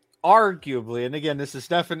 Arguably, and again, this is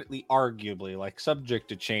definitely arguably, like, subject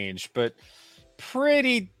to change, but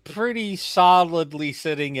pretty solidly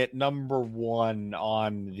sitting at number one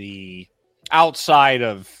on the outside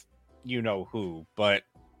of you know who, but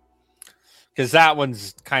because that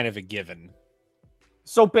one's kind of a given.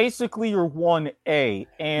 So basically, you're 1A,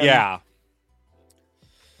 and yeah,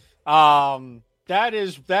 that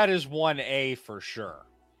is 1A for sure.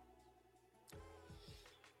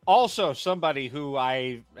 Also, somebody who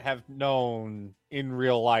I have known in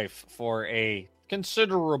real life for a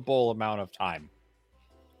considerable amount of time.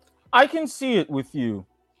 I can see it with you.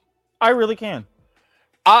 I really can.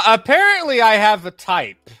 Apparently, I have a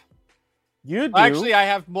type. You do. Actually, I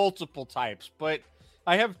have multiple types, but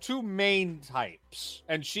I have two main types,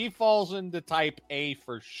 and she falls into type A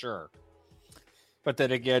for sure. But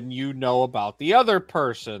then again, you know about the other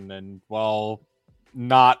person, and, well,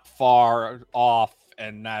 not far off,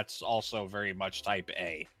 and that's also very much type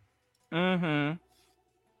A. Mm-hmm.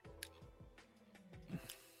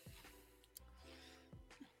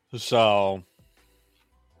 So,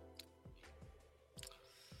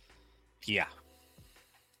 yeah.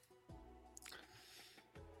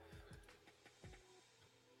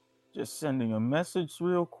 Just sending a message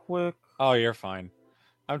real quick. Oh, you're fine.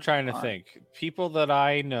 I'm trying to think. People that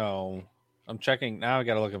I know. I'm checking. Now I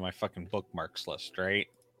got to look at my fucking bookmarks list, right?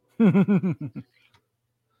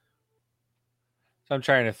 So I'm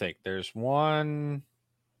trying to think. There's one.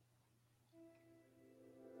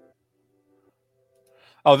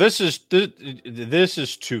 Oh, this is two. This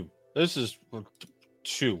is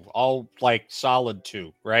two. All like solid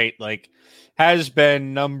two, right? Like has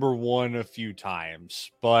been number one a few times,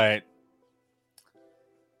 but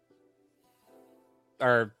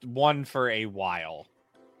or one for a while.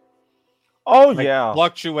 Oh, like, yeah.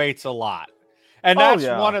 Fluctuates a lot. And that's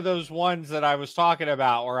one of those ones that I was talking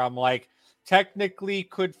about where I'm like, technically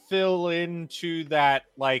could fill into that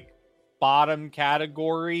like bottom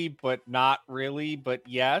category, but not really, but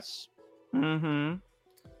yes. Mm-hmm.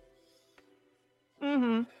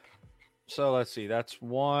 Mm-hmm. So let's see. That's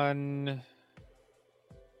 1,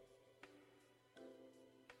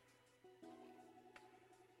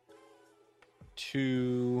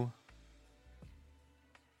 2,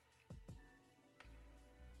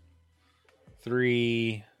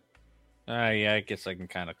 3. Yeah, I guess I can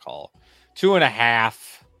kind of call 2.5. I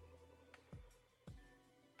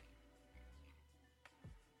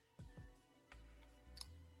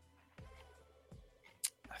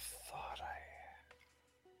thought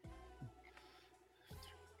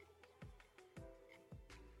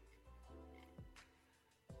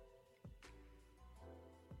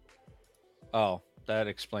Oh, that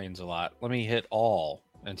explains a lot. Let me hit all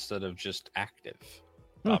instead of just active.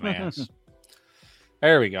 Dumbass.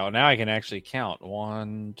 There we go. Now I can actually count.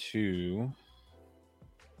 1, 2,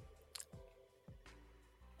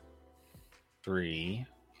 3,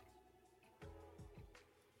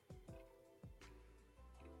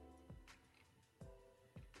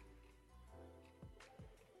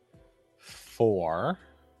 4,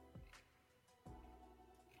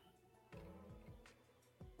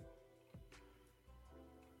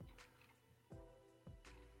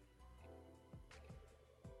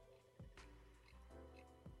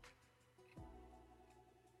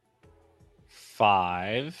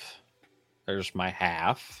 5. There's my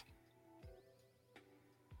half.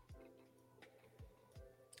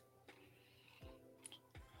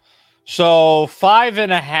 So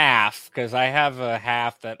 5.5, because I have a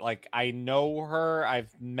half that, like, I know her. I've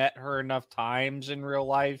met her enough times in real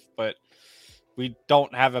life, but we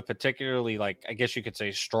don't have a particularly, like, I guess you could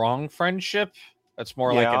say, strong friendship. That's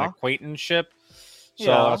more like an acquaintanceship. So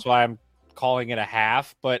that's why I'm calling it a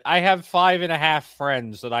half. But I have 5.5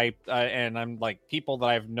 friends that and I'm like people that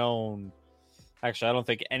I've known. Actually, I don't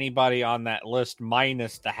think anybody on that list,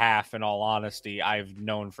 minus the half, in all honesty, I've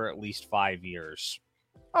known for at least 5 years.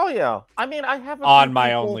 Oh yeah, I mean, I have on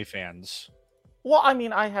my OnlyFans. Well, I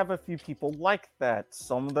mean, I have a few people like that.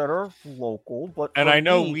 Some that are local, but and I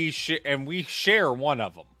know we share one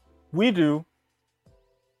of them. We do.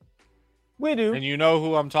 And you know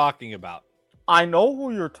who I'm talking about. I know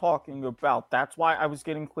who you're talking about. That's why I was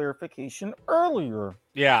getting clarification earlier.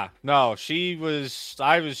 Yeah, no,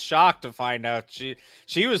 I was shocked to find out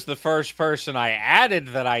she was the first person I added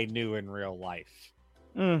that I knew in real life.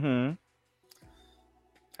 Mm-hmm.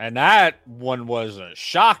 And that one was a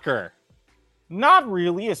shocker. Not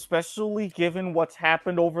really, especially given what's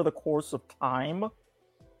happened over the course of time.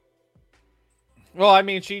 Well, I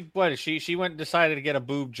mean, she went and decided to get a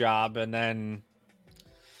boob job, and then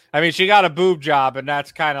she got a boob job, and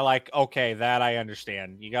that's kind of like, okay, that I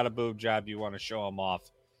understand. You got a boob job, you want to show them off.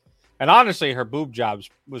 And honestly, her boob job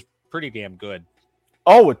was pretty damn good.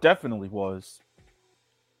 Oh, it definitely was.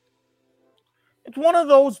 It's one of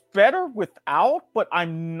those better without, but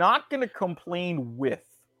I'm not going to complain with.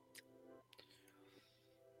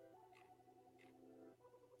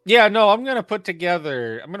 Yeah, no, I'm going to put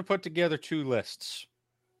together 2 lists.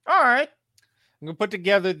 All right. I'm going to put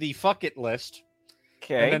together the fuck it list.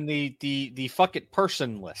 Okay. And then the fuck it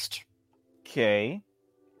person list. Okay.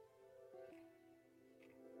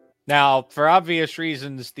 Now, for obvious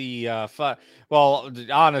reasons,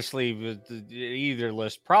 honestly, either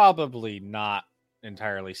list probably not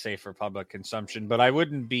entirely safe for public consumption, but I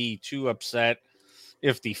wouldn't be too upset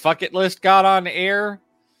if the fuck it list got on air.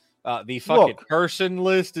 The fuck it person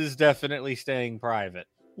list is definitely staying private.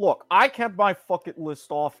 Look, I kept my fuck it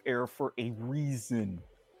list off air for a reason.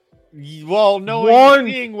 Well,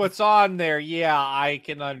 seeing what's on there, yeah, I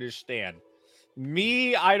can understand.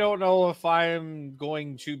 Me, I don't know if I'm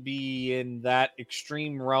going to be in that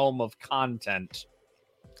extreme realm of content.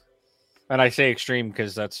 And I say extreme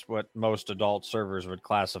because that's what most adult servers would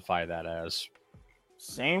classify that as.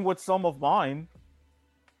 Same with some of mine.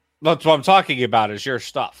 That's what I'm talking about, is your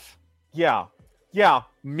stuff. Yeah. You're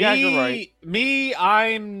right. Me,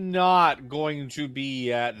 I'm not going to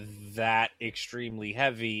be at that extremely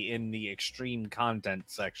heavy in the extreme content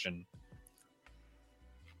section.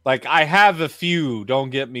 Like, I have a few,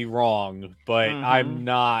 don't get me wrong, but I'm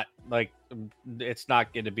not, like, it's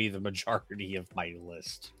not going to be the majority of my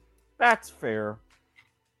list. That's fair.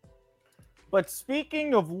 But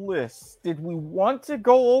speaking of lists, did we want to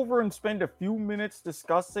go over and spend a few minutes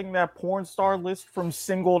discussing that porn star list from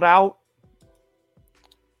Singled Out?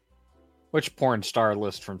 Which porn star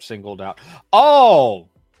list from Singled Out? Oh!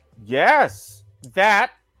 Yes,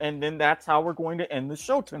 that, and then that's how we're going to end the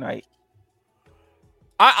show tonight.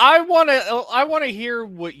 I want to hear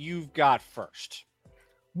what you've got first.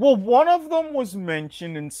 Well, one of them was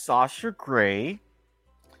mentioned in Sasha Grey.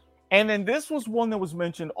 And then this was one that was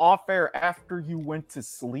mentioned off air after you went to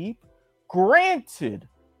sleep. Granted,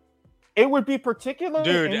 it would be particularly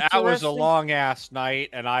interesting. That was a long ass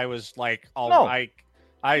night, and I was like,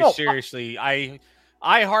 seriously, I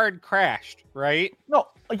hard crashed, right? No,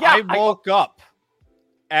 yeah. I woke up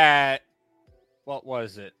at, what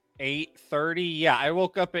was it, 8:30? Yeah, I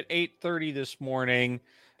woke up at 8:30 this morning,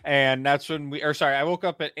 and that's when I woke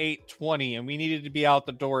up at 8:20, and we needed to be out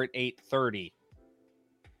the door at 8:30.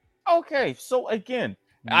 Okay, so again,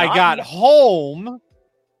 I got home,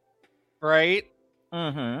 right?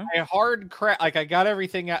 Mm-hmm. I hard crash, like I got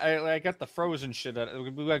everything. I got the frozen shit.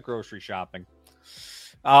 We went grocery shopping.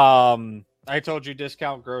 I told you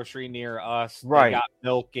discount grocery near us. Right. They got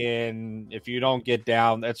milk in. If you don't get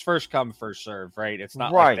down, it's first come, first serve, right? It's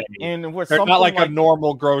not right. Like and it's not like a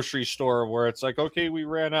normal grocery store where it's like, okay, we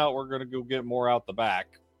ran out, we're gonna go get more out the back.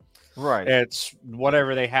 Right. It's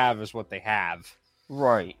whatever they have is what they have.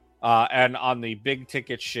 Right. And on the big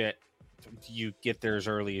ticket shit, you get there as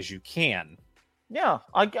early as you can. Yeah,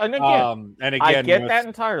 and again, I get that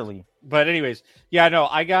entirely. But anyways, yeah, no,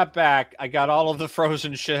 I got back. I got all of the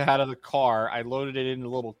frozen shit out of the car. I loaded it in the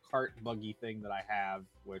little cart buggy thing that I have,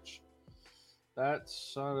 which that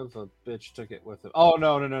son of a bitch took it with him. Oh,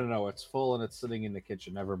 no. It's full and it's sitting in the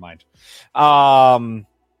kitchen. Never mind. I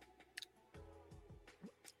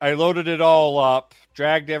loaded it all up,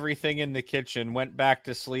 dragged everything in the kitchen, went back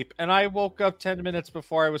to sleep, and I woke up 10 minutes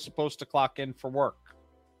before I was supposed to clock in for work.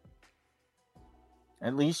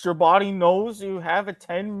 At least your body knows you have a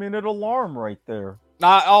 10-minute alarm right there.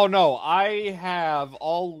 Oh, no. I have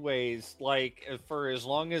always, like, for as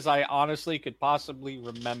long as I honestly could possibly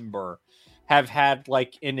remember, have had,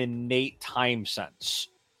 like, an innate time sense.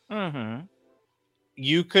 Mm-hmm.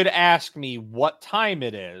 You could ask me what time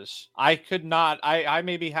it is. I could not. I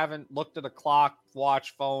maybe haven't looked at a clock,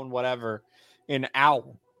 watch, phone, whatever, in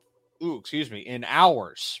hours. In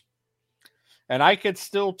hours. And I could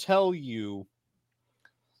still tell you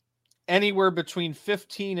anywhere between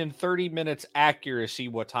 15 and 30 minutes accuracy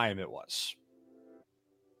what time it was.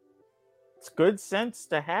 It's good sense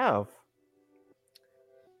to have.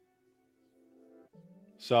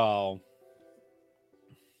 So,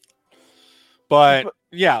 but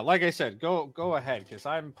yeah, like I said, go ahead, because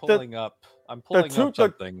I'm pulling up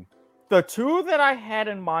something. The two that I had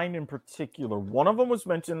in mind in particular, one of them was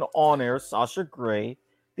mentioned on air, Sasha Grey.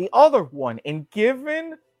 The other one, and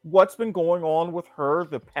given what's been going on with her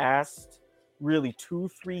the past really 2-3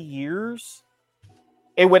 years,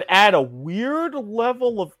 it would add a weird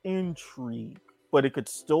level of intrigue, but it could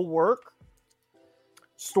still work.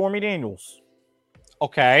 Stormy Daniels.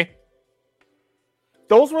 Okay.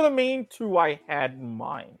 Those were the main two I had in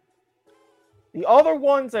mind. The other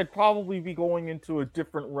ones, I'd probably be going into a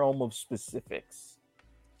different realm of specifics.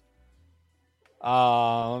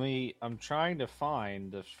 I'm trying to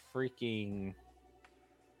find the freaking...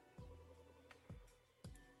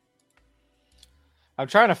 I'm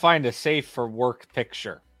trying to find a safe for work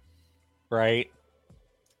picture, right?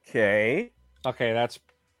 Okay, that's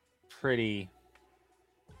pretty...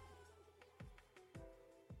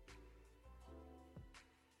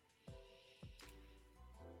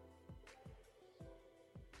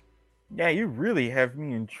 Yeah, you really have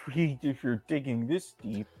me intrigued if you're digging this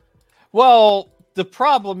deep. Well, the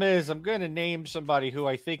problem is I'm going to name somebody who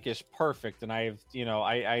I think is perfect, and I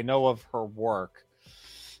know of her work.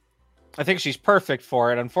 I think she's perfect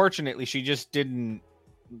for it. Unfortunately, she just didn't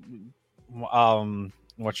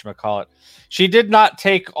whatchamacallit. She did not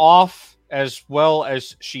take off as well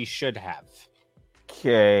as she should have.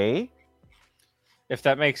 Okay. If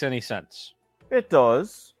that makes any sense. It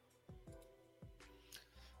does.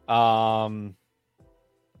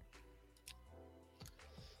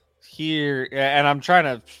 Here, and I'm trying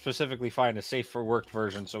to specifically find a safe for work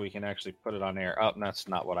version so we can actually put it on air. Oh, that's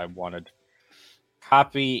not what I wanted.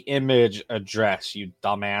 Copy image address, you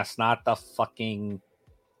dumbass. Not the fucking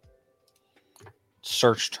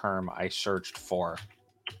search term I searched for.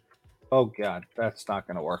 Oh, God, that's not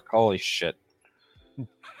going to work. Holy shit.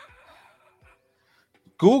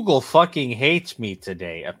 Google fucking hates me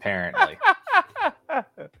today, apparently.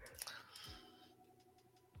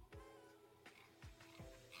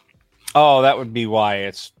 Oh, that would be why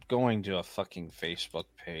it's going to a fucking Facebook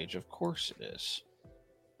page. Of course it is.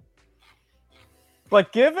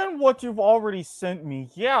 But given what you've already sent me,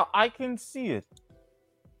 yeah, I can see it.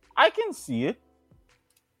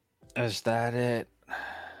 Is that it?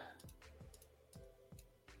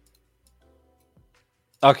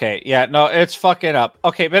 Okay, yeah, no, it's fucking up.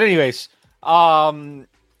 Okay, but anyways, a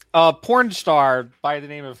porn star by the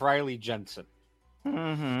name of Riley Jensen.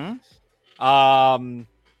 Mm-hmm.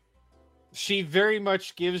 She very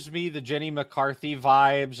much gives me the Jenny McCarthy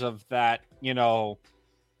vibes of that,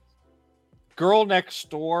 girl next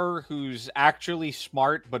door who's actually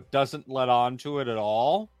smart but doesn't let on to it at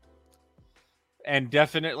all. And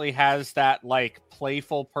definitely has that, like,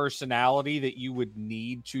 playful personality that you would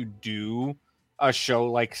need to do a show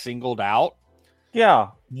like Singled Out. Yeah.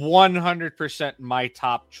 100% my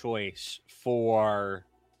top choice for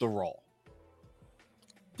the role.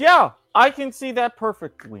 Yeah, I can see that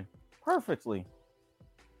perfectly.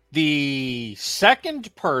 The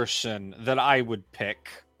second person that I would pick,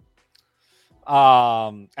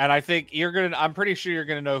 and I think I'm pretty sure you're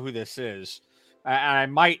gonna know who this is, and I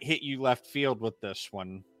might hit you left field with this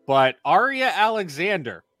one, but Aria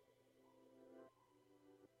Alexander.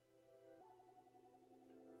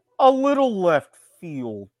 A little left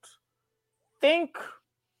field. Think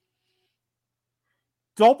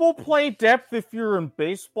double play depth if you're in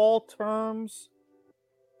baseball terms.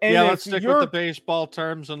 And yeah, if let's stick with the baseball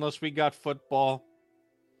terms unless we got football.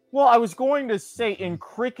 Well, I was going to say in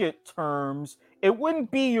cricket terms, it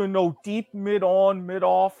wouldn't be, deep mid-on,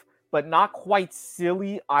 mid-off, but not quite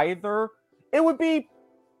silly either. It would be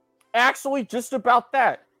actually just about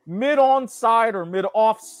that. Mid-on side or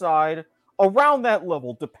mid-off side, around that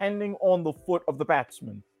level, depending on the foot of the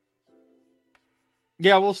batsman.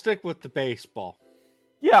 Yeah, we'll stick with the baseball.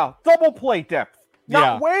 Yeah, double play depth.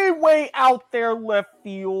 Yeah. Not way out there left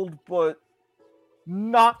field, but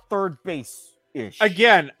not third base-ish.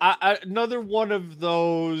 Again, another one of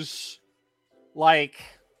those, I'm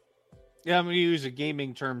going to use a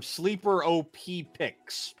gaming term, sleeper OP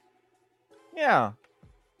picks. Yeah.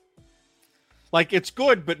 It's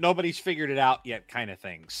good, but nobody's figured it out yet kind of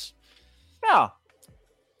things. Yeah.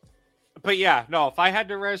 But yeah, no, if I had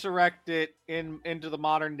to resurrect it into the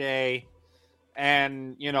modern day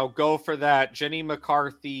and, go for that Jenny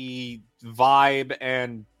McCarthy vibe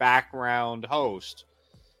and background host,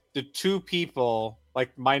 the two people,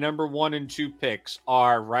 my number 1 and 2 picks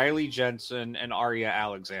are Riley Jensen and Arya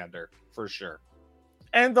Alexander, for sure.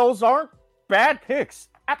 And those aren't bad picks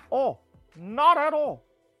at all. Not at all.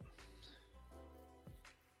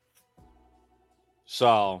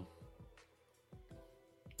 So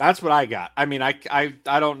that's what I got. I mean, I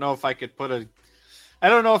don't know if I could I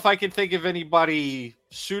don't know if I could think of anybody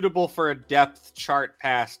suitable for a depth chart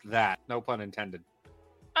past that. No pun intended.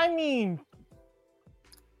 I mean,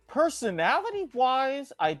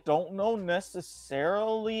 personality-wise, I don't know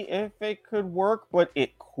necessarily if it could work, but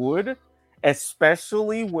it could,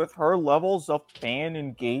 especially with her levels of fan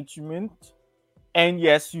engagement. And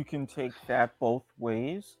yes, you can take that both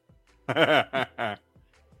ways.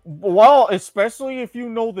 Well, especially if you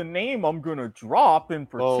know the name I'm going to drop in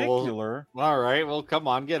particular. All right, well, come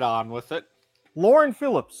on, get on with it. Lauren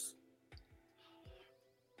Phillips.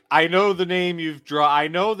 I know the name I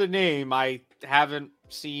know the name. I haven't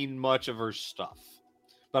seen much of her stuff.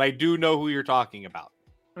 But I do know who you're talking about.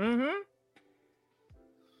 Mm-hmm.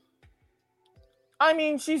 I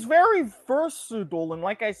mean, she's very versatile, and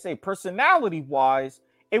like I say, personality-wise,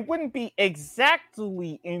 it wouldn't be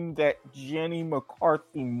exactly in that Jenny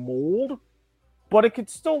McCarthy mold, but it could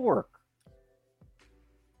still work.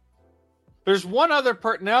 There's one other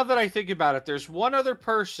now that I think about it, there's one other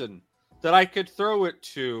person that I could throw it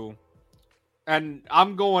to, and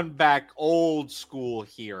I'm going back old school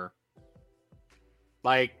here.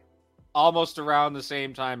 Almost around the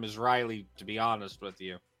same time as Riley, to be honest with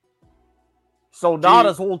you. So not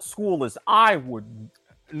as old school as I would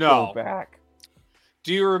go back.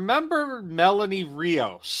 Do you remember Melanie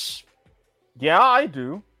Rios? Yeah, I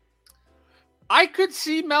do. I could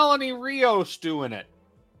see Melanie Rios doing it.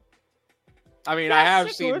 I mean, I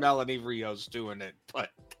have seen Melanie Rios doing it, but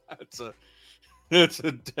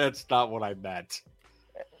that's not what I meant.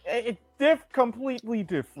 It's completely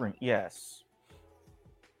different, yes.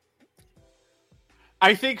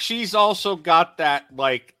 I think she's also got that,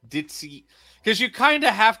 ditzy... Because you kind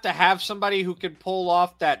of have to have somebody who can pull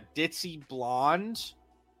off that ditzy blonde.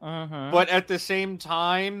 Mm-hmm. But at the same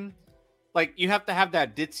time, you have to have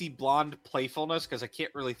that ditzy blonde playfulness, because I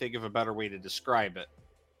can't really think of a better way to describe it.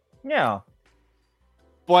 Yeah.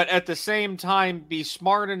 But at the same time, be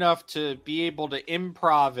smart enough to be able to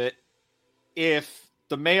improv it if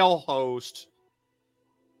the male host,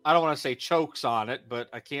 I don't want to say chokes on it, but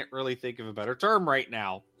I can't really think of a better term right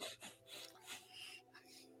now.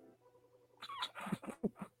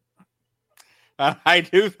 I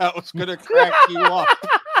knew that was going to crack you up.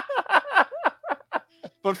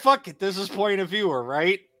 But fuck it, this is point of viewer,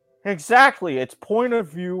 right? Exactly, it's point of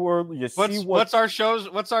viewer. What's our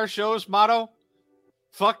show's motto?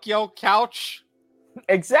 Fuck yo couch.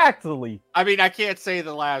 Exactly. I mean, I can't say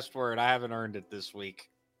the last word. I haven't earned it this week.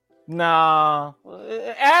 Nah,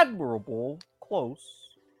 admirable, close.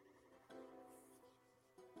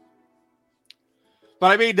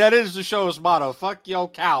 But I mean, that is the show's motto. Fuck yo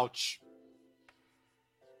couch.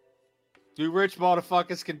 You rich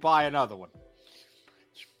motherfuckers can buy another one.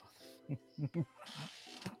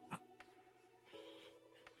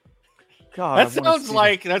 God, that sounds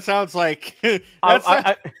like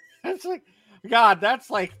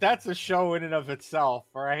that's a show in and of itself,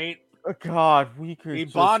 right? God, we could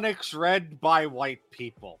Ebonics read by white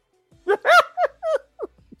people.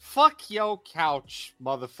 Fuck yo couch,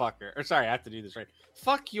 motherfucker. Or sorry, I have to do this right.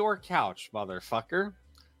 Fuck your couch, motherfucker.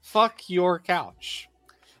 Fuck your couch.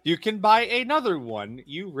 You can buy another one,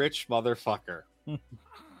 you rich motherfucker.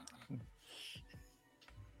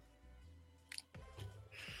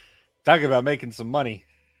 Talk about making some money.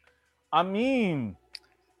 I mean,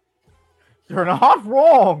 you're not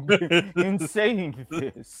wrong in saying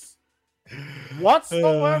this.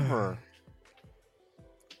 whatsoever.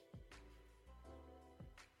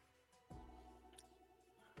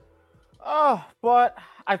 But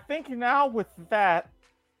I think now with that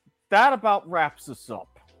about wraps us up.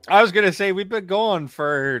 I was gonna say we've been going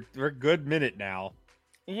for a good minute now.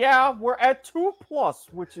 Yeah, we're at 2+,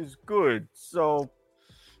 which is good. So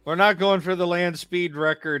we're not going for the land speed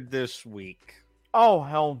record this week. Oh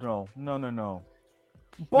hell no, no.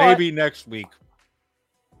 But maybe next week.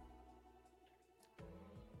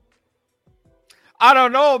 I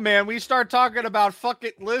don't know, man. We start talking about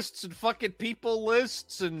fucking lists and fucking people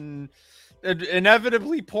lists, and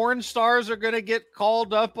inevitably porn stars are gonna get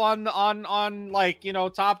called up on like, you know,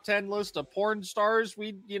 top 10 list of porn stars.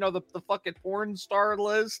 We, you know, the fucking porn star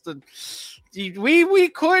list, and we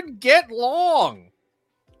could get long.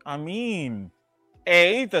 I mean,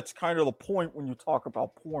 A, that's kind of the point when you talk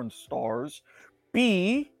about porn stars.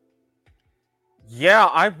 B, yeah,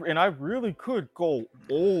 I really could go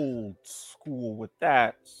old school with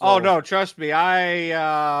that. So. Oh no, trust me.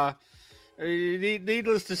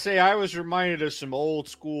 Needless to say, I was reminded of some old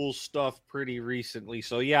school stuff pretty recently.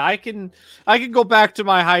 So yeah, I can go back to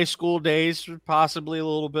my high school days, possibly a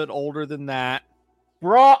little bit older than that.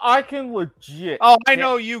 Bro, I can legit. Oh, I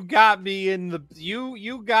know you got me in the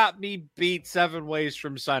you got me beat 7 ways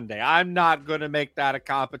from Sunday. I'm not going to make that a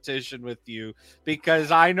competition with you because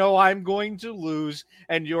I know I'm going to lose,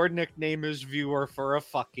 and your nickname is Viewer for a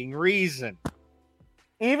fucking reason.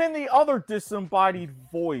 Even the other disembodied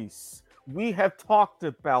voice, we have talked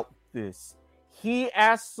about this. He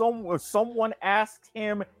asked someone asked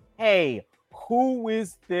him, "Hey, who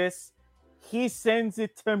is this?" He sends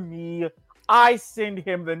it to me. I send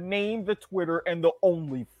him the name, the Twitter, and the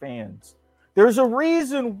OnlyFans. There's a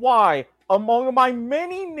reason why, among my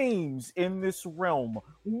many names in this realm,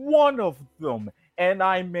 one of them, and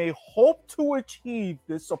I may hope to achieve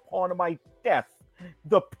this upon my death,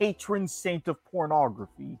 the patron saint of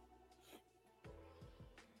pornography.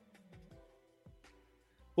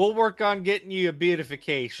 We'll work on getting you a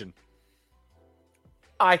beatification.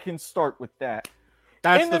 I can start with that.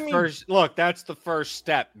 That's that's the first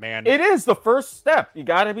step, man. It is the first step. You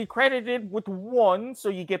got to be credited with one, so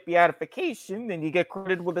you get beatification, then you get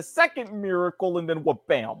credited with a second miracle, and then what?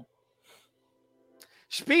 Bam.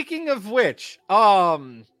 Speaking of which,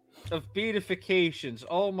 of beatifications,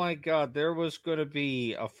 oh my god, there was gonna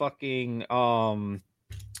be a fucking oh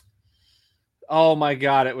my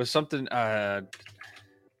god, it was something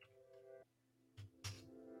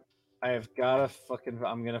I have gotta fucking.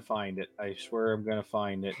 I'm gonna find it. I swear I'm gonna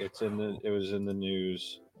find it. It was in the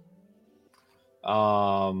news.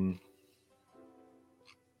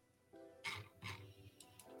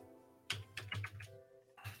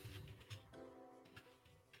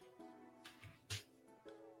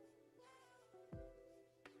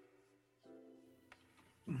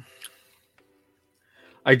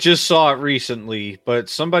 I just saw it recently, but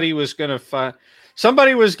somebody was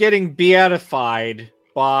getting beatified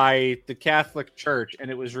by the Catholic Church,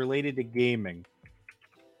 and it was related to gaming.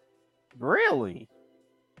 Really?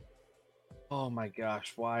 Oh my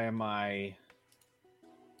gosh, why am I...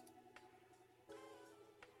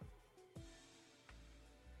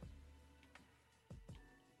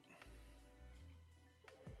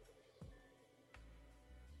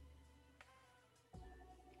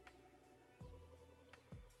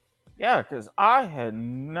 Yeah, because I had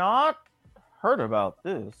not heard about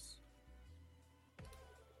this.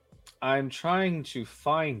 I'm trying to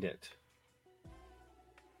find it.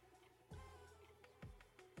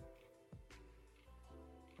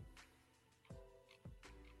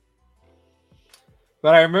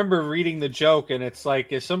 But I remember reading the joke, and it's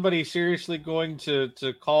like, is somebody seriously going to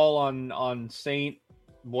call on Saint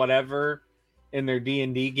whatever in their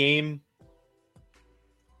D&D game?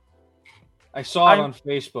 I saw it on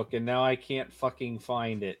Facebook, and now I can't fucking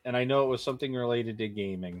find it. And I know it was something related to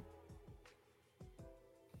gaming.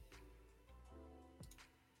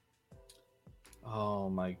 Oh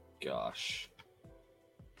my gosh.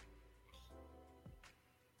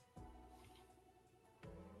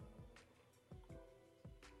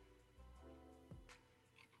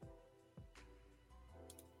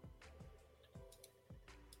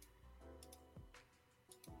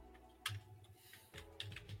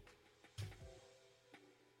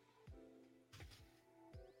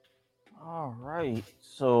 All right.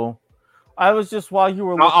 So I was just while you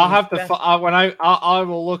were looking. I'll have to I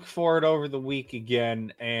will look for it over the week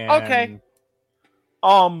again. And okay.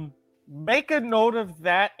 Make a note of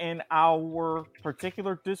that in our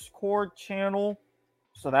particular Discord channel,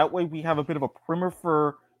 so that way we have a bit of a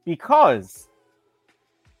primer because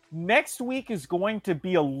next week is going to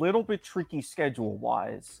be a little bit tricky schedule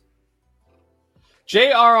wise.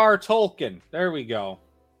 J.R.R. Tolkien. There we go.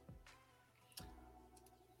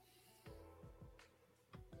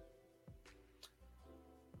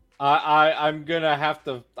 I'm gonna have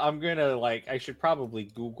to. I should probably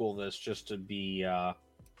Google this just to be.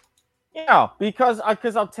 Yeah, because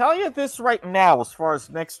I'll tell you this right now, as far as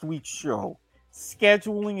next week's show,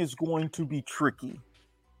 scheduling is going to be tricky.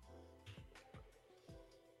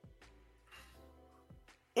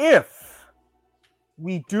 If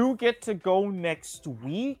we do get to go next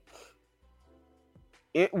week,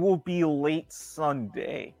 it will be late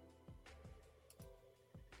Sunday.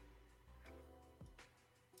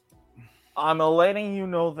 I'm letting you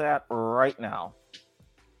know that right now.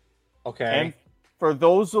 Okay. And for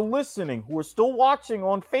those who are listening, who are still watching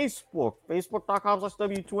on Facebook,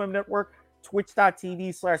 facebook.com/W2M Network,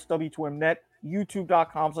 twitch.tv/W2M Net,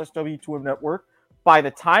 youtube.com/W2M Network. By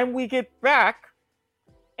the time we get back,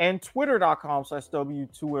 and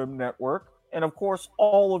twitter.com/W2M Network, and of course,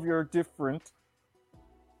 all of your different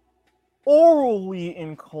orally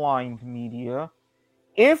inclined media.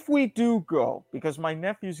 If we do go, because my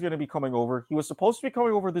nephew's going to be coming over, he was supposed to be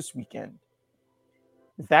coming over this weekend.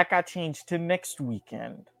 That got changed to next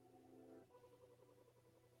weekend.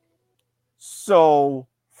 So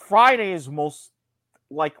Friday is most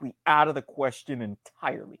likely out of the question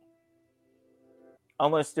entirely.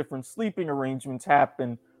 Unless different sleeping arrangements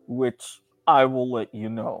happen, which I will let you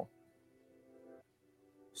know.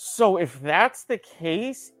 So if that's the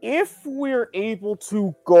case, if we're able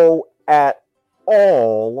to go at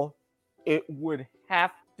all, it would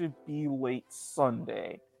have to be late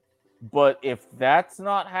Sunday. But if that's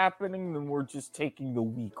not happening, then we're just taking the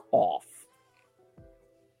week off.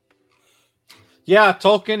 Yeah,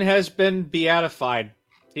 Tolkien has been beatified.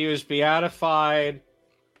 He was beatified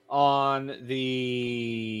on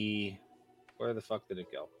the... Where the fuck did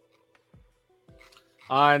it go?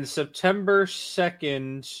 On September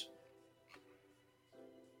 2nd...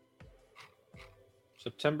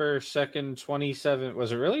 September 2nd, 27...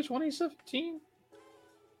 Was it really 2017?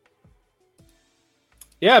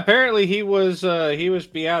 Yeah, apparently he was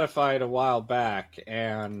beatified a while back,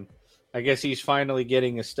 and I guess he's finally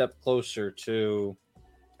getting a step closer to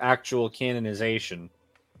actual canonization.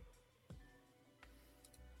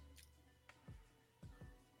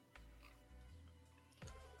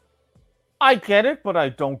 I get it, but I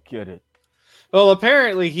don't get it. Well,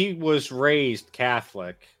 apparently he was raised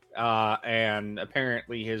Catholic, and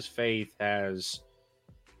apparently his faith has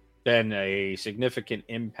been a significant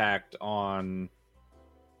impact on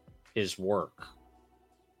his work.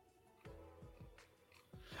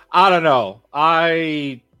 I don't know.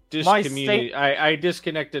 I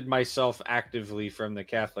disconnected myself actively from the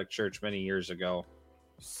Catholic Church many years ago.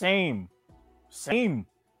 Same.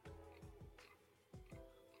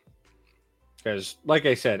 Because, like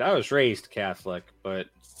I said, I was raised Catholic, but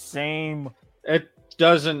Same. it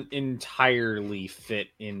doesn't entirely fit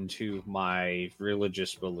into my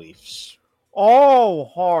religious beliefs.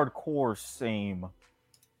 Oh, hardcore same.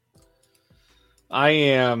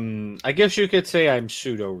 I guess you could say I'm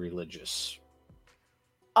pseudo-religious.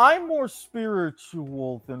 I'm more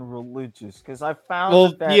spiritual than religious because I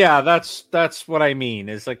found that... Yeah, that's what I mean.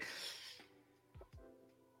 It's like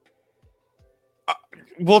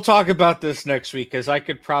we'll talk about this next week because I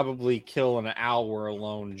could probably kill an hour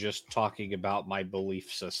alone just talking about my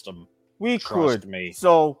belief system. We Trust could. me.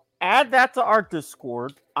 So add that to our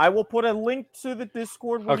Discord. I will put a link to the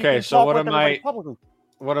Discord. Okay, so what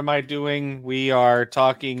am I doing? We are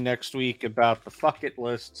talking next week about the fuck it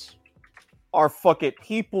lists. Our fuck it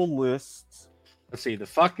people lists. Let's see, the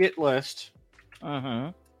fuck it list. Mm-hmm.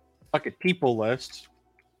 Fuck it people list.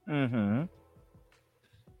 Mm-hmm.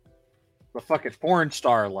 The fuck it porn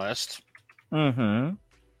star list. Mm-hmm.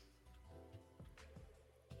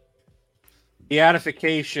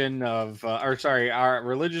 Beatification of, our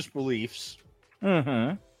religious beliefs.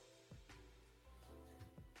 Mm-hmm.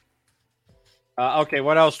 Okay,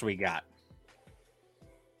 what else do we got?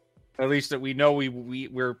 At least that we know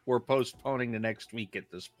we're postponing the next week at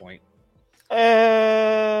this point.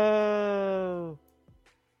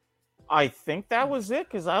 I think that was it,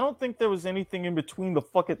 because I don't think there was anything in between the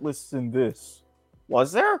fuck it lists and this.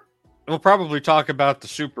 Was there? We'll probably talk about the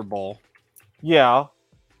Super Bowl. Yeah.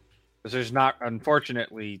 Because there's not,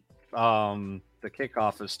 unfortunately, the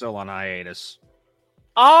kickoff is still on hiatus.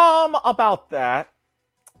 About that.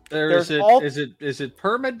 Is it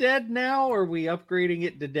perma-dead now? Are we upgrading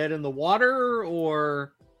it to dead in the water,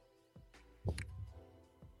 or?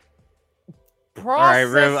 All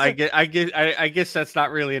right, I guess that's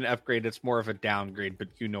not really an upgrade. It's more of a downgrade, but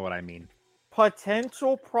you know what I mean.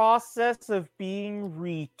 Potential process of being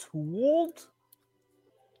retooled.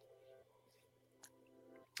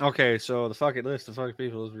 Okay, so the fucking list of fucking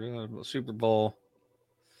people is Super Bowl.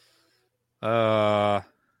 I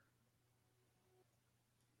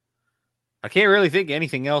can't really think of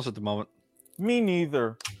anything else at the moment. Me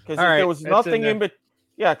neither. Because All if right, there was that's nothing in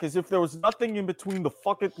because if there was nothing in between the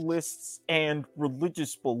fucking lists and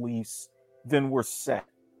religious beliefs, then we're set.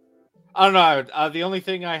 I don't know. The only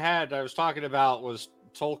thing I was talking about was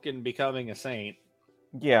Tolkien becoming a saint,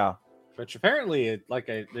 Yeah. which apparently,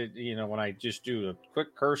 when I just do a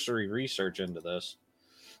quick cursory research into this,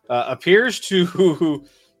 appears to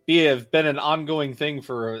have been an ongoing thing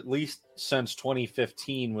for at least since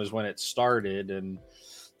 2015 was when it started, and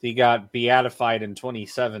he got beatified in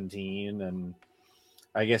 2017, and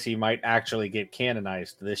I guess he might actually get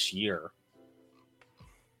canonized this year.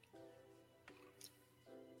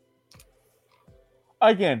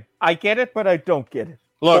 Again, I get it, but I don't get it.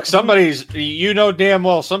 Look, you know damn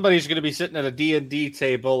well somebody's going to be sitting at a D&D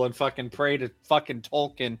table and fucking pray to fucking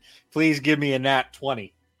Tolkien, please give me a nat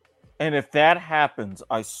 20. And if that happens,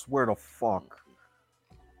 I swear to fuck.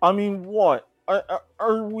 I mean, what?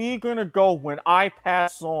 Are we going to go when I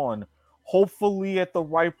pass on, hopefully at the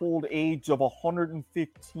ripe old age of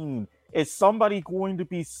 115? Is somebody going to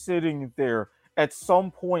be sitting there at some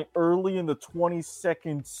point early in the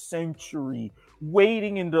 22nd century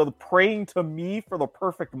waiting and praying to me for the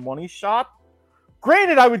perfect money shot?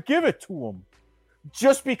 Granted, I would give it to him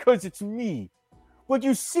just because it's me. But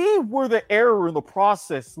you see where the error in the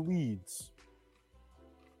process leads.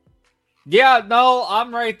 Yeah, no,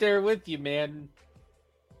 I'm right there with you, man.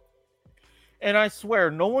 And I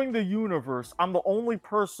swear, knowing the universe, I'm the only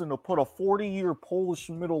person to put a 40-year Polish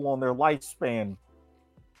middle on their lifespan.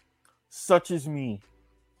 Such as me.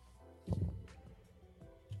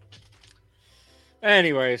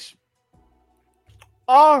 Anyways.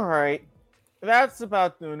 Alright. That's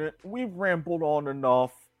about doing it. We've rambled on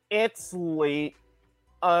enough. It's late.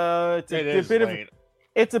 It's a bit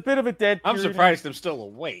of a dead period. I'm surprised I'm still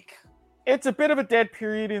awake. It's a bit of a dead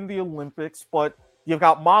period in the Olympics, but you've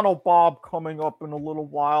got Mono Bob coming up in a little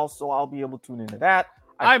while, so I'll be able to tune into that.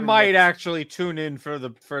 I might actually tune in for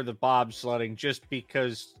the bobsledding just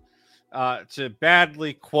because to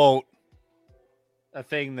badly quote a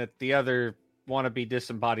thing that the other wannabe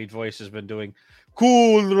disembodied voice has been doing.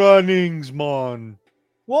 Cool runnings, man.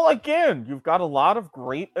 Well, again, you've got a lot of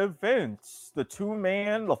great events. The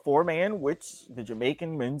 2-man, the 4-man, which the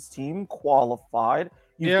Jamaican men's team qualified.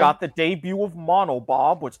 You've got the debut of Mono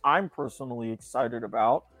Bob, which I'm personally excited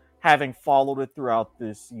about, having followed it throughout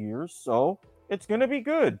this year. So it's going to be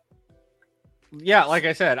good. Yeah, like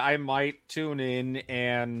I said, I might tune in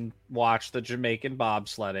and watch the Jamaican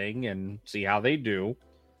bobsledding and see how they do.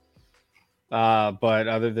 But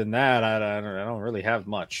other than that, I don't really have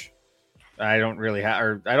much. I don't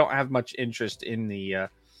have much interest in the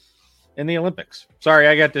Olympics. Sorry,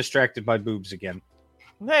 I got distracted by boobs again.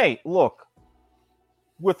 Hey, look.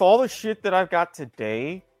 With all the shit that I've got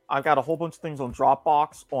today, I've got a whole bunch of things on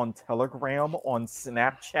Dropbox, on Telegram, on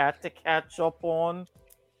Snapchat to catch up on.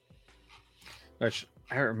 Which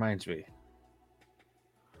that reminds me.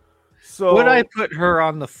 So would I put her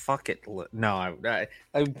on the fuck it list? No, I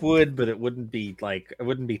would, but it wouldn't be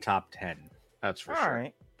top 10. That's for sure. All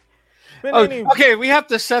right. But okay, we have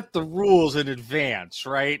to set the rules in advance,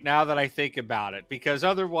 right? Now that I think about it, because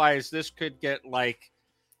otherwise this could get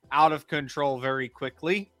out of control very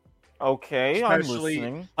quickly. Okay, especially,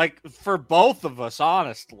 I'm listening. For both of us,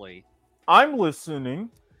 honestly. I'm listening.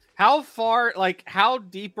 How far, how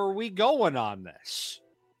deep are we going on this?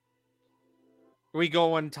 Are we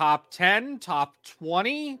going top 10, top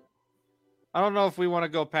 20? I don't know if we want to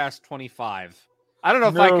go past 25. I don't know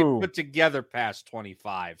if I could put together past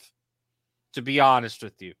 25, to be honest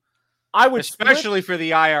with you. I would, especially for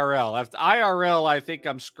the IRL. After IRL, I think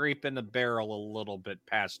I'm scraping the barrel a little bit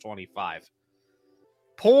past 25.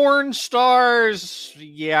 Porn stars,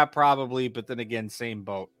 yeah, probably, but then again, same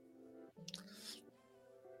boat.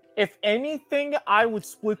 If anything, I would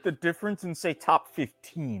split the difference and say top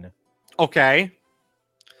 15. Okay.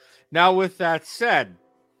 Now, with that said,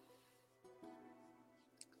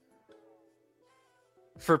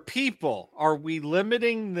 for people, are we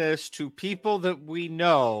limiting this to people that we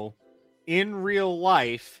know in real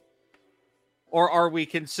life, or are we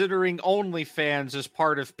considering OnlyFans as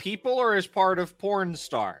part of people or as part of porn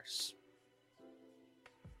stars?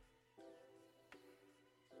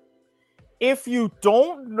 If you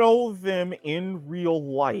don't know them in real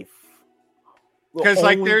life, because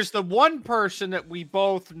there's the one person that we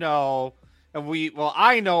both know, and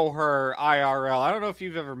I know her IRL. I don't know if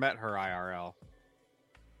you've ever met her IRL.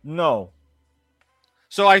 No.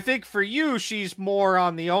 So I think for you, she's more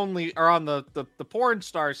on the the porn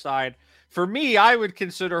star side. For me, I would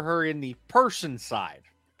consider her in the person side.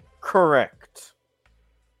 Correct.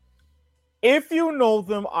 If you know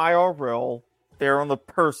them IRL, they're on the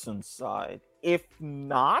person side. If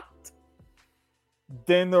not,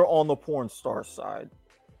 then they're on the porn star side.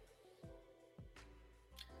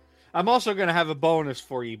 I'm also going to have a bonus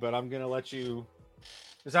for you, but I'm going to let you.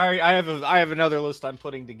 Because I have another list I'm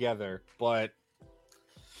putting together, but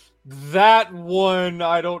that one,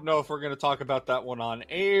 I don't know if we're going to talk about that one on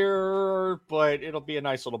air, but it'll be a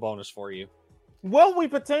nice little bonus for you. Well, we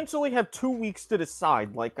potentially have 2 weeks to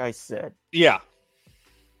decide, like I said. Yeah.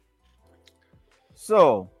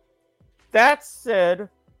 So, that said,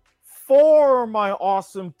 for my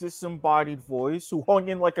awesome disembodied voice, who hung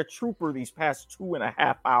in like a trooper these past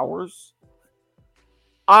 2.5 hours,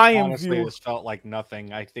 I am Honestly, this felt like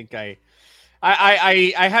nothing. I think I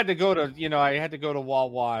had to go to, I had to go to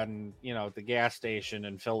Wawa and, the gas station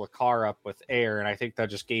and fill the car up with air. And I think that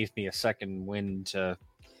just gave me a second wind to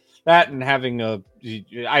that, and having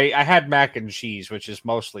I had mac and cheese, which is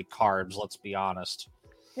mostly carbs. Let's be honest.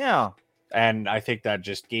 Yeah. And I think that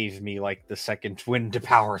just gave me like the second wind to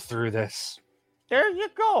power through this. There you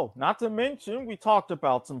go. Not to mention, we talked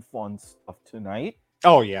about some fun stuff tonight.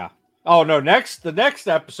 Oh, yeah. Oh, no. The next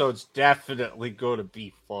episode's definitely going to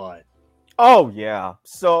be fun. Oh, yeah.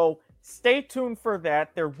 So stay tuned for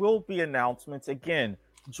that. There will be announcements. Again,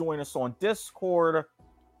 join us on Discord.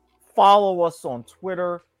 Follow us on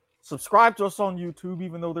Twitter. Subscribe to us on YouTube,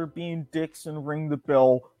 even though they're being dicks, and ring the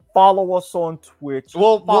bell. Follow us on Twitch.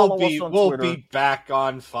 We'll Twitter. be back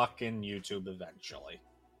on fucking YouTube eventually.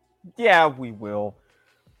 Yeah, we will.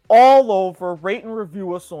 All over. Rate and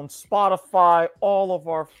review us on Spotify. All of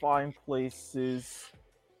our fine places.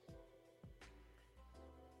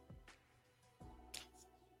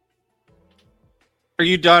 Are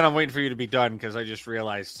you done? I'm waiting for you to be done because I just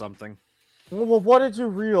realized something. Well, what did you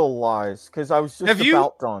realize? Because I was just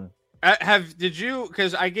about done. Did you?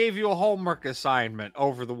 Because I gave you a homework assignment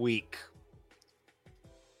over the week.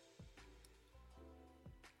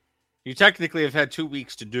 You technically have had 2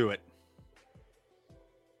 weeks to do it.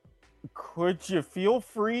 Could you feel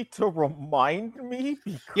free to remind me?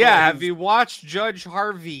 Because... Yeah, have you watched Judge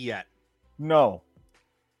Harvey yet? No.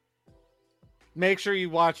 Make sure you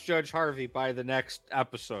watch Judge Harvey by the next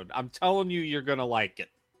episode. I'm telling you, you're going to like it.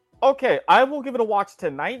 Okay, I will give it a watch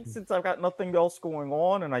tonight since I've got nothing else going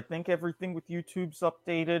on, and I think everything with YouTube's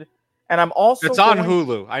updated. And I'm also on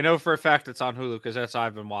Hulu. I know for a fact it's on Hulu because that's how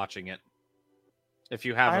I've been watching it. If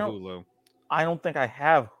you have a Hulu. I don't think I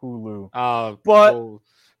have Hulu. But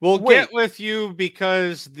we'll get with you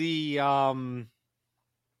because the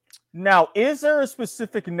Now, is there a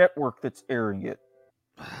specific network that's airing it?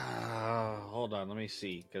 Hold on, let me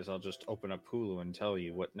see, because I'll just open up Hulu and tell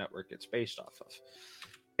you what network it's based off of.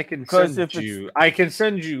 I can send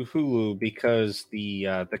you Hulu because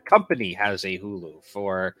the company has a Hulu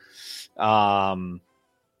for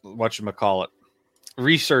whatchamacallit,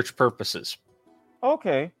 research purposes.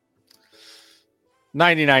 Okay.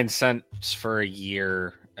 99 cents for a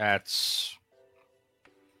year. That's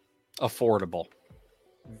affordable.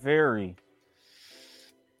 Very.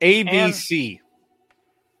 ABC.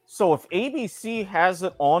 So if ABC has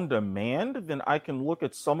it on demand, then I can look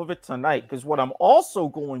at some of it tonight. Because what I'm also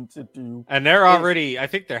going to do, and they're already, I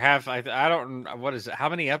think they're I don't, what is it? How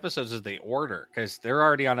many episodes did they order? Because they're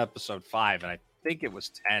already on episode 5, and I think it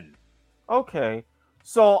was 10. Okay,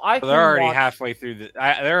 so they're already halfway through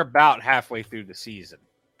they're about halfway through the season.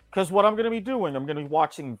 Because what I'm going to be doing, I'm going to be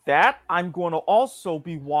watching that. I'm going to also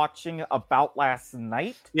be watching About Last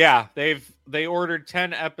Night. Yeah, they ordered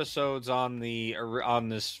 10 episodes on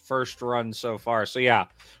this first run so far. So yeah,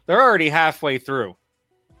 they're already halfway through.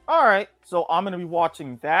 All right, so I'm going to be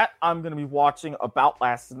watching that. I'm going to be watching About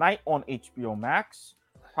Last Night on HBO Max.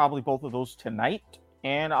 Probably both of those tonight,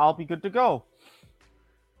 and I'll be good to go.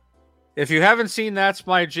 If you haven't seen That's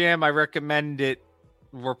My Jam, I recommend it.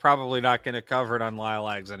 We're probably not going to cover it on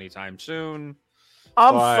Lilacs anytime soon.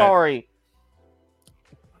 I'm sorry.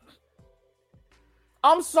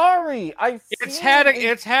 It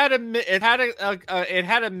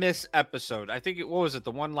had a miss episode. I think what was it?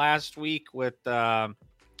 The one last week with hold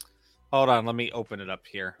on, let me open it up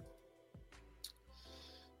here.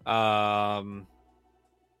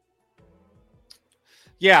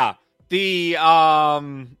 Yeah, the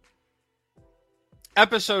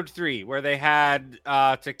Episode 3, where they had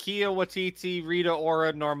Takia Waititi, Rita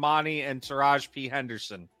Ora, Normani, and Taraji P.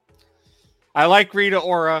 Henderson. I like Rita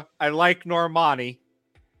Ora. I like Normani.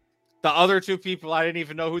 The other two people, I didn't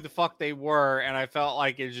even know who the fuck they were, and I felt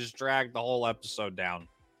like it just dragged the whole episode down.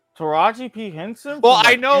 Taraji P. Henson? Well,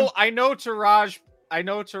 I know Taraji.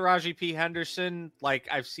 Taraji P. Henderson. Like,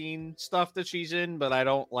 I've seen stuff that she's in, but I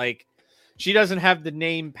don't like. She doesn't have the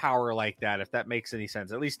name power like that. If that makes any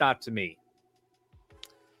sense, at least not to me.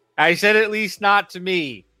 I said at least not to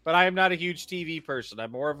me, but I am not a huge TV person.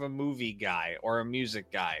 I'm more of a movie guy or a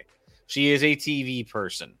music guy. She is a TV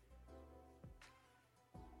person.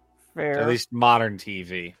 Fair. At least modern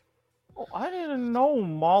TV. Oh, I didn't know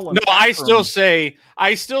Mullen. No, I still say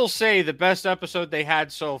the best episode they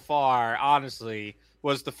had so far, honestly,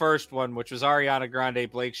 was the first one, which was Ariana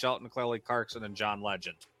Grande, Blake Shelton, Kelly Clarkson, and John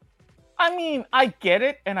Legend. I mean, I get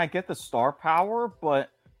it, and I get the star power, but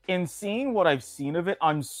in seeing what I've seen of it,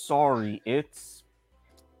 I'm sorry. It's,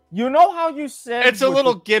 you know how you said it's a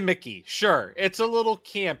little gimmicky. Sure, it's a little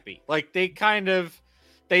campy. Like, they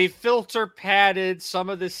filter padded some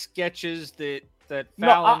of the sketches that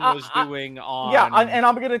Fallon was doing on. Yeah, and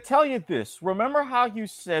I'm going to tell you this. Remember how you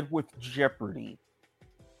said with Jeopardy,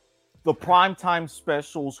 the primetime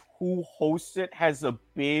specials, who hosts it has a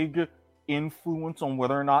big influence on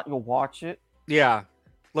whether or not you'll watch it? Yeah.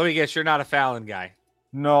 Let me guess, you're not a Fallon guy.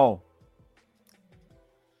 No.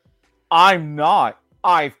 I'm not.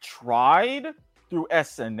 I've tried through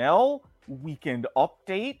SNL, Weekend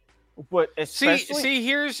Update, but especially... See,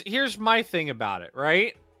 here's my thing about it,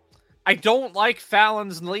 right? I don't like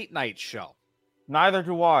Fallon's late night show. Neither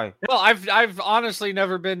do I. Well, I've honestly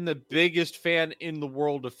never been the biggest fan in the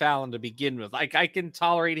world of Fallon to begin with. Like, I can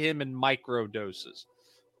tolerate him in micro doses,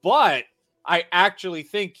 but I actually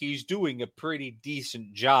think he's doing a pretty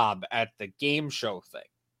decent job at the game show thing.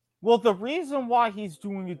 Well, the reason why he's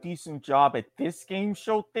doing a decent job at this game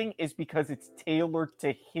show thing is because it's tailored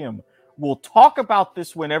to him. We'll talk about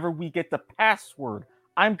this whenever we get the Password.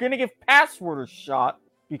 I'm going to give Password a shot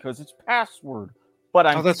because it's Password.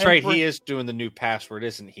 But that's right. He is doing the new Password,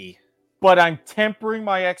 isn't he? But I'm tempering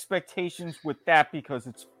my expectations with that because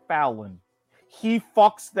it's Fallon. He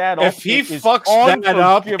fucks that up. If he fucks that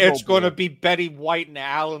up, it's going to be Betty White and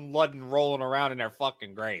Alan Ludden rolling around in their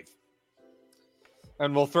fucking grave.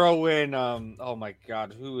 And we'll throw in, oh my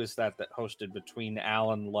God, who is that hosted between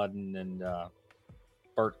Alan Ludden and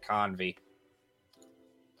Bert Convy?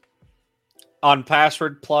 On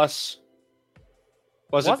Password Plus.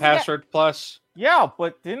 Was it Password Plus? Yeah,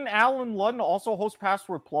 but didn't Alan Ludden also host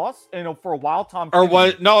Password Plus? And for a while, Tom. Or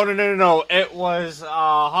was no. It was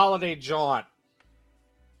Holiday Jaunt.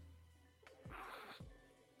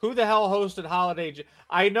 Who the hell hosted Holiday?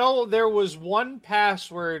 I know there was one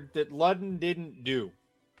Password that Ludden didn't do,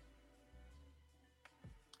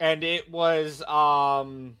 and it was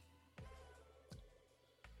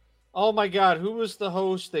oh my God, who was the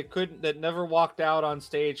host that never walked out on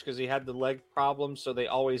stage because he had the leg problem, so they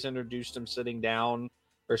always introduced him sitting down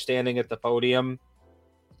or standing at the podium?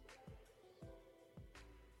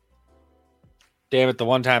 Damn it, the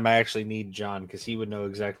one time I actually need John because he would know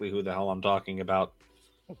exactly who the hell I'm talking about.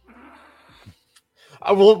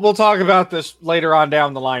 We'll talk about this later on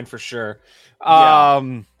down the line for sure.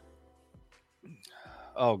 Yeah.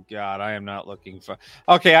 Oh, God, I am not looking for...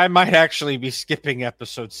 Okay, I might actually be skipping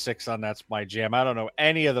episode 6 on That's My Jam. I don't know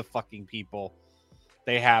any of the fucking people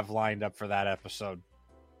they have lined up for that episode.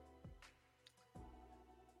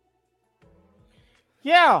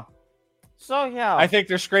 Yeah. So, yeah. I think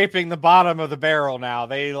they're scraping the bottom of the barrel now.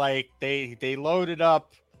 They loaded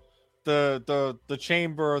up the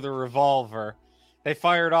chamber of the revolver. They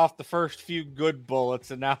fired off the first few good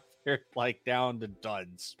bullets, and now they're, like, down to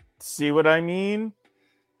duds. See what I mean?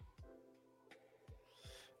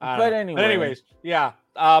 But anyways, yeah.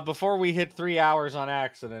 Before we hit 3 hours on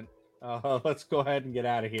accident, let's go ahead and get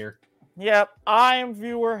out of here. Yep, I am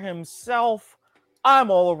Viewer himself.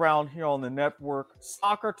 I'm all around here on the network.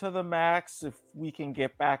 Soccer to the max, if we can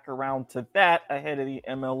get back around to that ahead of the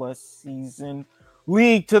MLS season.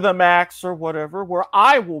 League to the max or whatever, where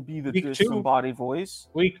I will be the disembodied voice.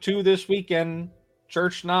 Week 2 this weekend.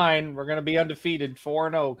 Church 9. We're going to be undefeated.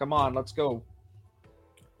 4-0. Come on, let's go.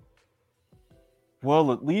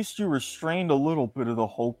 Well, at least you restrained a little bit of the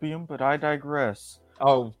hopium, but I digress.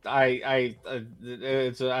 Oh, I've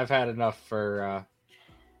had enough for.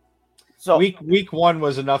 So week 1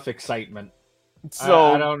 was enough excitement.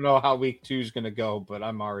 So I don't know how week 2 is going to go, but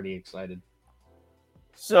I'm already excited.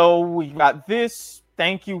 So we got this.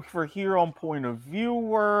 Thank you for here on Point of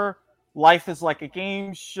Viewer. Life is like a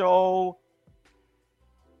game show.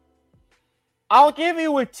 I'll give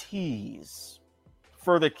you a tease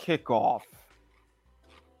for the kickoff.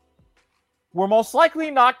 We're most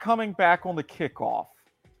likely not coming back on the kickoff.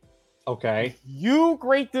 Okay. You,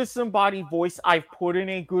 great disembodied voice, I've put in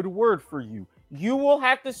a good word for you. You will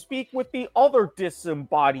have to speak with the other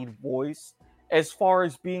disembodied voice as far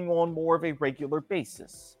as being on more of a regular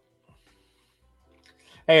basis.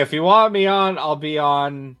 Hey, if you want me on, I'll be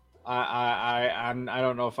on. I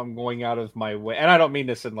don't know if I'm going out of my way, and I don't mean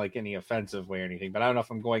this in like any offensive way or anything, but I don't know if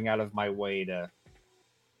I'm going out of my way to.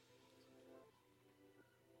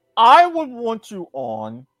 I would want you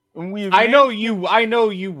on, and I know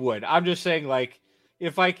you would. I'm just saying, like,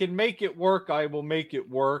 if I can make it work, I will make it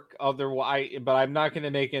work. Otherwise, but I'm not going to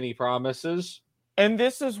make any promises. And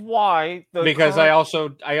this is why Because I also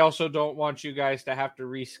don't want you guys to have to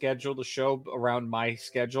reschedule the show around my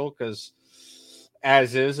schedule, because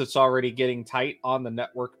as is, it's already getting tight on the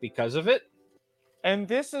network because of it. And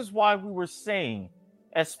this is why we were saying,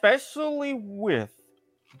 especially with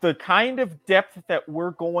the kind of depth that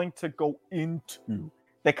we're going to go into,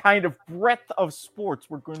 the kind of breadth of sports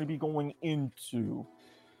we're going to be going into,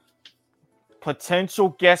 potential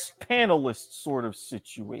guest panelist sort of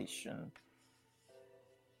situation.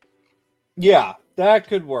 Yeah, that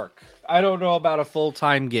could work. I don't know about a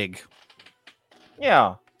full-time gig.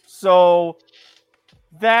 Yeah, so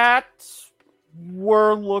that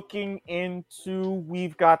we're looking into.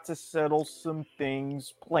 We've got to settle some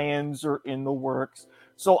things. Plans are in the works.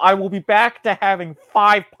 So I will be back to having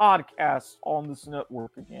 5 podcasts on this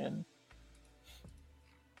network again.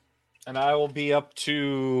 And I will be up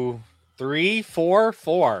to 3,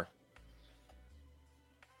 4.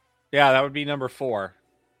 Yeah, that would be number 4.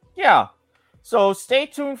 Yeah. So stay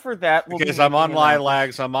tuned for that. Because I'm on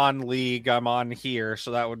Lilacs, I'm on League, I'm on here,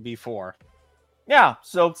 so that would be 4. Yeah,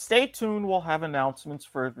 so stay tuned. We'll have announcements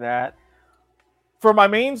for that. For my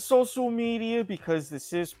main social media, because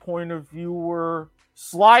this is Point of Viewer,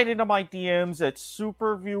 slide into my DMs at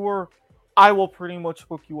Superviewer. I will pretty much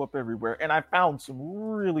hook you up everywhere. And I found some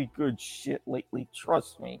really good shit lately,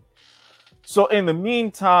 trust me. So in the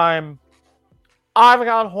meantime, I've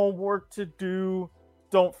got homework to do.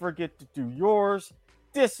 Don't forget to do yours.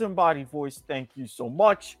 Disembodied Voice, thank you so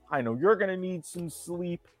much. I know you're going to need some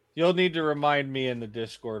sleep. You'll need to remind me in the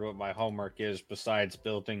Discord what my homework is besides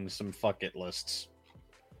building some fuck it lists.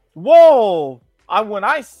 Whoa! When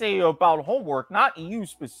I say about homework, not you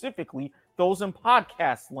specifically, those in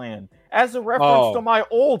podcast land. As a reference to my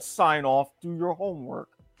old sign-off, do your homework.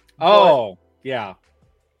 Oh, yeah.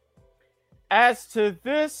 As to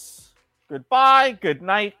this, goodbye, good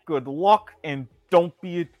night, good luck, and don't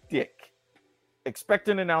be a dick. Expect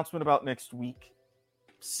an announcement about next week.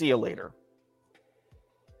 See you later.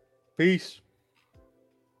 Peace.